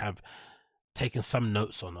incessantly would have taken some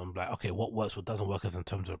notes on. I'm like, okay, what works, what doesn't work, as in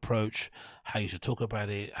terms of approach, how you should talk about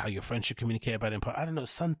it, how your friends should communicate about it. I don't know,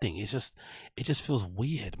 something. It just feels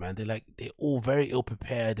weird, man. They're all very ill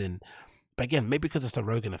prepared. And but again, maybe because it's the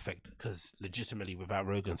Rogan effect, because legitimately without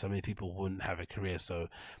Rogan, so many people wouldn't have a career. So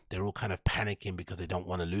they're all kind of panicking because they don't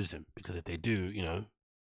want to lose him. Because if they do,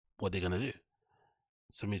 what are they going to do?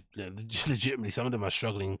 So legitimately, some of them are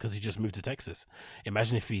struggling because he just moved to Texas.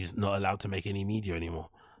 Imagine if he's not allowed to make any media anymore.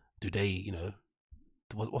 Do they,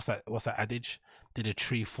 what's that adage? Did a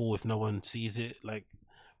tree fall if no one sees it? Like,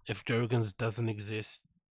 If Joe Rogan's doesn't exist,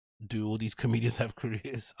 do all these comedians have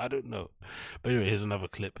careers? I don't know. But anyway, here's another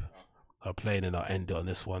clip. I'll play it and I'll end it on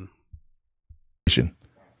this one.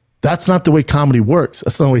 That's not the way comedy works.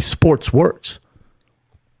 That's not the way sports works.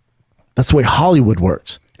 That's the way Hollywood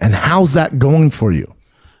works. And how's that going for you?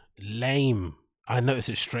 Lame. I noticed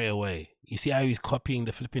it straight away. You see how he's copying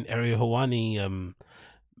the flipping Ariel Helwani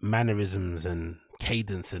mannerisms and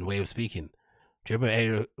cadence and way of speaking. Do you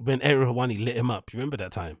remember when Ariel Helwani lit him up? You remember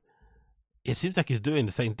that time? It seems like he's doing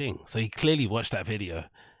the same thing. So he clearly watched that video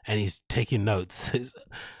and he's taking notes.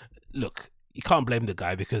 Look, you can't blame the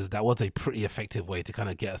guy because that was a pretty effective way to kind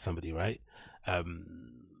of get at somebody, right?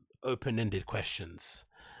 Open-ended questions,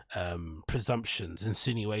 presumptions,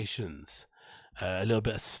 insinuations, a little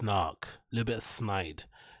bit of snark, a little bit of snide.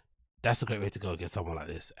 That's a great way to go against someone like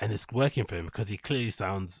this. And it's working for him because he clearly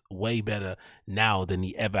sounds way better now than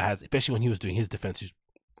he ever has, especially when he was doing his defense. He's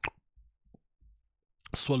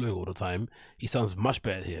swallowing all the time. He sounds much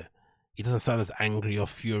better here. He doesn't sound as angry or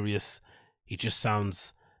furious. He just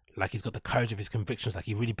sounds like he's got the courage of his convictions, like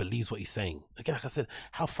he really believes what he's saying. Again, like I said,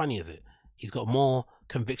 how funny is it? He's got more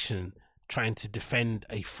conviction trying to defend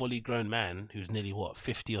a fully grown man who's nearly, what,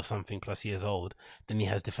 50 or something plus years old than he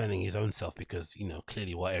has defending his own self because, you know,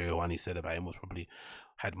 clearly what Ariel Helwani said about him was probably,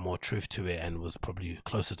 had more truth to it and was probably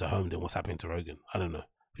closer to home than what's happening to Rogan. I don't know.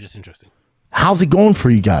 It's just interesting. How's it going for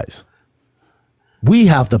you guys? We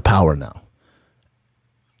have the power now.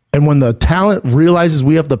 And when the talent realizes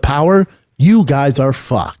we have the power, you guys are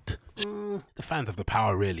fucked. The fans have the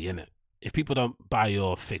power, really, innit? If people don't buy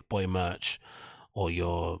your Thick Boy merch or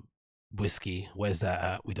your whiskey, where's that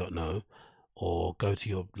at? We don't know. Or go to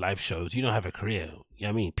your live shows, you don't have a career. You know what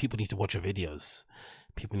I mean? People need to watch your videos.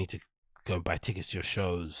 People need to go and buy tickets to your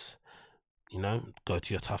shows. You know, go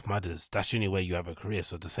to your Tough Mudders. That's the only way you have a career.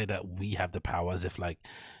 So to say that we have the power as if like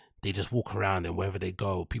they just walk around and wherever they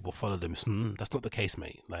go, people follow them. That's not the case,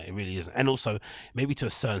 mate. Like, it really isn't. And also, maybe to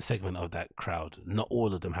a certain segment of that crowd, not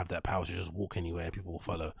all of them have that power to just walk anywhere and people will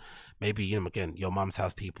follow. Maybe, you know, again, your mum's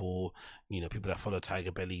house people, you know, people that follow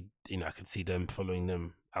Tiger Belly, you know, I could see them following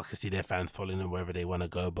them. I could see their fans following them wherever they want to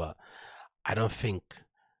go. But I don't think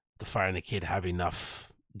the Fire and the Kid have enough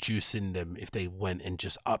juice in them if they went and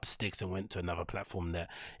just up sticks and went to another platform that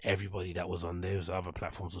everybody that was on those other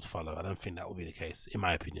platforms would follow. I don't think that would be the case, in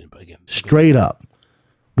my opinion. But again, straight up,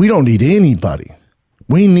 we don't need anybody.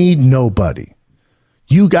 We need nobody.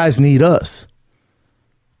 You guys need us.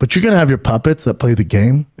 But you're going to have your puppets that play the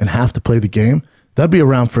game and have to play the game. They'll be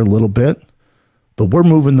around for a little bit, but we're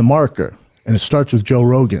moving the marker, and it starts with Joe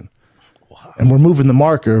Rogan. Wow. And we're moving the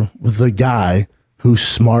marker with the guy who's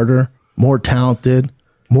smarter, more talented,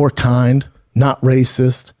 more kind, not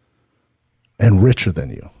racist, and richer than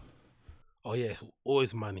you. Oh yeah,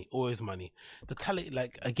 always money, always money. The talent,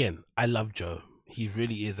 like, again, I love Joe. He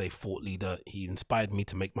really is a thought leader. He inspired me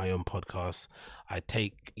to make my own podcast.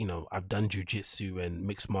 You know, I've done jiu-jitsu and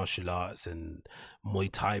mixed martial arts and Muay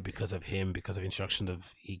Thai because of him, because of instruction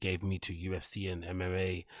he gave me to UFC and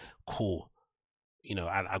MMA. Cool. You know,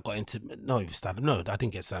 I got into, no, stand-up. No, I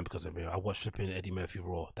didn't get stand because of him. I watched flipping Eddie Murphy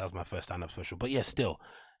Raw. That was my first stand-up special. But yeah, still,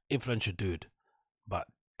 influential dude. But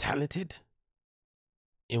talented?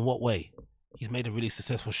 In what way? He's made a really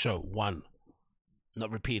successful show. One.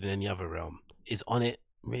 Not repeated in any other realm. Is on it,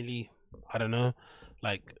 really? I don't know.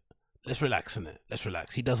 Like, let's relax in it. Let's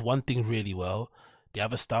relax. He does one thing really well. The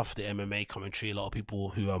other stuff, the MMA commentary, a lot of people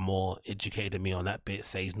who are more educated than me on that bit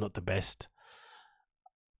say he's not the best.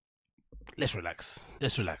 Let's relax.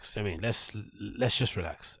 Let's relax. I mean, let's just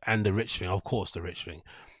relax. And the rich thing, of course, the rich thing.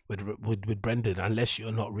 With Brendan, unless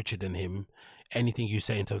you're not richer than him, anything you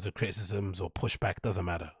say in terms of criticisms or pushback doesn't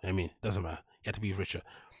matter. I mean, doesn't matter. You have to be richer.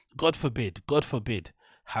 God forbid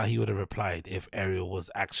how he would have replied if Ariel was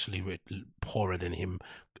actually poorer than him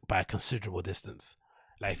by a considerable distance.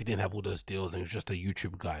 Like, if he didn't have all those deals and he was just a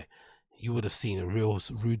YouTube guy, you would have seen a real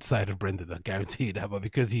rude side of Brendan, I guarantee that. But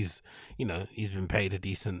because he's, you know, he's been paid a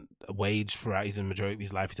decent wage throughout his majority of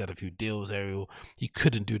his life, he's had a few deals, Ariel, he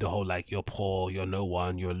couldn't do the whole, like, you're poor, you're no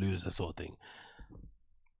one, you're a loser sort of thing.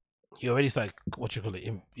 He already started,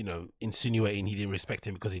 you know, insinuating he didn't respect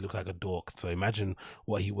him because he looked like a dork. So imagine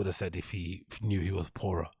what he would have said if he knew he was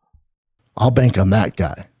poorer. I'll bank on that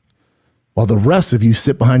guy. While the rest of you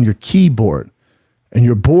sit behind your keyboard and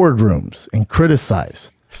your boardrooms and criticize.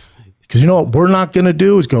 Because you know what we're not going to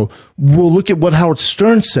do is go, well, look at what Howard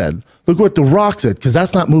Stern said. Look what The Rock said, because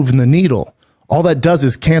that's not moving the needle. All that does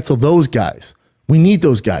is cancel those guys. We need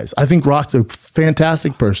those guys. I think Rock's a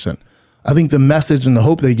fantastic person. I think the message and the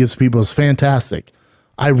hope that he gives people is fantastic.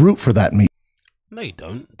 I root for that meet. No, you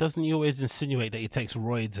don't. Doesn't he always insinuate that he takes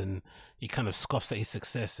roids and he kind of scoffs at his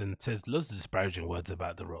success and says loads of disparaging words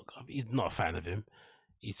about The Rock? He's not a fan of him.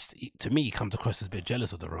 To me, he comes across as a bit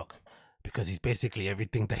jealous of The Rock because he's basically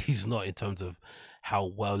everything that he's not in terms of how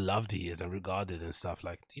well loved he is and regarded and stuff.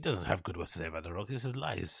 Like, he doesn't have good words to say about The Rock. This is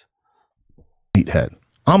lies. Meathead.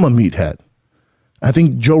 I'm a meathead. I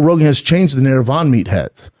think Joe Rogan has changed the narrative on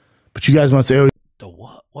meatheads. But you guys might say, oh, the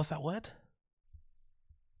what? What's that word?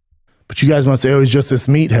 But you guys might say, oh, he's just this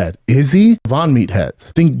meathead. Is he? On meatheads.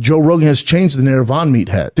 I think Joe Rogan has changed the narrative on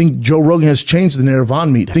meathead. I think Joe Rogan has changed the narrative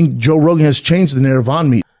on meathead. I think Joe Rogan has changed the narrative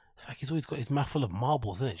on meathead. It's like he's always got his mouth full of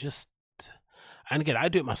marbles, isn't it? Just, and again, I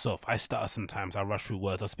do it myself. I stutter sometimes. I rush through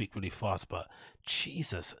words. I speak really fast, but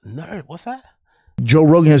Jesus, nerd. What's that? Joe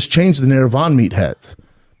Rogan has changed the narrative on meatheads.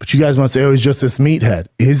 But you guys might say, oh, he's just this meathead.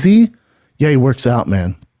 Is he? Yeah, he works out,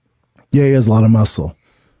 man. Yeah, he has a lot of muscle.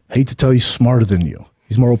 I hate to tell you, he's smarter than you.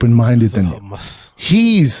 He's more open-minded than you.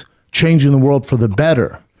 He's changing the world for the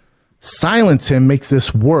better. Silence him makes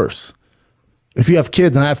this worse. If you have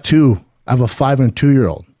kids, and I have two, I have a 5 and a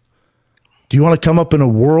 2-year-old. Do you want to come up in a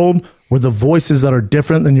world where the voices that are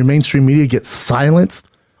different than your mainstream media get silenced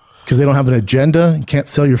because they don't have an agenda and can't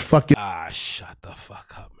sell your fucking... Shut the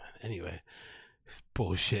fuck up, man. Anyway, it's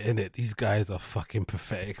bullshit, innit? These guys are fucking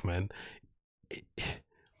pathetic, man.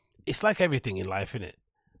 It's like everything in life, innit?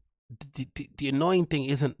 The annoying thing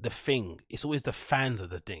isn't the thing. It's always the fans of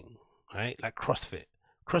the thing, right? Like CrossFit.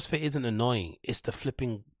 CrossFit isn't annoying. It's the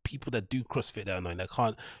flipping people that do CrossFit that are annoying. They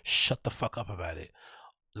can't shut the fuck up about it.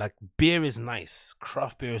 Like, beer is nice.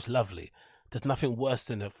 Craft beer is lovely. There's nothing worse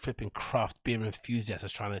than a flipping craft beer enthusiast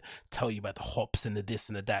that's trying to tell you about the hops and the this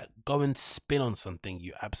and the that. Go and spin on something,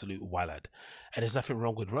 you absolute wallad. And there's nothing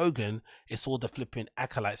wrong with Rogan. It's all the flipping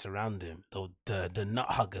acolytes around him, the nut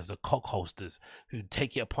huggers, the cock holsters, who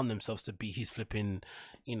take it upon themselves to be his flipping,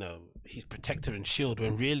 you know, his protector and shield.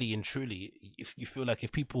 When really and truly, if you feel like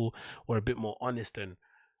if people were a bit more honest and,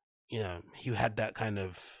 you know, he had that kind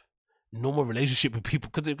of normal relationship with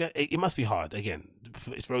people, because it must be hard. Again,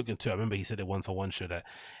 it's Rogan too. I remember he said it once on one show that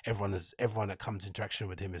everyone that comes interaction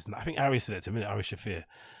with him is, I think Ari said it to me, Ari Shafir.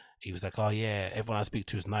 He was like, oh yeah, everyone I speak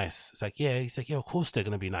to is nice. It's like, yeah. He's like, yeah, of course they're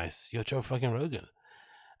gonna be nice. You're Joe fucking Rogan.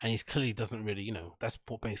 And he's clearly doesn't really, you know, that's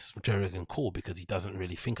what makes Joe Rogan cool, because he doesn't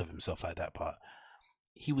really think of himself like that. But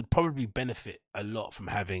he would probably benefit a lot from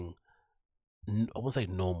having, I won't say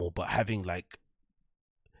normal, but having like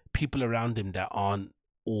people around him that aren't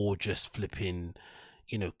or just flipping,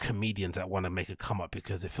 you know, comedians that want to make a come up,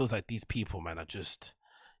 because it feels like these people, man, are just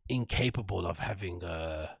incapable of having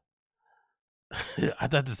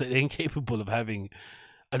I'd have to say they're incapable of having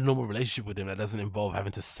a normal relationship with him that doesn't involve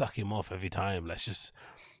having to suck him off every time. Let's just,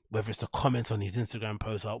 whether it's the comments on his Instagram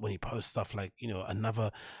posts or when he posts stuff like, you know,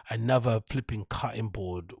 another flipping cutting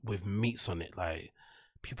board with meats on it, like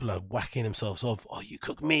people are whacking themselves off. Oh, you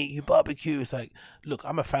cook meat, you barbecue. It's like, look,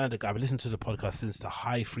 I'm a fan of the guy. I've listened to the podcast since the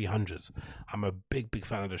high 300s. I'm a big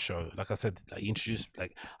fan of the show. Like I said,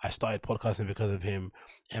 I started podcasting because of him,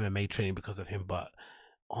 MMA training because of him. But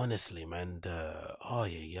honestly, man, the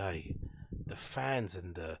fans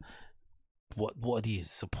and the what are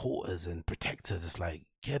these supporters and protectors? It's like,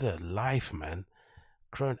 get a life, man.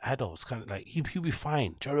 Grown adults, kind of like he'll be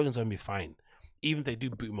fine. Joe Rogan's gonna be fine. Even if they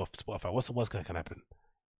do boot him off Spotify, what's the worst that can happen?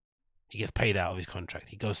 He gets paid out of his contract.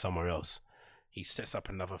 He goes somewhere else. He sets up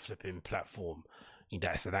another flipping platform.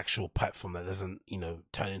 That's an actual platform that doesn't, you know,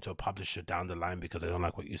 turn into a publisher down the line because they don't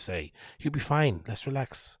like what you say. He'll be fine. Let's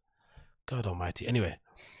relax. God almighty. Anyway,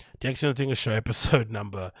 the HAAi Show, episode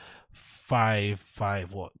number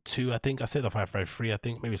 552, I think. I said, or 553, I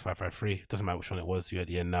think. Maybe it's 553. Doesn't matter which one it was. You're at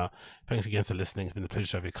the end now. Thanks again for listening. It's been a pleasure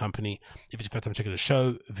to have your company. If it's your first time checking the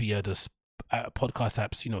show via the podcast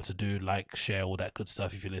apps, you know what to do. Like, share, all that good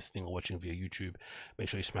stuff. If you're listening or watching via YouTube, make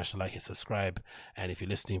sure you smash the like, hit subscribe. And if you're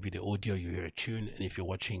listening via audio, you hear a tune. And if you're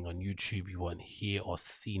watching on YouTube, you won't hear or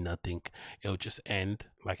see nothing. It'll just end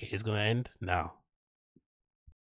like it is going to end now.